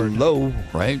argue with it. Hello.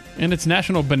 Right. And it's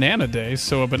National Banana Day,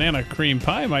 so a banana cream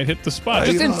pie might hit the spot.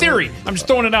 Just in theory. I'm just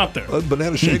throwing it out there. A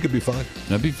banana shake could be fine.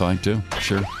 That'd be fine too.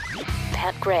 Sure.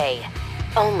 Pat Gray,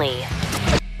 only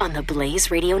on the Blaze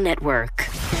Radio Network.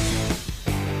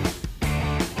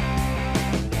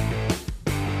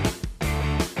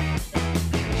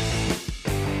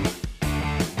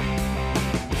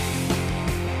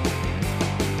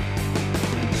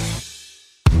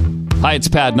 Hi, it's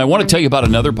Pat, and I want to tell you about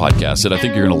another podcast that I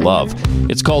think you're going to love.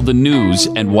 It's called The News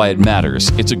and Why It Matters.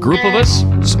 It's a group of us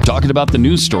talking about the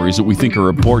news stories that we think are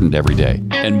important every day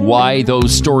and why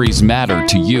those stories matter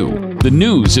to you. The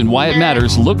News and Why It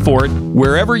Matters. Look for it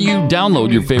wherever you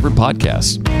download your favorite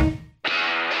podcasts.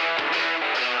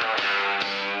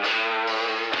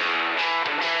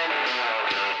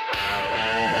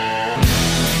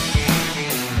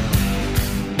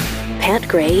 Pat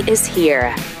Gray is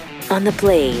here on the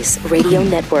Blaze Radio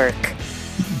Network.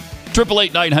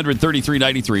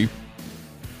 888-900-3393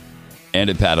 and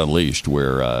at Pat Unleashed,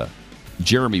 where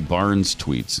Jeremy Barnes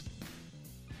tweets.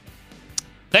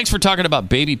 Thanks for talking about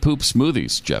baby poop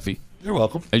smoothies, Jeffy. You're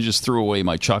welcome. I just threw away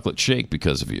my chocolate shake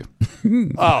because of you.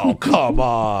 Oh, come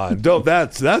on. Don't,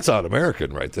 that's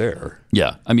un-American right there.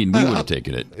 Yeah, I mean, we would have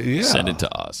taken it. Yeah. Send it to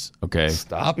us, okay?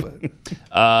 Stop it.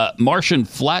 Martian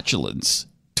Flatulence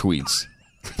tweets.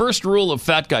 First rule of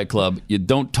Fat Guy Club, you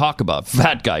don't talk about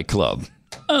Fat Guy Club.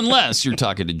 Unless you're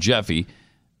talking to Jeffy,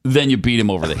 then you beat him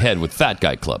over the head with Fat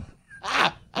Guy Club.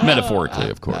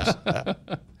 Metaphorically, of course.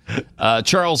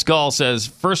 Charles Gall says,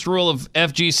 first rule of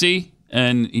FGC,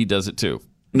 and he does it too.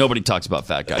 Nobody talks about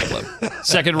Fat Guy Club.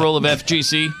 Second rule of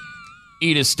FGC,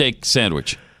 eat a steak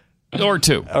sandwich. Or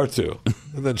two.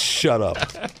 And then shut up.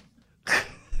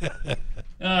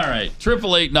 All right.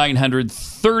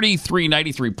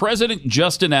 888-900-3393. President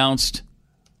just announced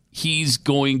he's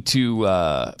going to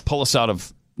pull us out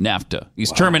of NAFTA.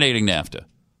 He's terminating NAFTA.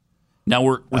 Now,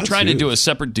 we're trying to do a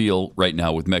separate deal right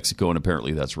now with Mexico, and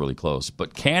apparently that's really close.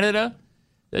 But Canada,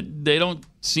 they don't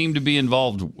seem to be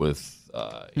involved with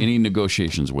any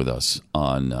negotiations with us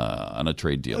on a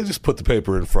trade deal. I just put the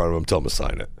paper in front of him, tell him to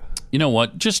sign it. You know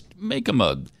what? Just make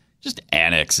them just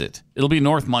annex it. It'll be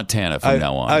North Montana from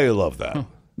now on. I love that.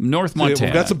 North Montana.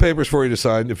 We've got some papers for you to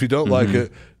sign. If you don't like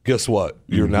it, guess what?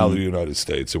 You're now the United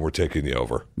States, and we're taking you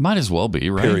over. Might as well be,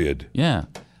 right? Period. Yeah.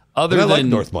 I like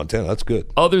North Montana. That's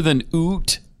good. Other than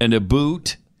oot and a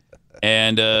boot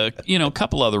and a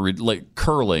couple other like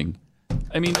curling.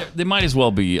 I mean, they might as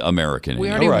well be American.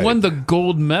 We already won the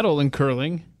gold medal in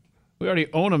curling. We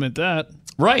already own them at that.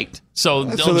 Right. So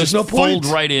they'll just fold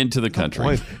right into the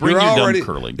country. Bring your dumb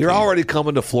curling. You're already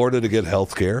coming to Florida to get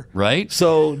health care. Right.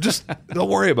 So just don't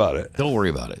worry about it. Don't worry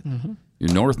about it.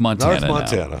 You're North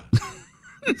Montana.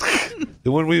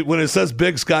 When it says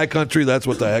big sky country, that's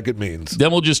what the heck it means.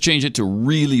 Then we'll just change it to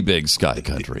really big sky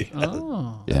country.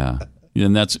 Oh. Yeah.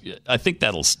 And I think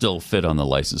that'll still fit on the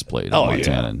license plate on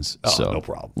Montanans. Yeah. So no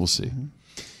problem. We'll see.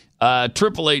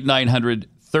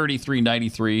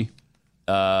 888-900-3393.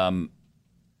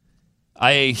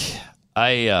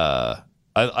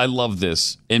 I love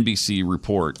this NBC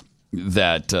report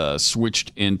that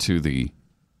switched into the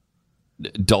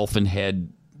dolphin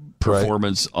head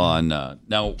performance on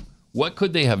now. What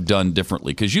could they have done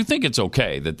differently? Because you think it's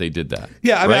okay that they did that.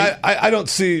 Yeah, I right? mean, I don't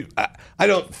see. I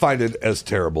don't find it as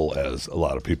terrible as a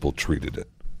lot of people treated it.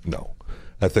 No,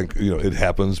 I think it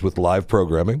happens with live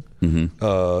programming.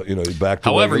 Mm-hmm. Back to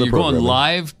however, you're going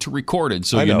live to recorded,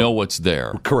 so you know what's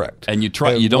there. Correct. And you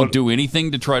don't do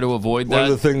anything to try to avoid that. One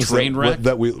of the things train wreck.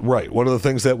 One of the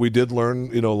things that we did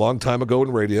learn, a long time ago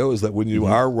in radio, is that when you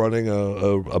are running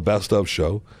a best of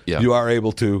show, you are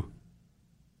able to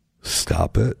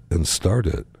stop it and start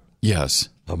it. Yes.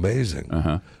 Amazing.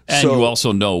 Uh-huh. And you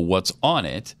also know what's on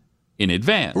it in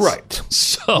advance. Right.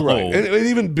 So right. And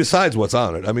even besides what's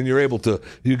on it, I mean, you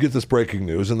get this breaking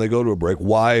news and they go to a break.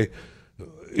 Why,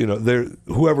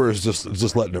 whoever is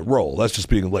just letting it roll, that's just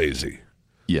being lazy.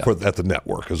 Yeah. At the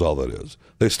network is all that is.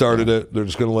 They started it. They're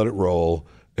just going to let it roll.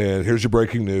 And here's your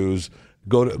breaking news.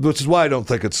 Which is why I don't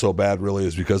think it's so bad really,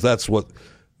 is because that's what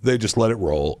they just let it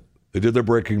roll. They did their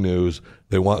breaking news.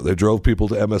 They drove people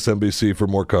to MSNBC for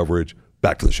more coverage.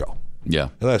 Back to the show. Yeah,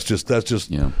 and that's just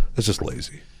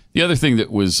lazy. The other thing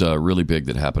that was really big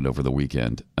that happened over the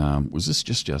weekend was this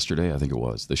just yesterday? I think it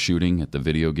was the shooting at the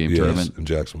video game tournament in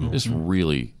Jacksonville. It's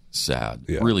really sad.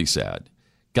 Yeah. Really sad.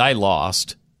 Guy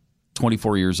lost.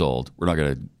 24 years old. We're not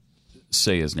going to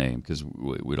say his name because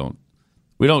we don't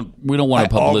want to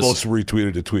publicize. I almost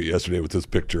retweeted a tweet yesterday with this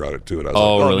picture on it too, and I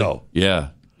was like, really? No.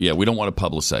 Yeah, we don't want to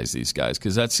publicize these guys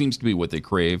because that seems to be what they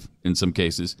crave in some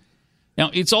cases.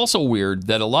 Now, it's also weird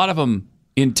that a lot of them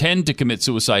intend to commit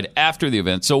suicide after the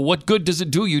event. So what good does it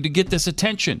do you to get this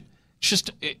attention?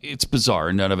 It's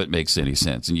bizarre. None of it makes any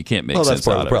sense, and you can't make sense out of it. That's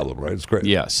part of the problem, right? It's great.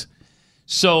 Yes.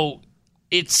 So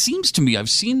it seems to me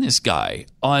I've seen this guy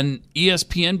on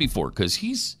ESPN before because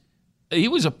he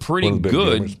was a pretty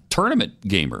good tournament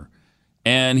gamer,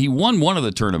 and he won one of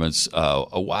the tournaments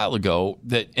a while ago.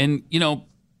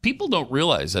 People don't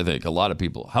realize, I think, a lot of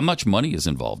people, how much money is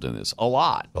involved in this. A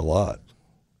lot.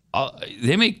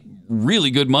 They make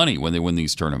really good money when they win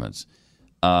these tournaments.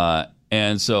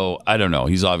 And so, I don't know.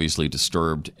 He's obviously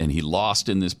disturbed, and he lost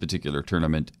in this particular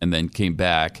tournament and then came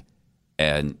back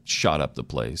and shot up the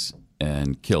place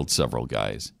and killed several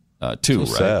guys. Two,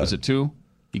 so right? Sad. Was it two?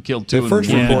 He killed two.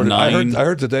 I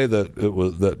heard today that it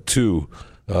was that two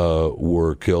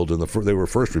were killed, and they were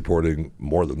first reporting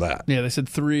more than that. Yeah, they said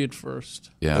 3 at first.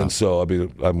 Yeah, and so I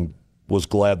mean, was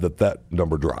glad that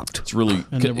number dropped. It's really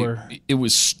it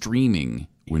was streaming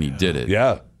when he did it.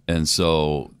 Yeah, and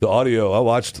so the audio. I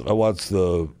watched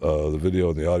the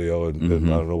video and the audio,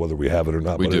 and I don't know whether we have it or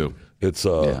not. We do. It's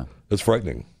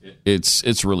frightening.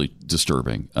 It's really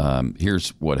disturbing. Here's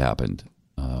what happened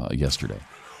yesterday.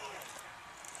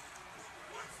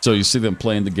 So you see them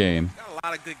playing the game. A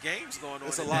lot of good games going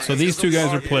on. So these two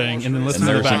guys are playing, and then listen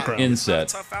to the background.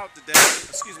 Inset.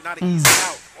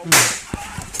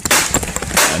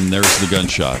 And there's the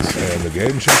gunshots. And the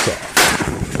game shuts off.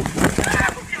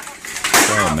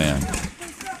 Oh, man.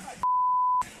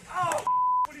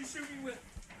 What are you shooting with?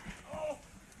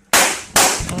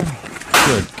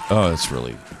 Good. Oh, it's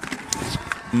really...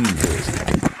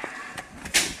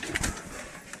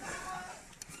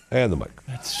 And the mic.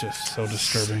 That's just so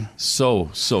disturbing. So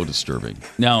disturbing.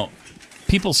 Now,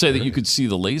 people say that you could see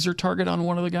the laser target on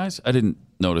one of the guys. I didn't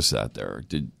notice that there.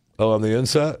 On the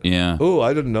inset? Yeah. Oh,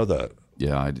 I didn't know that.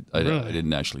 Yeah, I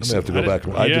didn't actually see that. I have to go back.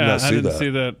 I did not see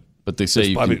that. But they say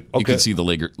you can see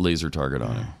the laser target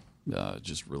on it.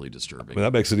 Just really disturbing. I mean,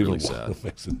 that makes it really even sad. That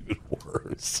makes it even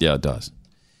worse. Yeah, it does.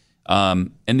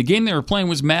 And the game they were playing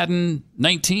was Madden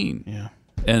 19. Yeah.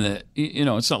 And,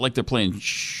 it's not like they're playing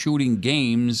shooting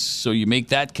games, so you make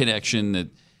that connection.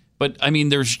 But, I mean,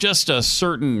 there's just a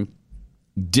certain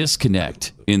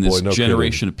disconnect in this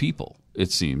generation of people,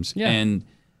 it seems. Yeah. And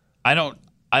I don't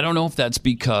know if that's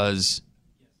because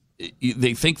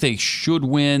they think they should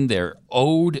win. They're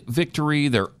owed victory.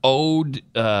 They're owed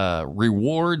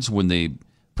rewards when they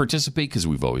participate because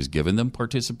we've always given them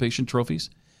participation trophies.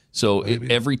 So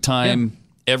every time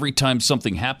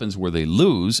something happens where they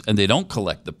lose and they don't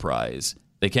collect the prize,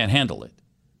 they can't handle it.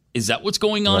 Is that what's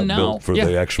going on now? For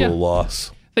the actual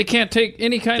loss. They can't take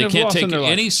any kind of loss in their life. They can't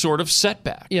take any sort of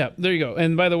setback. Yeah, there you go.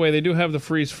 And by the way, they do have the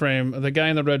freeze frame. The guy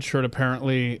in the red shirt,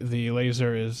 apparently the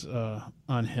laser is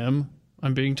on him,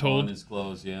 I'm being told. On his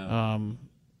clothes, yeah.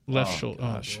 Left shoulder.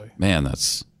 Gosh. Oh, man,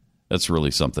 that's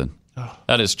really something.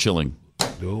 That is chilling.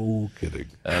 No kidding.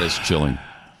 That is chilling.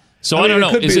 So I don't know.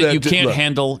 Is it you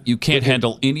can't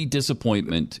handle any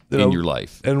disappointment in your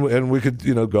life, and we could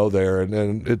go there,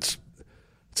 and it's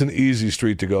an easy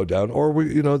street to go down, or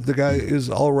the guy is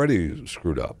already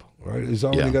screwed up, right? He's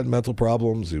already got mental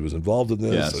problems. He was involved in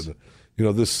this, and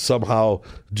this somehow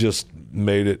just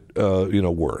made it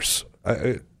worse.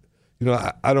 I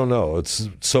don't know. It's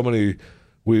so many.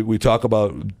 We talk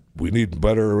about we need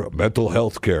better mental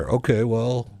health care. Okay,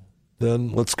 well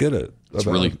then let's get it. It's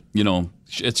really,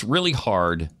 it's really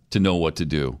hard to know what to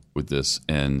do with this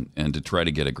and to try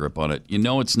to get a grip on it.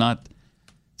 It's not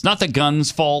the gun's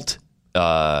fault.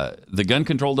 The gun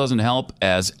control doesn't help,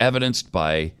 as evidenced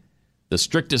by the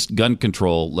strictest gun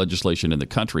control legislation in the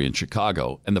country in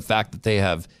Chicago, and the fact that they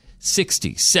have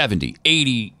 60, 70,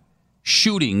 80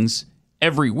 shootings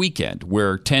every weekend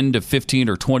where 10 to 15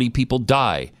 or 20 people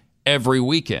die every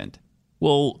weekend.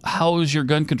 Well, how is your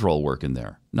gun control working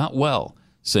there? Not well.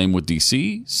 Same with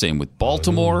D.C., same with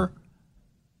Baltimore.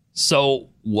 So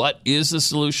what is the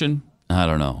solution? I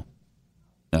don't know.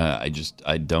 I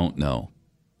don't know.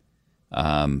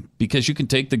 Because you can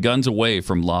take the guns away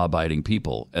from law-abiding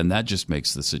people, and that just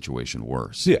makes the situation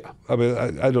worse. Yeah. I mean,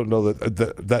 I don't know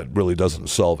that really doesn't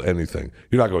solve anything.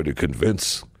 You're not going to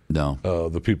convince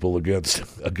the people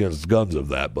against guns of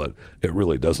that, but it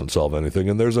really doesn't solve anything.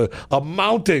 And there's a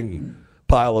mounting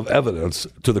pile of evidence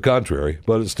to the contrary,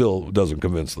 but it still doesn't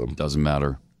convince them. Doesn't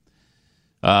matter.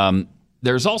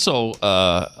 There's also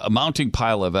a mounting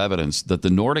pile of evidence that the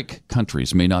Nordic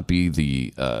countries may not be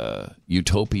the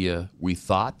utopia we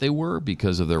thought they were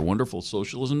because of their wonderful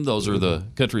socialism. Those are the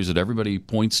countries that everybody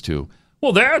points to.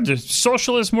 Well, the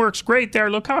socialism works great there.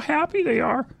 Look how happy they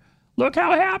are. Look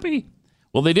how happy.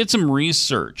 Well, they did some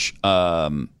research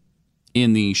in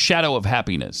the shadow of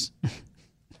happiness.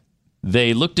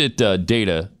 They looked at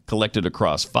data collected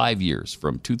across 5 years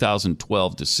from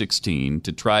 2012 to 16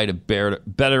 to try to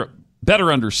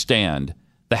better understand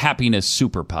the happiness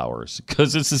superpowers,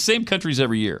 because it's the same countries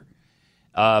every year.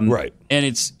 Right. And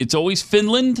it's always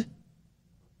Finland,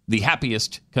 the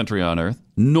happiest country on earth,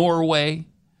 Norway,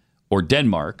 or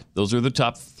Denmark. Those are the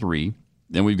top three.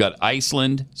 Then we've got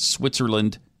Iceland,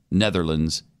 Switzerland,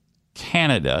 Netherlands,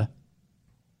 Canada,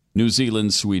 New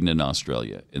Zealand, Sweden, and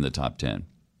Australia in the top 10.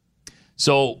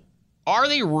 So are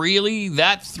they really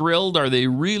that thrilled? Are they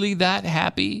really that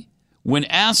happy? When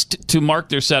asked to mark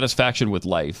their satisfaction with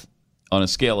life on a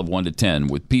scale of 1 to 10,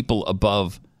 with people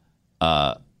above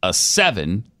a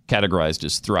 7 categorized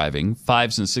as thriving,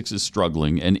 5s and 6s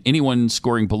struggling, and anyone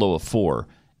scoring below a 4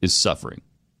 is suffering.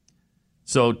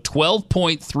 So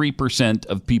 12.3%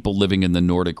 of people living in the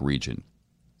Nordic region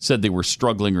said they were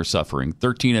struggling or suffering.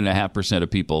 13.5%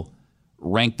 of people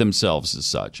ranked themselves as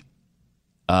such.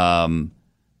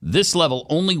 This level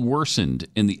only worsened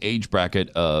in the age bracket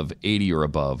of 80 or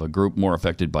above, a group more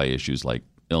affected by issues like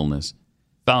illness.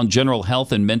 Found general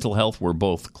health and mental health were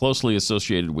both closely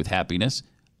associated with happiness.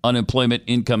 Unemployment,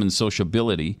 income, and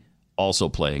sociability also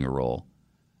playing a role.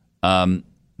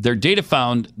 Their data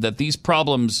found that these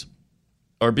problems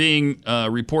are being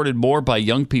reported more by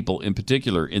young people in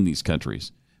particular in these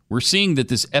countries. We're seeing that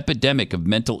this epidemic of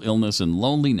mental illness and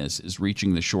loneliness is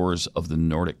reaching the shores of the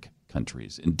Nordic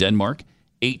countries. In Denmark,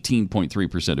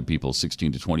 18.3% of people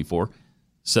 16 to 24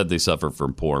 said they suffer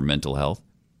from poor mental health,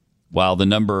 while the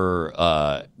number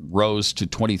rose to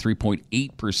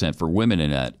 23.8% for women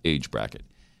in that age bracket.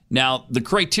 Now, the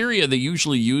criteria they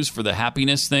usually use for the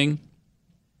happiness thing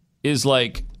is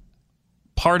like,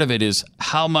 part of it is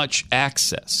how much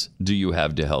access do you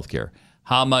have to healthcare?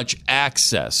 How much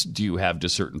access do you have to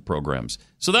certain programs?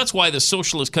 So that's why the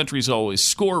socialist countries always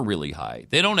score really high.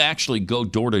 They don't actually go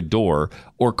door to door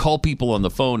or call people on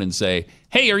the phone and say,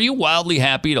 hey, are you wildly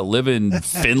happy to live in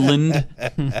Finland?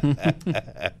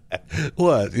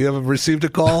 What? You haven't received a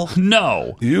call?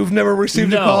 No. You've never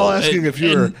received a call asking if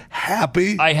you're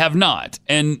happy? I have not.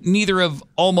 And neither have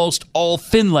almost all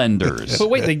Finlanders. But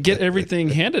wait, they get everything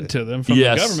handed to them from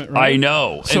the government, right? I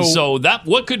know. And so that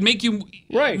what could make you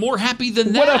more happy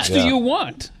than that? What else do you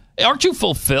want? Aren't you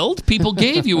fulfilled? People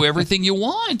gave you everything you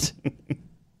want.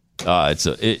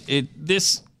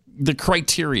 The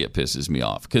criteria pisses me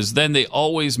off, because then they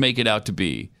always make it out to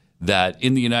be that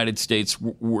in the United States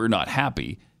we're not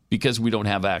happy because we don't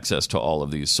have access to all of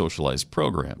these socialized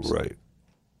programs. Right.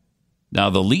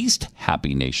 Now, the least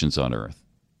happy nations on earth.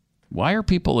 Why are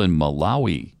people in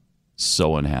Malawi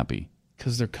so unhappy?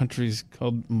 Because their country's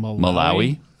called Malawi.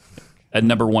 Malawi? At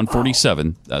number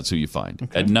 147, that's who you find.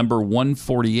 Okay. At number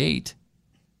 148,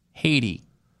 Haiti.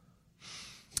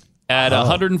 At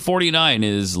 149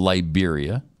 is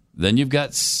Liberia. Then you've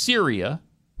got Syria,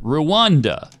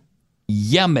 Rwanda,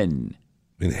 Yemen.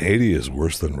 I mean, Haiti is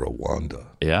worse than Rwanda.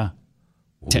 Yeah.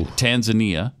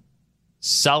 Tanzania,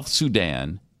 South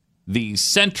Sudan, the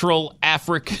Central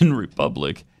African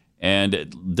Republic,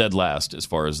 and dead last as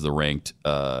far as the ranked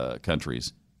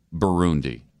countries,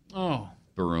 Burundi. Oh.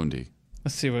 Burundi.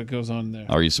 Let's see what goes on there.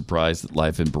 Are you surprised that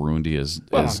life in Burundi is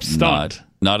not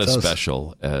as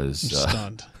special as... I'm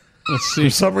stunned. Let's see. For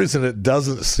some reason, it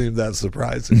doesn't seem that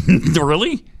surprising.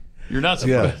 Really? You're not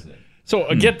surprised? Yeah.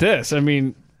 So get this. I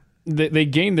mean, they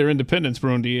gained their independence,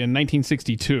 Burundi, in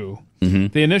 1962. Mm-hmm.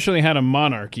 They initially had a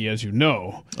monarchy, as you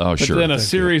know. Oh, but sure. Then a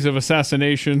series of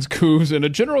assassinations, coups, and a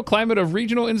general climate of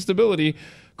regional instability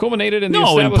culminated in the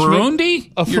establishment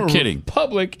Burundi? of You're a kidding.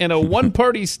 republic and a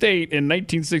one-party state in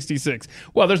 1966.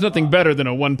 Well, there's nothing better than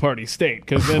a one-party state,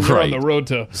 because then they're on the road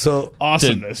to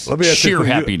awesomeness. Let me ask sheer you,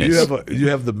 happiness. You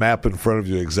have the map in front of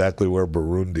you exactly where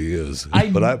Burundi is.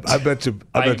 But I bet you.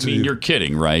 I mean, you're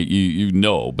kidding, right? You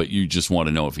know, but you just want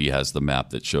to know if he has the map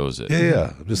that shows it.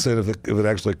 Yeah. I'm just saying if it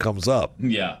actually comes up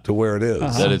to where it is.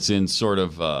 That it's in sort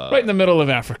of... right in the middle of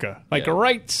Africa. Like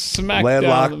right smack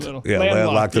down in the middle. Yeah,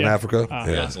 landlocked in Africa.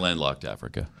 Yeah, it's landlocked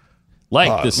Africa.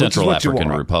 Like the Central African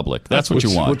Republic. That's what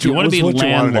you want. You want to be what you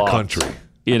want in a landlocked country.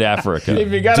 in Africa.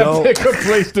 If you got to pick a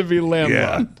place to be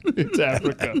landlocked, it's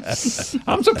Africa.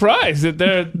 I'm surprised that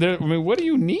they're. I mean, what do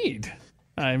you need?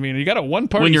 I mean, you got a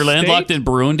one-party when you're state, landlocked in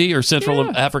Burundi or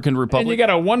Central African Republic. and you got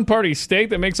a one-party state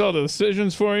that makes all the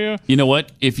decisions for you. You know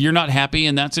what? If you're not happy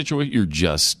in that situation, you're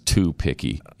just too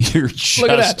picky. You're just. Look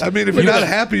at that. I mean, if you're not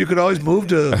happy, you could always move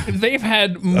to They've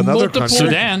had another multiple country.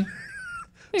 Sudan.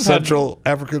 Central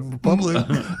African Republic.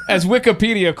 As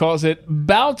Wikipedia calls it,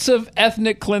 bouts of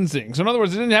ethnic cleansing. So in other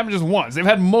words, it didn't happen just once. They've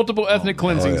had multiple ethnic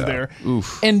cleansings there.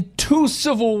 Oof. And 2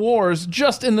 civil wars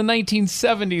just in the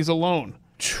 1970s alone.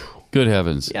 Good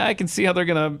heavens. Yeah, I can see how they're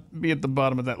going to be at the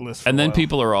bottom of that list. And then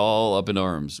people are all up in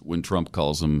arms when Trump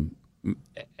calls them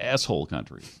asshole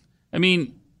countries. I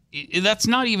mean, that's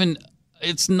not even,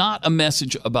 it's not a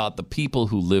message about the people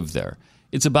who live there.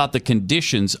 It's about the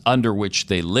conditions under which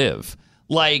they live.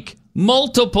 Like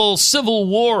multiple civil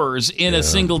wars in a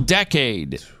single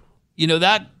decade. You know,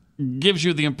 that gives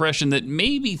you the impression that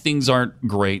maybe things aren't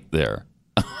great there.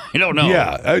 I don't know.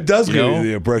 Yeah, it does give you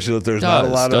the impression that there's not a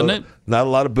lot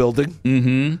of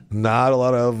building, not a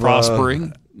lot of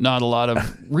prospering, not a lot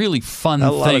of really fun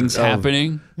things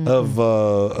happening,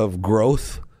 of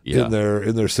growth in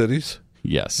their cities.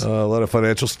 Yes, a lot of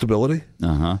financial stability.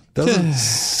 Doesn't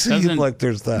seem like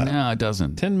there's that. No, it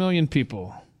doesn't. 10 million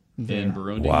people in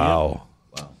Burundi. Wow.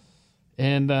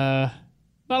 And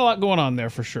not a lot going on there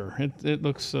for sure. It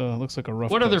looks like a rough.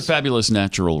 What other fabulous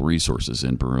natural resources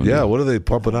in Burundi? Yeah, what are they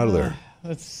pumping out of there?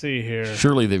 Let's see here.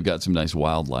 Surely they've got some nice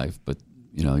wildlife, but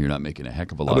you know, you're not making a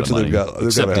heck of a lot of money. They've got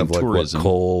to have like what,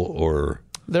 coal or.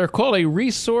 They're called a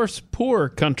resource-poor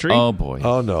country. Oh, boy.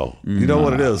 Oh, no. You know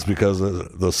what it is? Because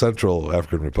the Central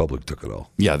African Republic took it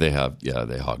all. Yeah, they have. Yeah,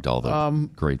 they hogged all the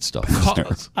great stuff.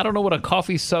 I don't know what a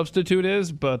coffee substitute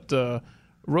is, but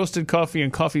roasted coffee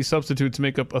and coffee substitutes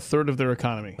make up 1/3 of their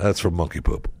economy. That's from monkey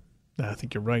poop. I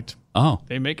think you're right. Oh.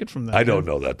 They make it from that. I don't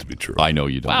know that to be true. I know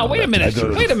you don't. Wow, wait a minute.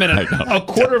 Wait a minute.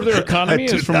 1/4 of their economy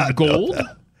is from gold?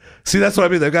 See, that's what I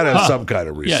mean. They've got to have some kind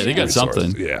of resource. Yeah, they got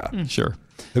something. Yeah. Sure.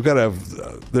 They've got to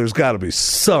have, there's got to be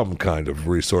some kind of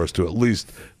resource to at least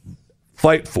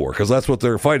fight for, because that's what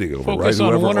they're fighting over, Focus right?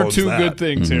 on Whoever one or owns two that. good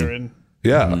things, Aaron.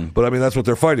 Yeah, but I mean, that's what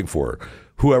they're fighting for.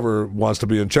 Whoever wants to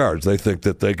be in charge, they think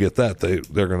that they get that.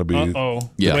 They're going to be.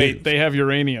 Yeah. Wait, they have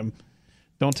uranium.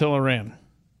 Don't tell Iran.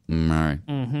 All right.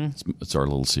 Mm-hmm. It's our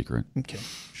little secret. Okay.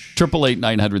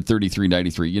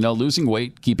 888-900-3393. You know, losing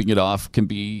weight, keeping it off can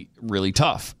be really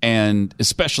tough, and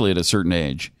especially at a certain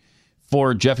age.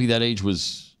 For Jeffy, that age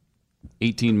was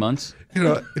 18 months. You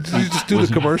know, did you just do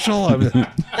the commercial? I mean,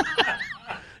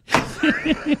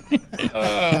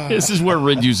 this is where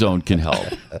Riduzone can help.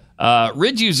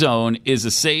 Riduzone is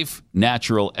a safe,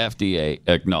 natural,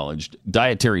 FDA-acknowledged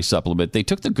dietary supplement. They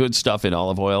took the good stuff in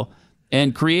olive oil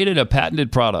and created a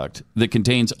patented product that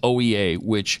contains OEA,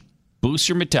 which boosts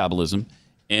your metabolism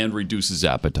and reduces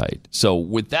appetite. So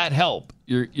with that help,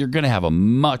 you're going to have a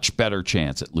much better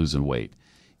chance at losing weight.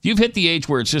 If you've hit the age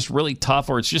where it's just really tough,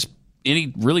 or it's just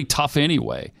really tough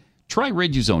anyway, try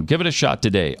Riduzone. Give it a shot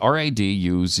today.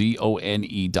 RIDUZONE.com.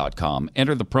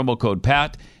 Enter the promo code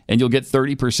PAT, and you'll get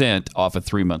 30% off a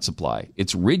 3-month supply.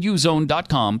 It's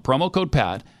Riduzone.com, promo code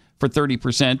PAT, for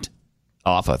 30%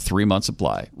 off a 3-month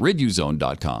supply.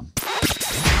 Riduzone.com.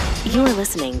 You're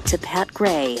listening to Pat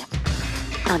Gray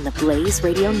on the Blaze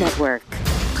Radio Network.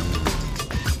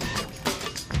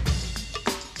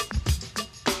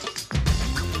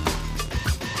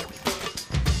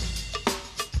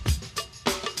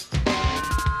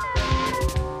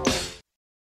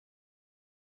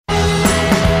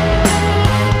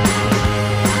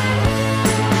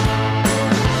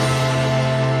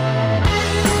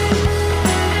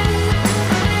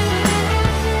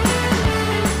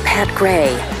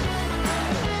 Gray.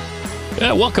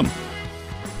 Yeah, welcome.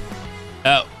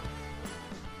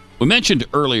 We mentioned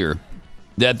earlier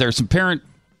that there's some parent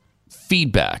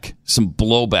feedback, some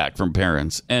blowback from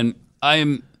parents, and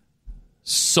I'm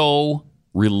so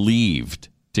relieved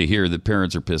to hear that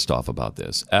parents are pissed off about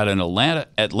this. At an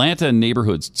Atlanta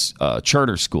neighborhood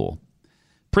charter school,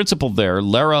 principal there,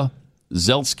 Lara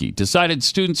Zelsky, decided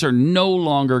students are no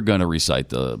longer going to recite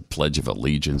the Pledge of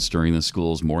Allegiance during the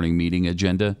school's morning meeting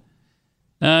agenda.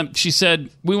 She said,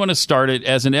 we want to start it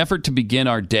as an effort to begin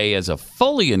our day as a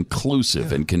fully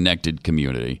inclusive and connected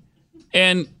community.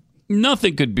 And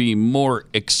nothing could be more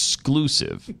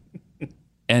exclusive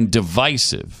and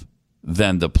divisive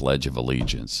than the Pledge of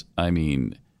Allegiance. I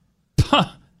mean,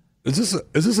 Is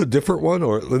this a different one,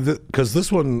 or because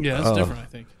this one? Yeah, it's different. I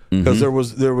think because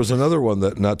there was another one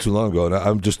that not too long ago, and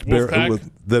I'm just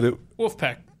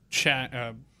Wolfpack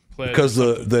chat pledge. Because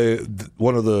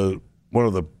one of the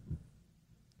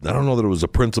I don't know that it was a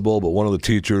principal, but one of the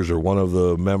teachers or one of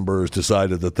the members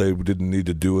decided that they didn't need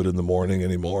to do it in the morning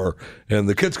anymore, and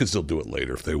the kids could still do it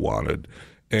later if they wanted.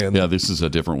 And yeah, this is a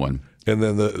different one. And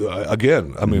then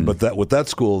but that with that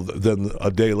school, then a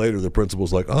day later, the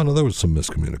principal's like, "Oh no, there was some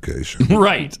miscommunication."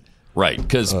 Right,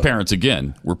 because parents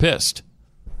again were pissed.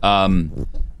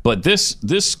 But this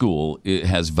school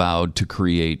has vowed to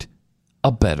create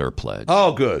a better pledge.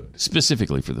 Oh, good.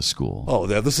 Specifically for the school. Oh,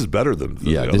 yeah, this is better than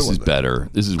the other this is one. better.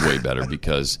 This is way better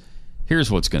because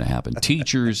here's what's going to happen.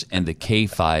 Teachers and the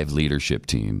K-5 leadership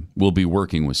team will be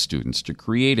working with students to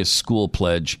create a school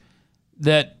pledge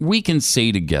that we can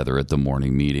say together at the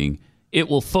morning meeting. It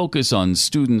will focus on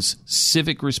students'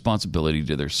 civic responsibility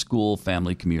to their school,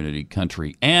 family, community,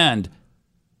 country, and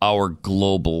our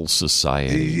global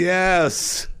society.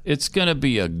 Yes. It's going to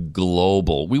be a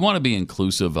global. We want to be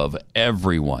inclusive of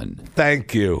everyone.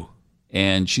 Thank you.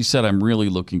 And she said, I'm really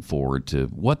looking forward to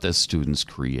what the students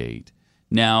create.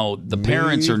 Now, the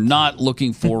parents are not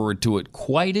looking forward to it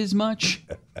quite as much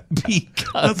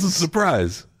because that's a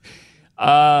surprise.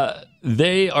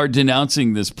 They are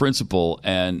denouncing this principal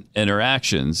and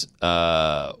interactions.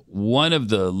 One of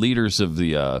the leaders of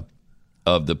the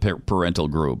parental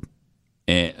group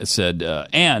said,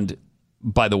 and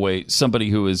by the way,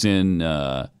 somebody who is in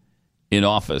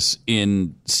office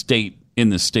in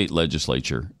the state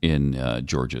legislature in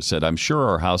Georgia said, I'm sure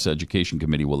our House Education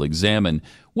Committee will examine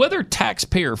whether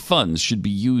taxpayer funds should be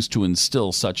used to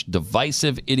instill such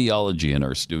divisive ideology in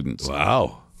our students.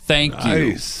 Wow. Thank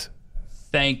you.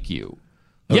 Thank you.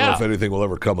 I don't know if anything will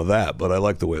ever come of that, but I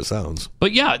like the way it sounds.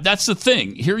 But yeah, that's the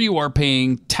thing. Here you are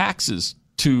paying taxes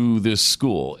to this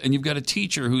school, and you've got a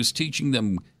teacher who's teaching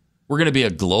them we're going to be a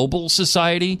global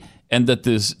society and that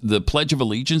the Pledge of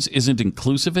Allegiance isn't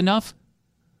inclusive enough.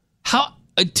 How?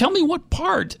 Tell me what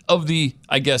part of the,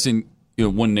 I guess, in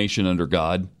one nation under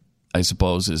God, I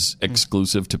suppose, is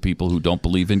exclusive to people who don't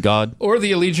believe in God? Or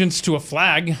the allegiance to a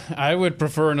flag. I would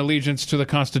prefer an allegiance to the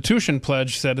Constitution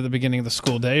pledge said at the beginning of the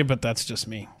school day, but that's just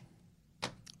me.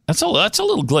 That's a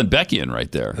little Glenn Beckian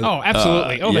right there. Oh,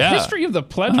 absolutely. The history of the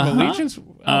Pledge of Allegiance?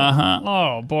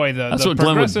 Oh, boy. That's what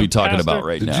Glenn would be talking about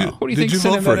right now. What do you think? Did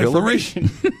you vote for Hillary?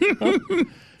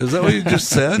 Is that what you just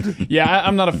said? Yeah,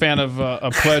 I'm not a fan of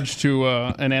a pledge to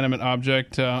an inanimate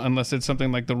object unless it's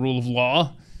something like the rule of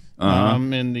law.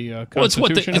 In the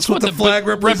Constitution. It's what the flag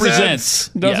represents.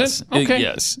 Does it? Okay.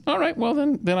 Yes. All right. Well,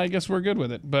 then I guess we're good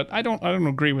with it. But I don't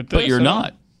agree with this. But you're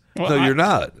not. Well, no, you're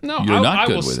not. No, you're not I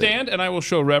good will with stand and I will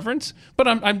show reverence. But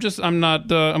I'm not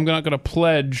going to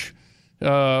pledge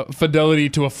fidelity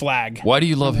to a flag. Why do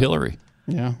you love Hillary?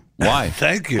 Yeah. Why?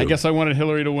 Thank you. I guess I wanted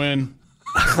Hillary to win.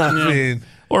 I mean.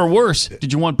 Or worse,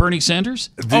 did you want Bernie Sanders?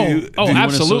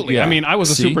 Absolutely. I mean, I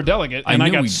was a superdelegate, and I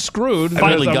got screwed.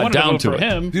 Finally got down to it.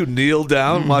 Him. You kneel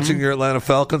down watching your Atlanta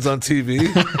Falcons on TV?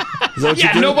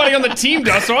 Nobody on the team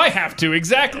does, so I have to.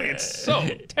 Exactly. It's so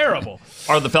terrible.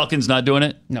 Are the Falcons not doing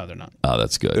it? No, they're not. Oh,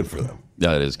 that's good. Good for them.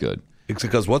 That is good. It's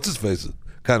because what's-his-face is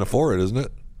kind of for it, isn't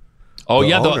it? Oh,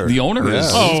 the owner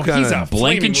is. Oh, he's a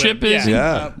Blankenship is?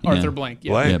 Yeah. Arthur Blank.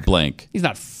 Yeah. Blank. Yeah, Blank. He's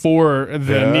not for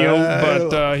the kneel,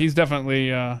 but he's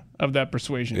definitely of that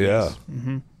persuasion. Yeah. Yes.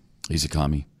 Mm-hmm. He's a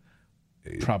commie.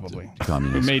 Probably.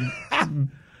 Communist. He made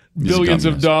billions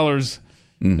of dollars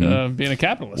being a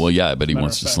capitalist. Well, yeah, but he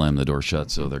wants to slam the door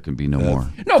shut so there can be no more.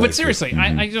 No, but seriously,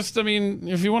 I mean,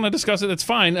 if you want to discuss it, that's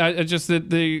fine. I just that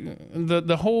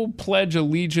the whole pledge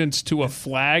allegiance to a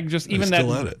flag, just even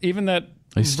that.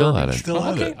 He's still at it. Still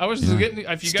at it. I was just getting.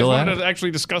 If you guys wanted to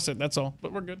actually discuss it, that's all.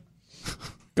 But we're good.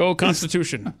 Go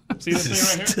Constitution. See this thing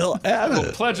right here? Still at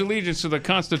it. Pledge allegiance to the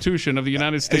Constitution of the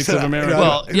United States of America.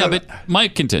 Well, yeah, but my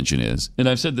contention is, and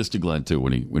I've said this to Glenn too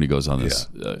when he goes on this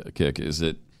kick, is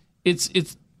that it's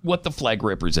what the flag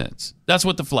represents. That's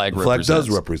what the flag The represents. flag does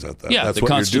represent that. Yeah, That's the what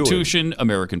you're doing. Constitution,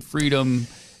 American freedom,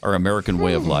 our American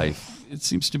way of life. It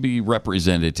seems to be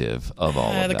representative of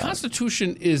all of The that.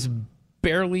 Constitution is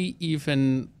barely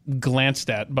even glanced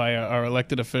at by our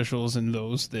elected officials and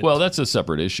those that. Well, that's a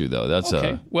separate issue, though. That's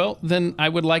okay. Well, then I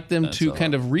would like them to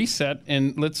kind of reset,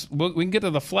 and we can get to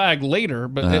the flag later,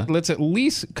 but let's at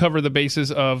least cover the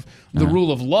basis of the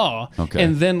rule of law,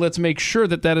 and then let's make sure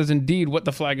that that is indeed what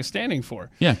the flag is standing for.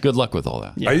 Yeah, good luck with all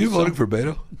that. Are you voting for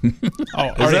Beto? Is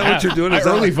that what you're doing? I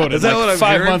early voted. Is that what I'm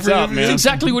 5 hearing months from out, you? man. That's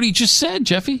exactly what he just said,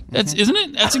 Jeffy. Isn't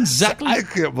it? That's exactly. I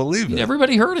can't believe it.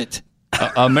 Everybody heard it.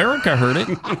 America heard it.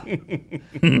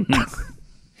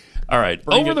 All right.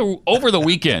 Over the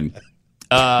weekend,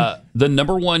 the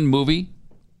number one movie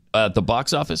at the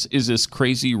box office is this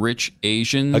Crazy Rich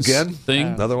Asians Again? thing.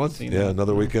 Another one? Yeah,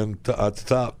 another weekend at the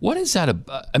top. What is that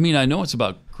about? I mean, I know it's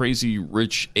about Crazy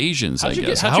Rich Asians, How'd I you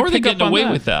guess. how'd How you are they pick up getting on away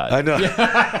that? with that? I know.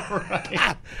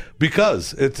 Right.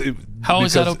 Because How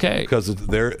is that okay? Because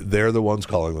they're the ones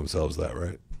calling themselves that,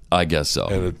 right? I guess so.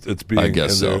 And it's being. I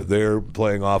guess so. They're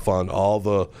playing off on all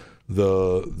the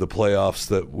playoffs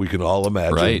that we can all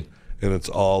imagine, Right. And it's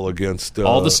all against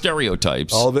all the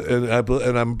stereotypes. all the and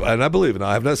I believe it.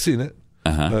 I have not seen it.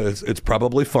 It's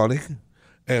probably funny,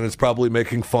 and it's probably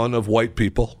making fun of white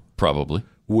people, Probably.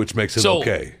 which makes it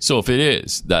okay. So if it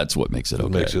is, that's what makes it okay.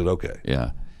 It makes it okay.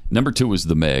 Yeah. Number 2 was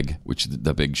The Meg, which is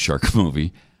the big shark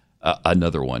movie.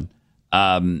 Another one.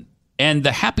 And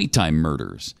The Happy Time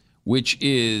Murders, which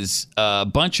is a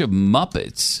bunch of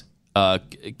Muppets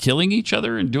killing each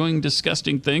other and doing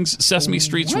disgusting things. Sesame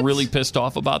Street's really pissed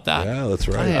off about that. Yeah, that's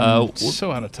I right. am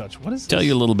so out of touch. What is this? Tell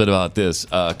you a little bit about this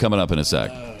coming up in a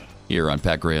sec here on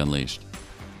Pat Gray Unleashed.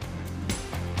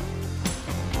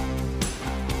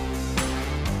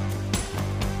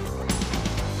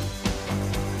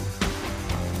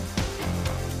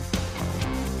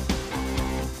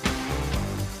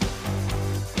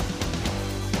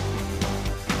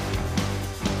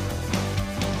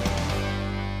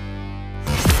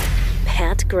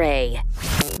 Pat Gray,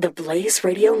 the Blaze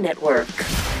Radio Network.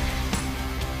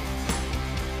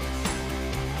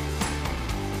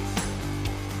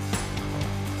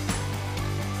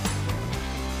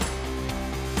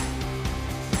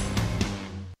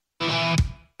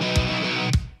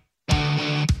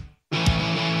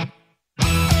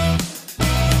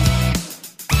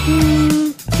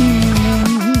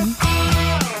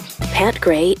 Pat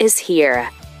Gray is here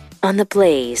on the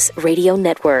Blaze Radio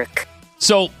Network.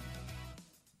 So,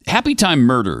 Happy Time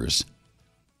Murders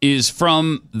is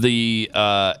from the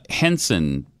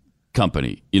Henson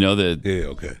Company. You know the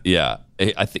okay. Yeah,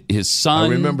 I think his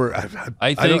son. I remember.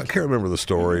 I think can't remember the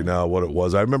story now. What it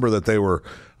was. I remember that they were.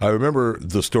 I remember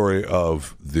the story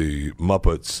of the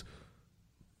Muppets.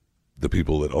 The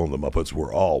people that own the Muppets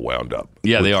were all wound up.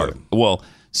 Yeah, they are. them. Well,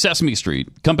 Sesame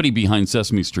Street, company behind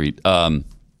Sesame Street,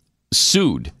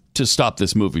 sued to stop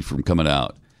this movie from coming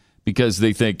out because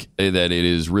they think that it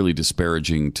is really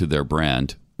disparaging to their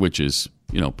brand, which is,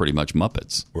 pretty much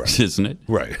Muppets, isn't it?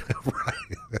 Right.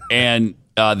 And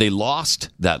they lost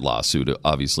that lawsuit,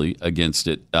 obviously, against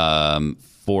it.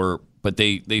 But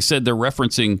they said they're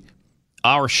referencing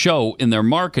our show in their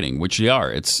marketing, which they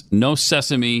are. It's No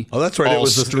Sesame. Oh, that's right. It All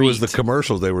was Street. the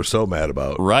commercials they were so mad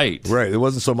about. Right. Right. It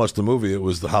wasn't so much the movie; it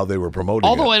was how they were promoting.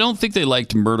 Although it. I don't think they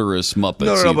liked murderous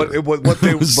Muppets. No, but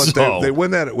either. they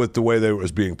went at it with the way it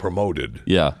was being promoted.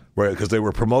 Yeah. Right, because they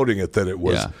were promoting it that it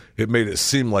was. It made it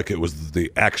seem like it was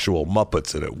the actual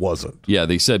Muppets, and it wasn't. Yeah,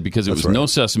 they said because it That's was right. No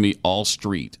Sesame, All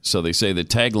Street. So they say the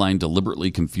tagline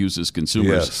deliberately confuses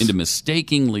consumers into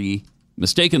mistakenly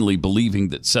believing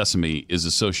that Sesame is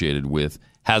associated with,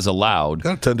 has allowed,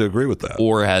 I tend to agree with that,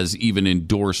 or has even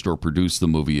endorsed or produced the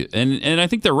movie. And I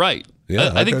think they're right.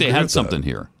 Yeah, I think they agree had with something that.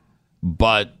 here,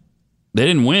 but they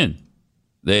didn't win.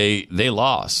 They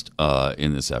lost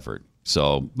in this effort.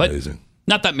 So, but Amazing.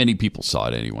 not that many people saw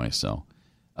it anyway. So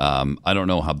I don't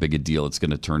know how big a deal it's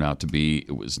going to turn out to be.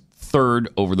 It was third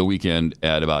over the weekend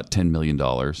at about $10 million.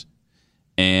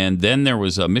 And then there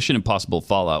was a Mission Impossible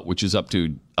Fallout, which is up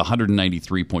to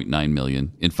 $193.9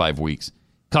 million in 5 weeks.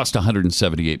 Cost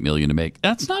 $178 million to make.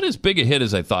 That's not as big a hit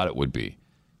as I thought it would be.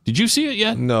 Did you see it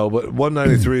yet? No, but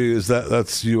 193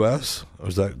 that's U.S. or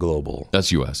is that global?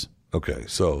 That's U.S. Okay,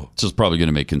 so it's probably going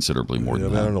to make considerably more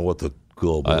than I that. don't know what the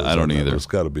global is. I don't on that, either. but It's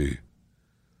got to be.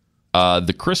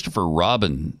 The Christopher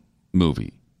Robin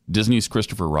movie. Disney's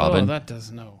Christopher Robin. Oh, that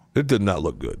does no. It did not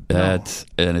look good. And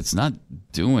it's not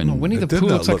doing. No, Winnie the It did Pooh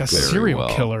not looks like look a very serial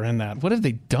well. killer in that. What have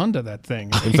they done to that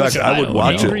thing? In fact, I would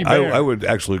watch Angry it. Bear. I would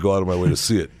actually go out of my way to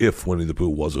see it if Winnie the Pooh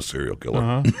was a serial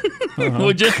killer.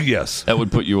 Would you? Yes. That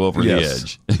would put you over the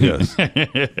edge. Yes.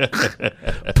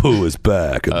 Pooh is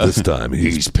back, and this time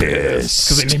he's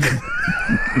pissed.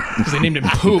 Because they named him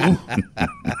Pooh.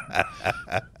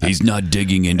 He's not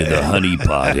digging into the honey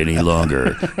pot any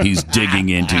longer. He's digging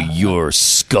into your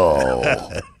skull.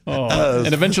 Oh,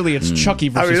 and eventually it's Chucky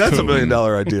versus I mean, that's Pooh. $1 million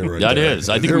idea right That there. is.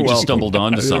 I think You're we just welcome. stumbled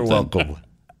onto You're something. welcome.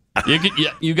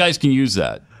 You guys can use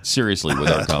that, seriously,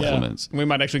 without compliments. Yeah. We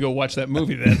might actually go watch that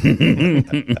movie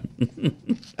then.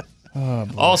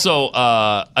 Also,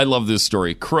 I love this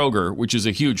story. Kroger, which is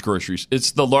a huge grocery,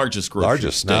 it's the largest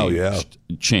grocery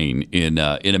chain in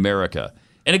America,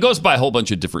 and it goes by a whole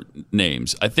bunch of different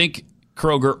names. I think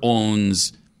Kroger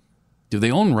owns. Do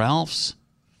they own Ralph's?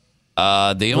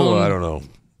 They own. I don't know,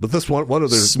 but this one of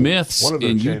their Smith's one of their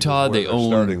in chains Utah. is where They they're own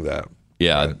starting that.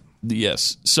 Yeah. Right?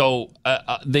 Yes. So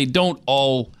they don't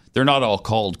all. They're not all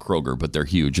called Kroger, but they're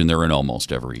huge, and they're in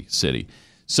almost every city.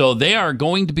 So they are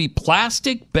going to be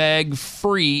plastic bag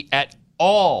free at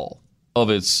all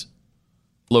of its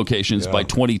locations by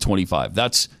 2025.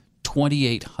 That's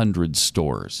 2,800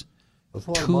 stores.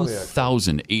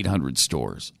 2,800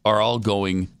 stores are all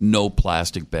going no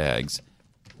plastic bags.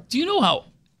 Do you know how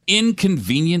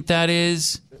inconvenient that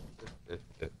is?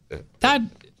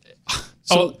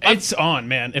 It's on,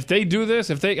 man. If they do this,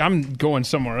 I'm going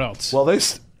somewhere else. Well, they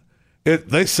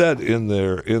said in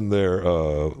their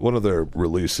one of their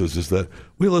releases is that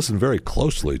we listen very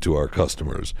closely to our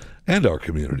customers and our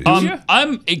communities.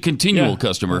 I'm a continual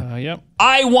customer. Yep.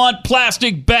 I want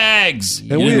plastic bags.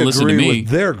 And you we didn't listen to agree me. with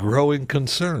their growing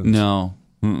concerns. No,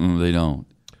 they don't.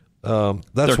 That's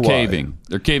they're why. caving.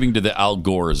 They're caving to the Al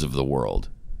Gores of the world.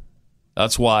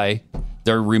 That's why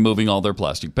they're removing all their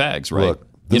plastic bags, right?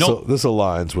 Look, this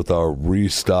aligns with our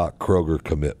Restock Kroger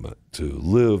commitment to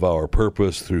live our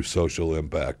purpose through social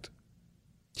impact.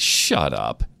 Shut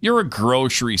up. You're a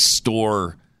grocery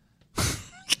store.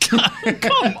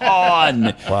 Come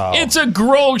on. Wow. It's a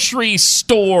grocery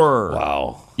store.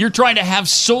 Wow. You're trying to have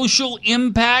social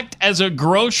impact as a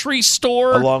grocery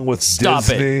store? Along with Stop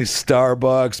Disney, it.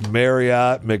 Starbucks,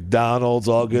 Marriott, McDonald's,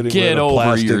 all getting Get rid of over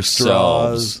plastic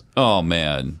yourselves. straws. Oh,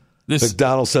 man.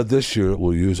 McDonald's said this year it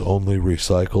will use only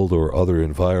recycled or other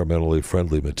environmentally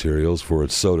friendly materials for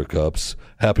its soda cups,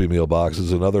 Happy Meal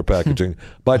boxes, and other packaging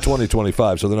by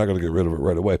 2025, so they're not going to get rid of it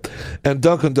right away. And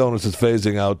Dunkin' Donuts is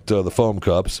phasing out the foam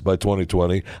cups by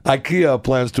 2020. IKEA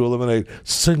plans to eliminate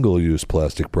single-use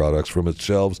plastic products from its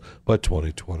shelves by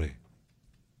 2020.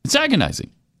 It's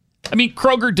agonizing. I mean,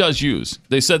 Kroger does use.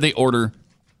 They said they order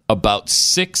about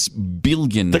 6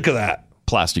 billion Think of that.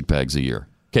 plastic bags a year.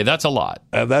 Okay, that's a lot.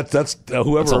 And that's That's a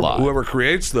lot. whoever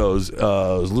creates those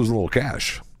is losing a little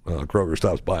cash. Kroger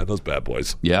stops buying those bad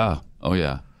boys. Yeah. Oh,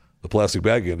 yeah. The plastic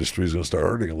bag industry is going to start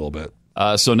hurting a little bit.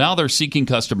 So now they're seeking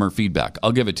customer feedback.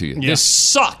 I'll give it to you. Yeah. This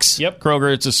sucks,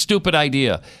 Kroger. It's a stupid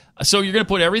idea. So you're going to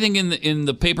put everything in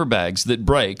the paper bags that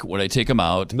break when I take them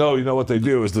out. No, you know what they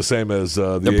do is the same as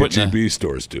the H-E-B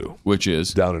stores do. Which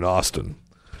is? Down in Austin.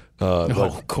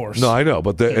 Of course. No, I know,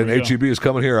 but H-E-B is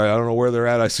coming here. I don't know where they're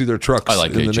at. I see their trucks like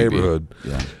in the H-E-B. neighborhood.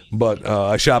 Yeah. But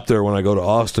I shop there when I go to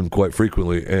Austin quite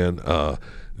frequently, and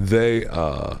they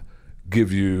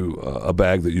give you a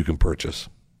bag that you can purchase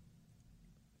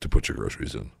to put your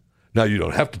groceries in. Now you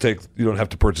don't have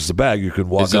to purchase a bag. You can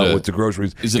walk out with the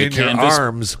groceries in your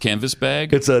arms. Canvas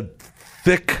bag? It's a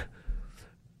thick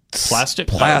plastic.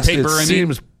 Plastic. Paper. It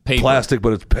seems plastic,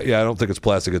 but I don't think it's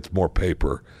plastic. It's more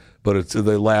paper. But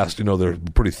they last. They're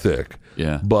pretty thick.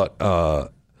 Yeah. But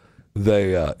do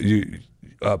you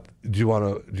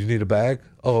need a bag?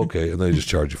 Oh, okay. And they just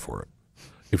charge you for it.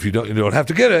 If you don't have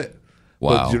to get it.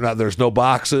 Wow. But there's no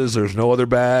boxes. There's no other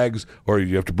bags, or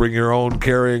you have to bring your own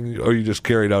carrying, or you just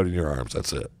carry it out in your arms.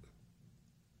 That's it.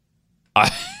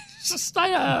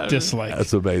 Dislike.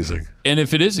 That's amazing. And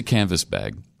if it is a canvas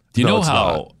bag, do you know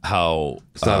how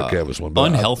it's not a canvas one, but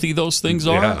unhealthy those things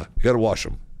are? Yeah, you got to wash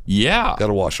them. Yeah, got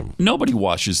to wash them. Nobody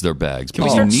washes their bags. Can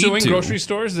we start suing grocery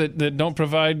stores that don't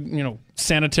provide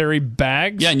sanitary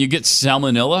bags? Yeah, and you get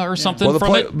salmonella or something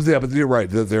from it. Yeah, but you're right.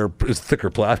 It's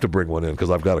thicker. I have to bring one in because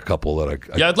I've got a couple that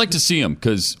I I'd like to see them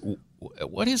because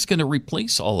what is going to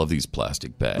replace all of these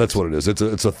plastic bags? That's what it is. It's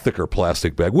a thicker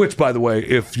plastic bag. Which, by the way,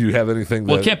 if you have anything,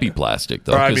 it can't be plastic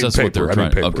though. I mean that's paper. What they're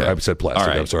trying. Paper. Okay. I said plastic.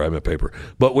 Right. I'm sorry. I meant paper.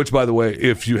 But which, by the way,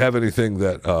 if you have anything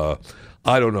that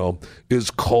I don't know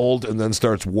is cold and then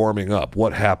starts warming up,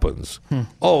 what happens?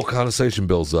 Oh, condensation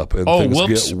builds up and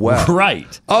things get wet.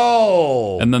 Right.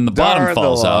 Oh, and then the bottom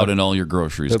falls out and all your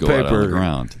groceries go out on the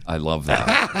ground. I love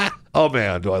that. Oh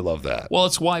man, do I love that? Well,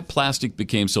 it's why plastic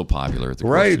became so popular at the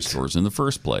grocery stores in the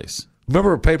first place.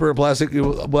 Remember paper and plastic?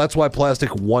 Well, that's why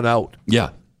plastic won out.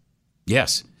 Yeah.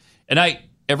 Yes. And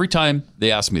every time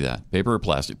they ask me that, paper or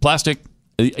plastic. Plastic,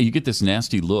 you get this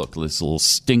nasty look, this little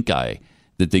stink eye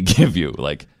that they give you.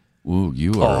 Like, ooh,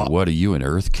 you are, what are you, an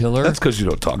earth killer? That's because you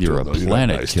don't talk to them. You're a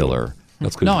planet killer.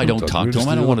 No, I don't talk to them.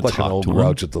 I don't want to talk to them.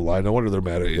 Grouch at the line. No wonder they're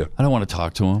mad at you. I don't want to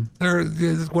talk to them.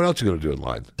 What else are you going to do in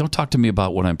line? Don't talk to me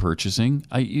about what I'm purchasing.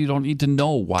 You don't need to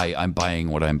know why I'm buying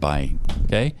what I'm buying.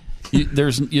 Okay?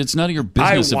 It's none of your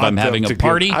business if I'm having a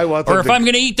party or if I'm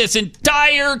going to eat this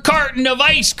entire carton of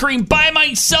ice cream by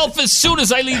myself as soon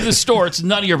as I leave the store. It's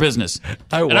none of your business.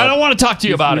 And I don't want to talk to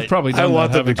you about it. I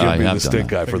want them to give me the stink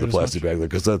guy for the plastic bag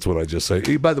because that's what I just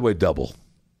say. By the way, double.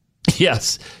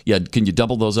 Yes. Yeah. Can you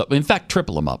double those up? In fact,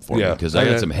 triple them up for me because I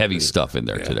got some heavy stuff in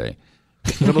there today.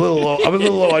 I'm a little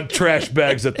low on trash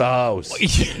bags at the house.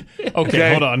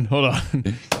 Okay, hold on.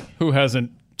 Who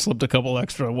hasn't slipped a couple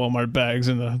extra Walmart bags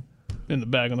in the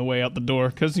bag on the way out the door?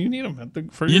 Because you need them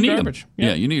for your garbage.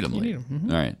 Yeah, you need them. You need them.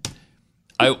 Mm-hmm. All right.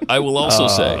 I will also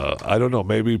say, I don't know,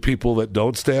 maybe people that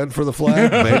don't stand for the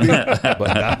flag, maybe,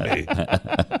 but not me.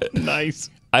 Nice.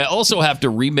 I also have to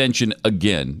re-mention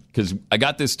again, because I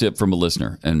got this tip from a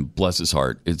listener, and bless his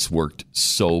heart, it's worked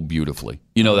so beautifully.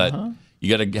 You know that you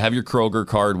got to have your Kroger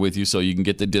card with you so you can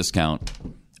get the discount.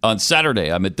 On Saturday,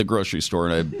 I'm at the grocery store,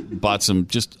 and I bought some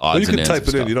just odds and ends. You can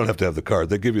type it in. You don't have to have the card.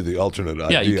 They give you the alternate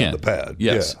ID on the pad.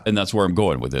 Yes, and that's where I'm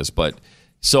going with this. But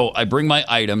so I bring my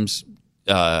items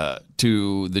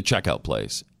to the checkout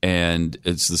place, and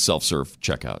it's the self-serve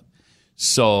checkout.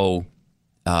 So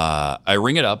I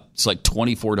ring it up. It's like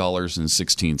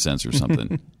 $24.16 or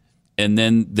something. And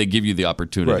then they give you the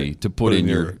opportunity to put in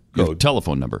your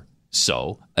telephone number.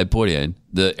 So I put in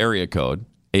the area code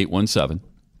 817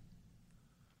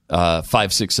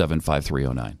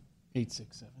 567-5309.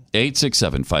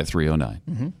 867-5309.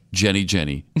 Mm-hmm.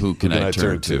 Jenny, who can I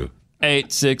turn to?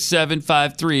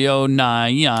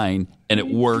 867-5309. And it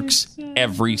works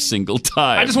every single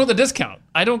time. I just want the discount.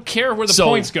 I don't care where the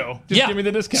points go. Just give me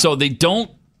the discount. So they don't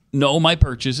know my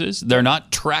purchases. They're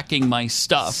not tracking my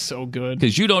stuff. So good.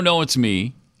 Because you don't know it's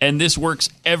me. And this works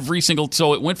every single...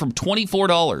 So it went from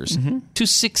 $24 to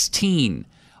 $16.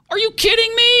 Are you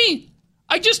kidding me?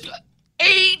 I just...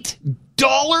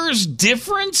 $8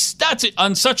 difference? That's it.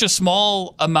 On such a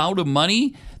small amount of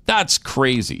money? That's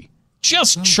crazy.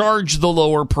 Just charge the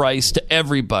lower price to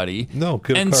everybody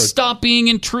and stop being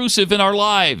intrusive in our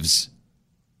lives.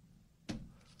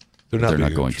 They're not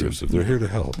going intrusive. They're here to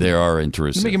help. They are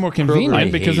intrusive. They make it more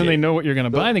convenient because then they know what you're going to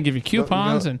buy. They give you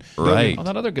coupons and all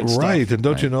that other good stuff. Right. And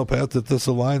don't you know, Pat, that this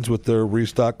aligns with their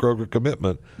Restock Kroger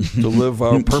commitment to live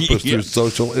our purpose through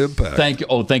social impact. Thank you.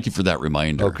 Oh, thank you for that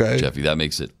reminder, Jeffy. That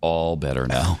makes it all better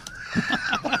now.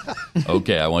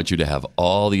 Okay, I want you to have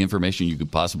all the information you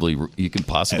could possibly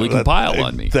compile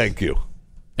on me. Thank you.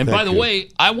 And by the way,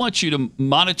 I want you to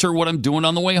monitor what I'm doing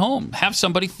on the way home. Have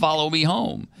somebody follow me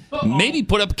home. Maybe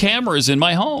put up cameras in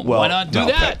my home. Well, why not do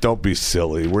that? Pat, don't be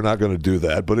silly. We're not going to do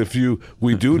that. But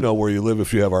we do know where you live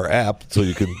if you have our app, so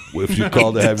you can, if you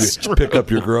call to have you pick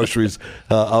up your groceries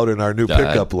out in our new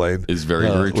pickup lane, is very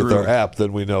true. With our app,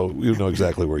 then you know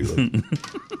exactly where you live.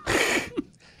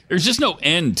 There's just no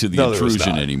end to the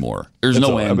intrusion anymore. There's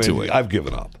no end to it. I've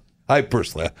given up. I've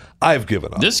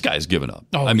given up. This guy's given up.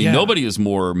 Nobody is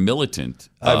more militant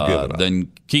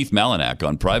than Keith Malinak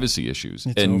on privacy issues,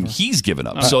 he's given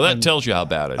up. So that tells you how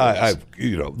bad it is.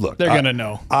 Look, they're going to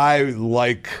know. I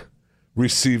like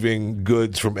receiving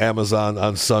goods from Amazon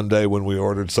on Sunday when we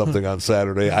ordered something on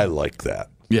Saturday. I like that.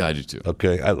 Yeah, I do too.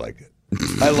 Okay, I like it.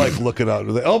 I like looking out.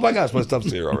 Oh my gosh, my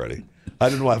stuff's here already. I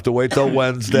didn't have to wait till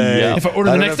Wednesday. Yeah. If I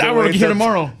order the next hour, it'll get here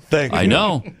tomorrow. Thank you. I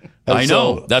know.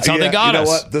 That's how they got us. You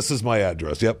know what? This is my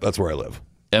address. Yep, that's where I live.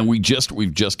 And we've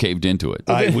just caved into it.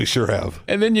 We sure have.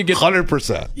 And then you get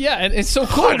 100%. Yeah, and it's so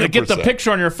cool to get the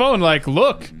picture on your phone. Like,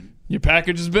 look, your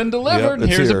package has been delivered.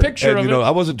 And here's a picture of it. I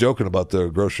wasn't joking about the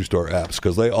grocery store apps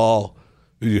because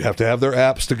you have to have their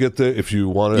apps to get if you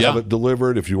want to have it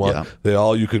delivered. If you want,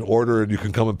 you can order and you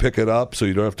can come and pick it up, so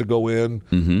you don't have to go in.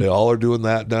 Mm-hmm. They all are doing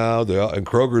that now. And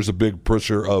Kroger's a big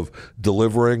pusher of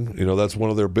delivering. That's one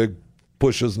of their big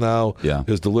pushes now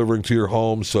is delivering to your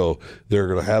home. So they're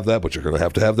going to have that, but you're going to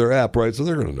have their app, right? So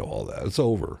they're going to know all that. It's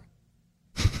over.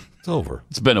 It's over.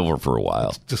 It's been over for a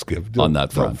while. Just on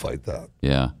that front. Don't fight that.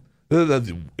 Yeah.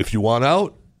 If you want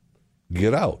out,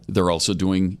 get out. They're also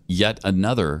doing yet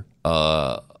another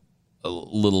a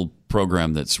little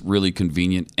program that's really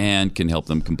convenient and can help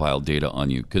them compile data on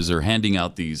you because they're handing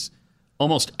out these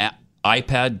almost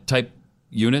iPad type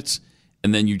units,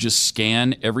 and then you just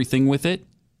scan everything with it,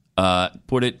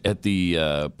 put it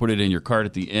in your cart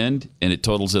at the end, and it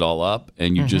totals it all up,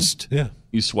 and you just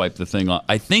You swipe the thing on.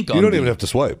 I think you don't even have to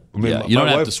swipe. I mean, you don't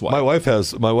have to swipe. My wife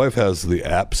has the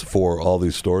apps for all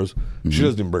these stores. She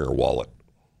doesn't even bring her wallet.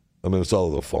 I mean, it's all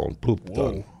on the phone. Boop,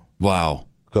 done. Wow.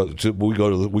 We go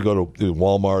to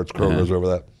Walmart's, Kroger's, over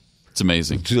that. It's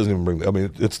amazing. She doesn't even bring. I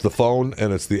mean, it's the phone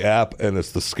and it's the app and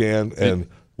it's the scan and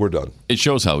we're done. It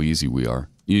shows how easy we are.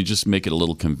 You just make it a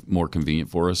little more convenient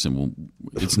for us, and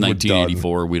it's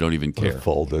 1984. We don't even care.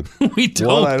 Folded. We don't.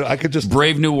 Well, I could just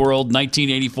Brave New World,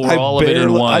 1984, all of it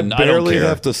in one. I barely don't care.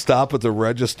 have to stop at the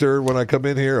register when I come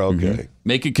in here. Okay,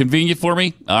 make it convenient for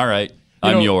me. All right,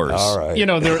 I'm yours. All right.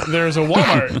 There's a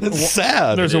Walmart. It's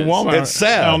sad. There's a Walmart. It's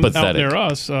sad. Out Pathetic. near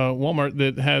us, Walmart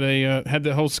that had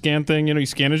the whole scan thing. You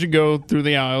scan as you go through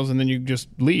the aisles, and then you just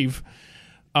leave.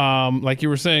 Like you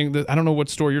were saying, I don't know what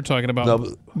store you're talking about,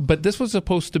 but this was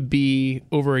supposed to be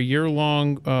over a year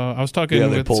long. I was talking. They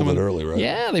with pulled someone, it early, right?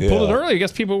 Yeah, they pulled it early. I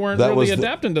guess people weren't really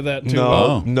adapting to that too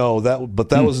well. No, that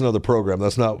was another program.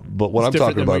 That's not. But what I'm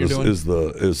talking about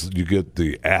is you get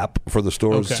the app for the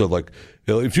stores. Okay. So like,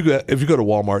 if you go to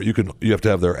Walmart, you have to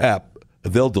have their app.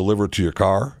 They'll deliver it to your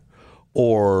car,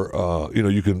 or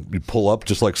you pull up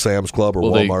just like Sam's Club or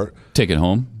Walmart. Take it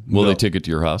home. Will they take it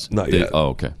to your house? Not yet. Oh,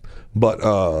 okay.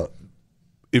 But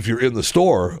if you're in the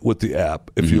store with the app,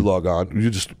 if you log on, you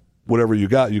just whatever you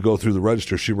got, you go through the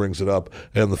register. She rings it up,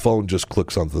 and the phone just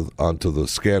clicks onto the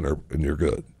scanner, and you're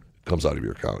good. It comes out of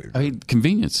your account. I mean,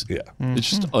 convenience. Yeah, it's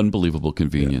just unbelievable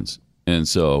convenience, and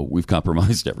so we've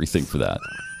compromised everything for that.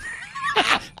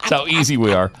 That's how easy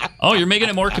we are. Oh, you're making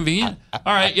it more convenient?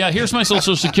 All right, yeah, here's my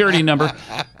Social Security number.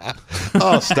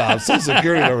 Oh, stop. Social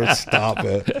Security number, stop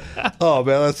it. Oh,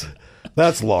 man,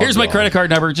 that's long. Here's my credit card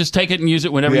number. Just take it and use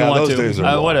it whenever you want those to. Days are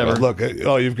long. Whatever. Look,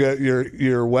 you've got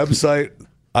your website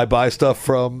I buy stuff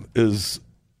from is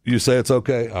you say it's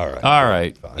okay? All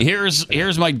right. Fine.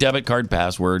 Here's my debit card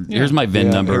password. Yeah. Here's my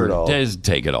VIN number. Just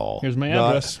take it all. Here's my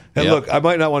address. And look, I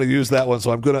might not want to use that one,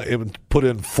 so I'm going to even put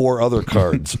in 4 other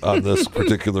cards on this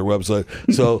particular website.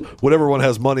 So whatever one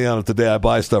has money on it the day I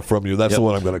buy stuff from you, that's the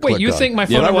one I'm going to click on. Wait, you think my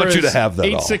phone number I want is you to have that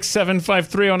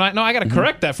 8675309? No, I got to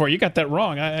correct that for you. You got that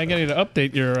wrong. I got you to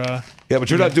update your... Yeah, but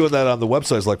you're not doing that on the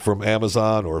websites like from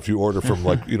Amazon, or if you order from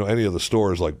like any of the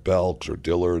stores like Belk's or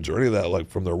Dillard's or any of that like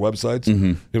from their websites.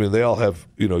 I mean, they all have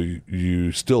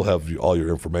you still have all your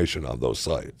information on those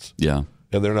sites. Yeah,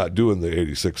 and they're not doing the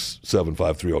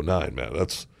 8675309, man.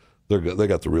 They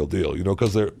got the real deal,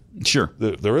 because they're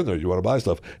in there. You want to buy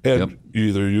stuff, and you're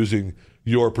either using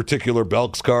your particular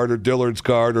Belk's card or Dillard's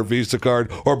card or Visa card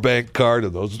or bank card,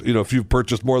 and those if you've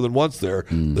purchased more than once there,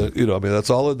 that's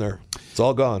all in there. It's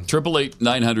all gone.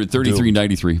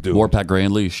 888-900-3393. Warpack Gray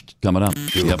Unleashed coming up.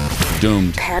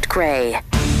 Doomed. Pat Gray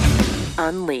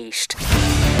Unleashed.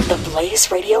 The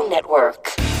Blaze Radio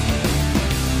Network.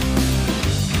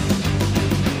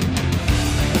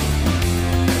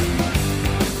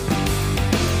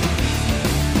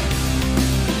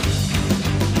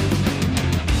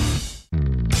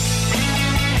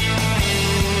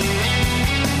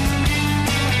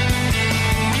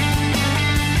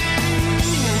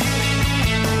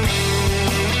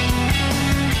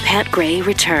 Pat Gray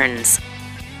returns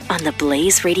on the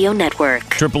Blaze Radio Network.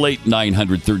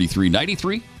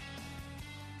 888-900-3393.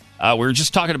 We were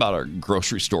just talking about our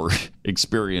grocery store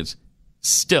experience.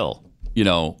 Still,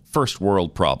 first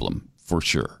world problem for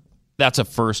sure. That's a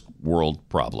first world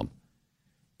problem.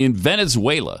 In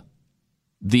Venezuela,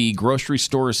 the grocery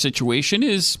store situation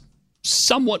is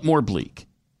somewhat more bleak.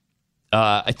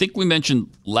 I think we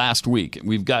mentioned last week.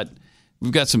 We've got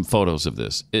some photos of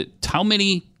this.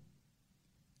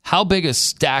 How big a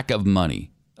stack of money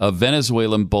of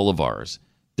Venezuelan bolivars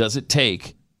does it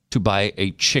take to buy a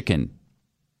chicken?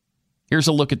 Here's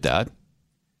a look at that.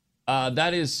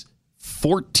 That is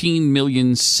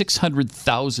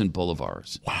 14,600,000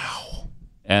 bolivars. Wow.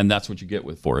 And that's what you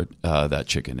get for it, that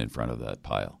chicken in front of that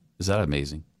pile. Is that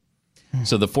amazing?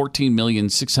 So the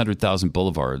 14,600,000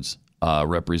 bolivars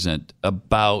represent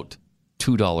about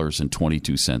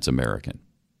 $2.22 American.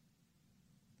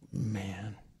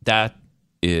 Man. That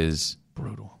is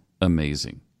brutal.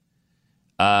 Amazing.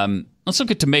 Let's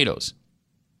look at tomatoes.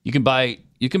 You can buy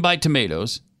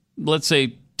tomatoes, let's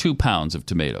say 2 pounds of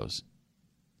tomatoes,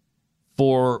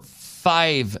 for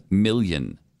 5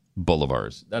 million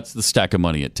bolivars. That's the stack of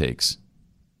money it takes.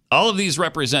 All of these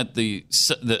represent the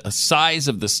size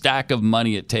of the stack of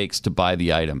money it takes to buy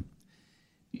the item.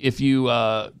 If you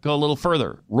go a little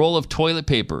further, roll of toilet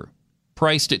paper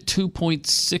priced at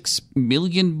 2.6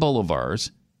 million bolivars.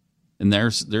 And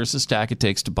there's the stack it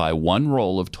takes to buy one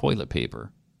roll of toilet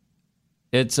paper.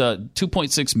 It's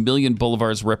 2.6 million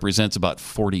bolivars represents about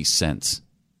 40 cents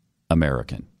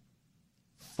American.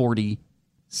 40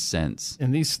 cents.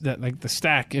 And the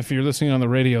stack, if you're listening on the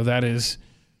radio, that is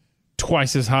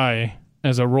twice as high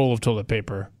as a roll of toilet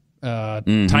paper.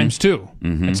 Times 2.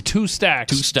 Mm-hmm. It's 2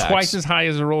 stacks. 2 stacks. Twice as high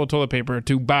as a roll of toilet paper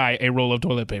to buy a roll of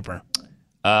toilet paper.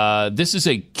 This is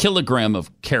a kilogram of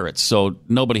carrots, so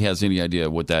nobody has any idea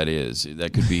what that is.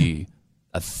 That could be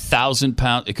 1,000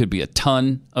 pounds. It could be a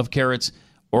ton of carrots,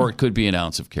 or it could be an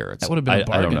ounce of carrots. That would have been a I don't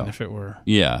bargain know. if it were.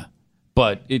 Yeah,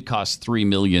 but it costs 3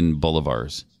 million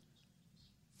bolivars.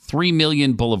 3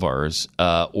 million bolivars,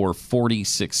 or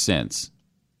 46 cents.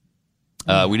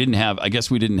 We didn't have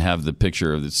the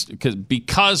picture of this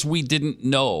because we didn't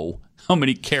know how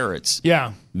many carrots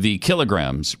the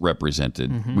kilograms represented.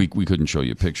 Mm-hmm. We couldn't show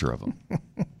you a picture of them.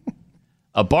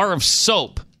 A bar of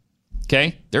soap.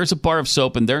 Okay, there's a bar of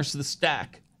soap, and there's the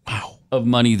stack of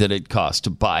money that it cost to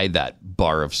buy that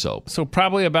bar of soap. So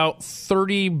probably about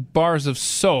 30 bars of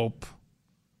soap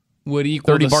would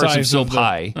equal 30 the bars size of soap the,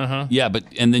 high. Uh-huh. Yeah,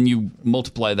 and then you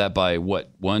multiply that by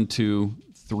what? 1, 2,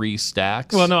 3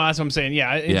 stacks? Well, no, that's what I'm saying.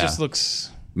 Yeah, it just looks...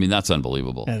 I mean, that's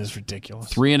unbelievable. That is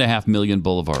ridiculous. 3.5 million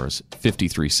bolivars,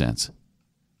 53 cents.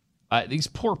 These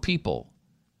poor people.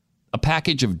 A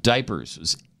package of diapers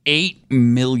was 8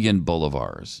 million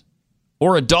bolivars,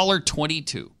 or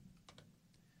 $1.22.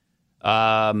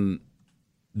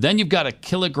 Then you've got a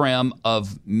kilogram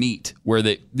of meat, where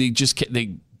they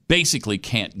basically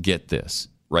can't get this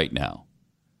right now.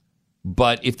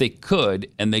 But if they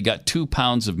could, and they got 2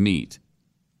 pounds of meat,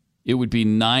 it would be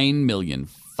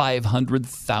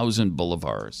 9,500,000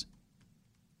 bolivars,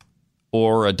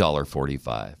 or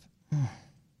 $1.45.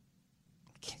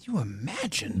 Can you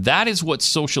imagine? That is what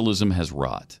socialism has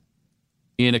wrought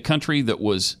in a country that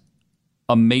was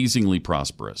amazingly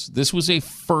prosperous. This was a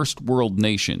first world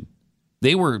nation.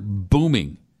 They were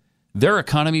booming. Their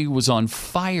economy was on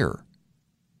fire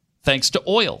thanks to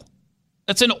oil.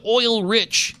 That's an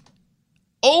oil-rich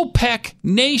OPEC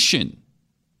nation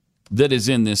that is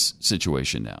in this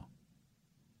situation now.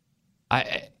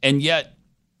 And yet,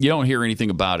 you don't hear anything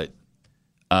about it.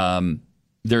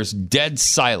 There's dead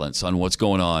silence on what's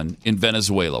going on in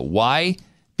Venezuela. Why?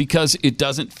 Because it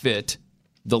doesn't fit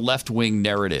the left-wing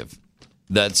narrative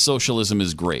that socialism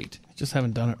is great. Just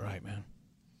haven't done it right, man.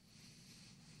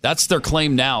 That's their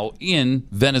claim now in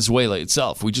Venezuela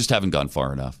itself. We just haven't gone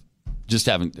far enough.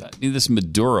 This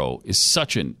Maduro is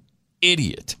such an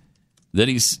idiot that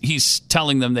he's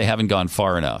telling them they haven't gone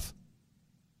far enough.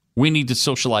 We need to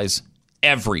socialize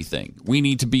everything. We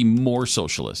need to be more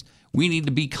socialist. We need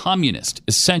to be communist,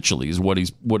 essentially, is what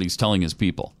he's telling his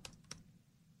people.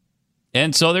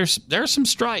 And so there's some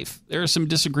strife. There's some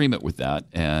disagreement with that,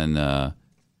 and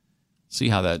see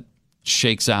how that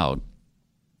shakes out.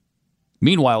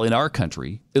 Meanwhile, in our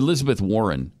country, Elizabeth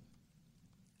Warren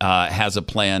has a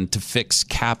plan to fix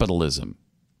capitalism,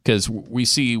 because we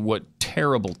see what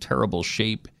terrible, terrible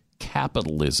shape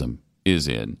capitalism is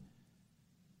in.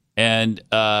 And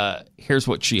here's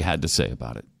what she had to say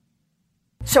about it.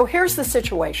 So here's the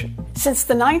situation. Since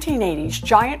the 1980s,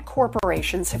 giant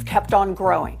corporations have kept on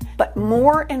growing, but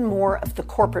more and more of the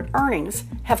corporate earnings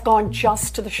have gone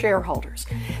just to the shareholders.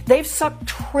 They've sucked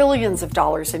trillions of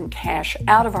dollars in cash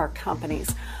out of our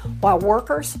companies, while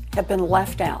workers have been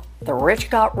left out. The rich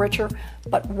got richer,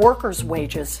 but workers'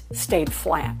 wages stayed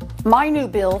flat. My new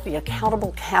bill, the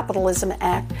Accountable Capitalism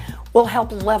Act, will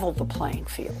help level the playing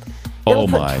field. It'll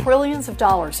put trillions of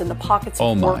dollars in the pockets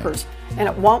of workers, and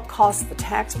it won't cost the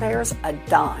taxpayers a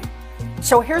dime.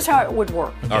 So here's how it would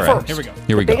work. All right, First, here we go.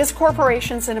 The biggest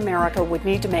corporations in America would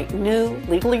need to make new,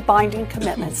 legally binding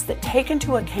commitments that take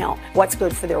into account what's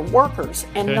good for their workers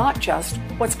and not just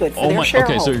what's good for their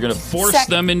shareholders. Okay, so you're going to force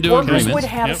Second, them into workers agreements. would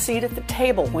have a seat at the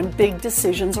table when big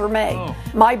decisions are made.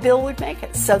 My bill would make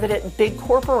it so that at big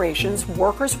corporations,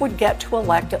 workers would get to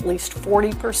elect at least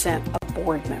 40% of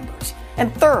board members.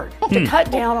 And third, to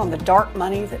cut down on the dark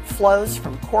money that flows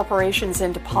from corporations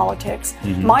into politics,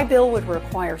 my bill would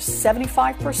require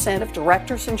 75% of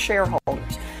directors and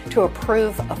shareholders to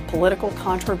approve of political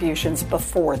contributions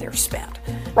before they're spent.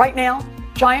 Right now,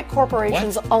 giant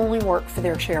corporations only work for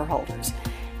their shareholders.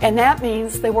 And that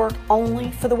means they work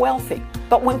only for the wealthy.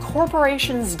 But when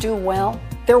corporations do well,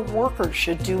 their workers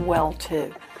should do well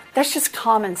too. That's just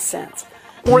common sense.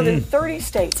 More than 30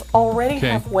 states already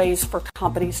have ways for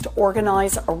companies to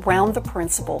organize around the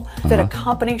principle that a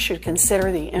company should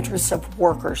consider the interests of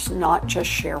workers, not just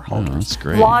shareholders. That's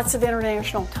great. Lots of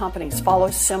international companies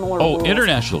follow similar rules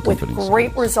international with companies.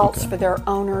 great results for their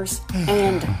owners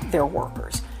and their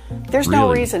workers. There's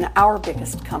no reason our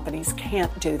biggest companies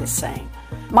can't do the same.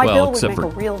 My bill would make a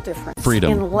real difference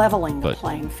in leveling the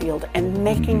playing field and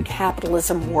making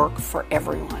capitalism work for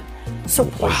everyone. So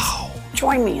please,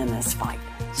 join me in this fight.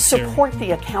 Support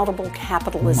the Accountable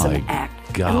Capitalism My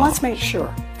Act. God. And let's make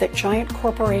sure that giant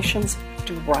corporations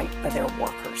do right by their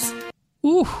workers.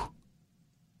 Ooh.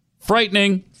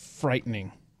 Frightening.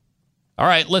 Frightening. All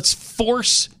right, let's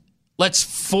force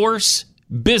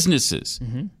businesses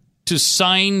to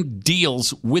sign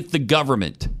deals with the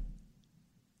government.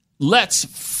 Let's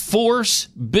force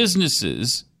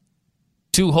businesses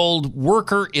to hold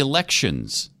worker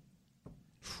elections.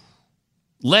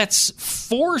 Let's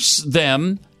force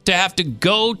them to have to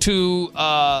go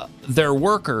to their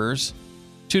workers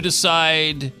to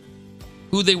decide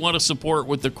who they want to support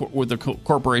with the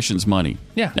corporation's money.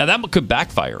 Yeah. Now, that could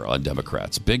backfire on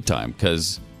Democrats big time,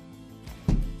 because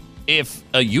if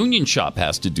a union shop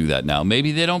has to do that now,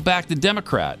 maybe they don't back the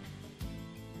Democrat.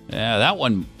 Yeah, that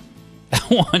one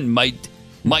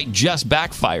might just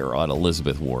backfire on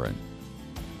Elizabeth Warren.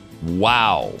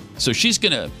 Wow. So she's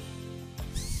going to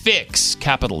fix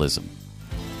capitalism.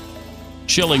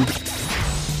 Chilling.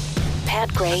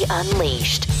 Pat Gray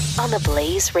Unleashed on the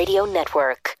Blaze Radio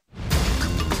Network.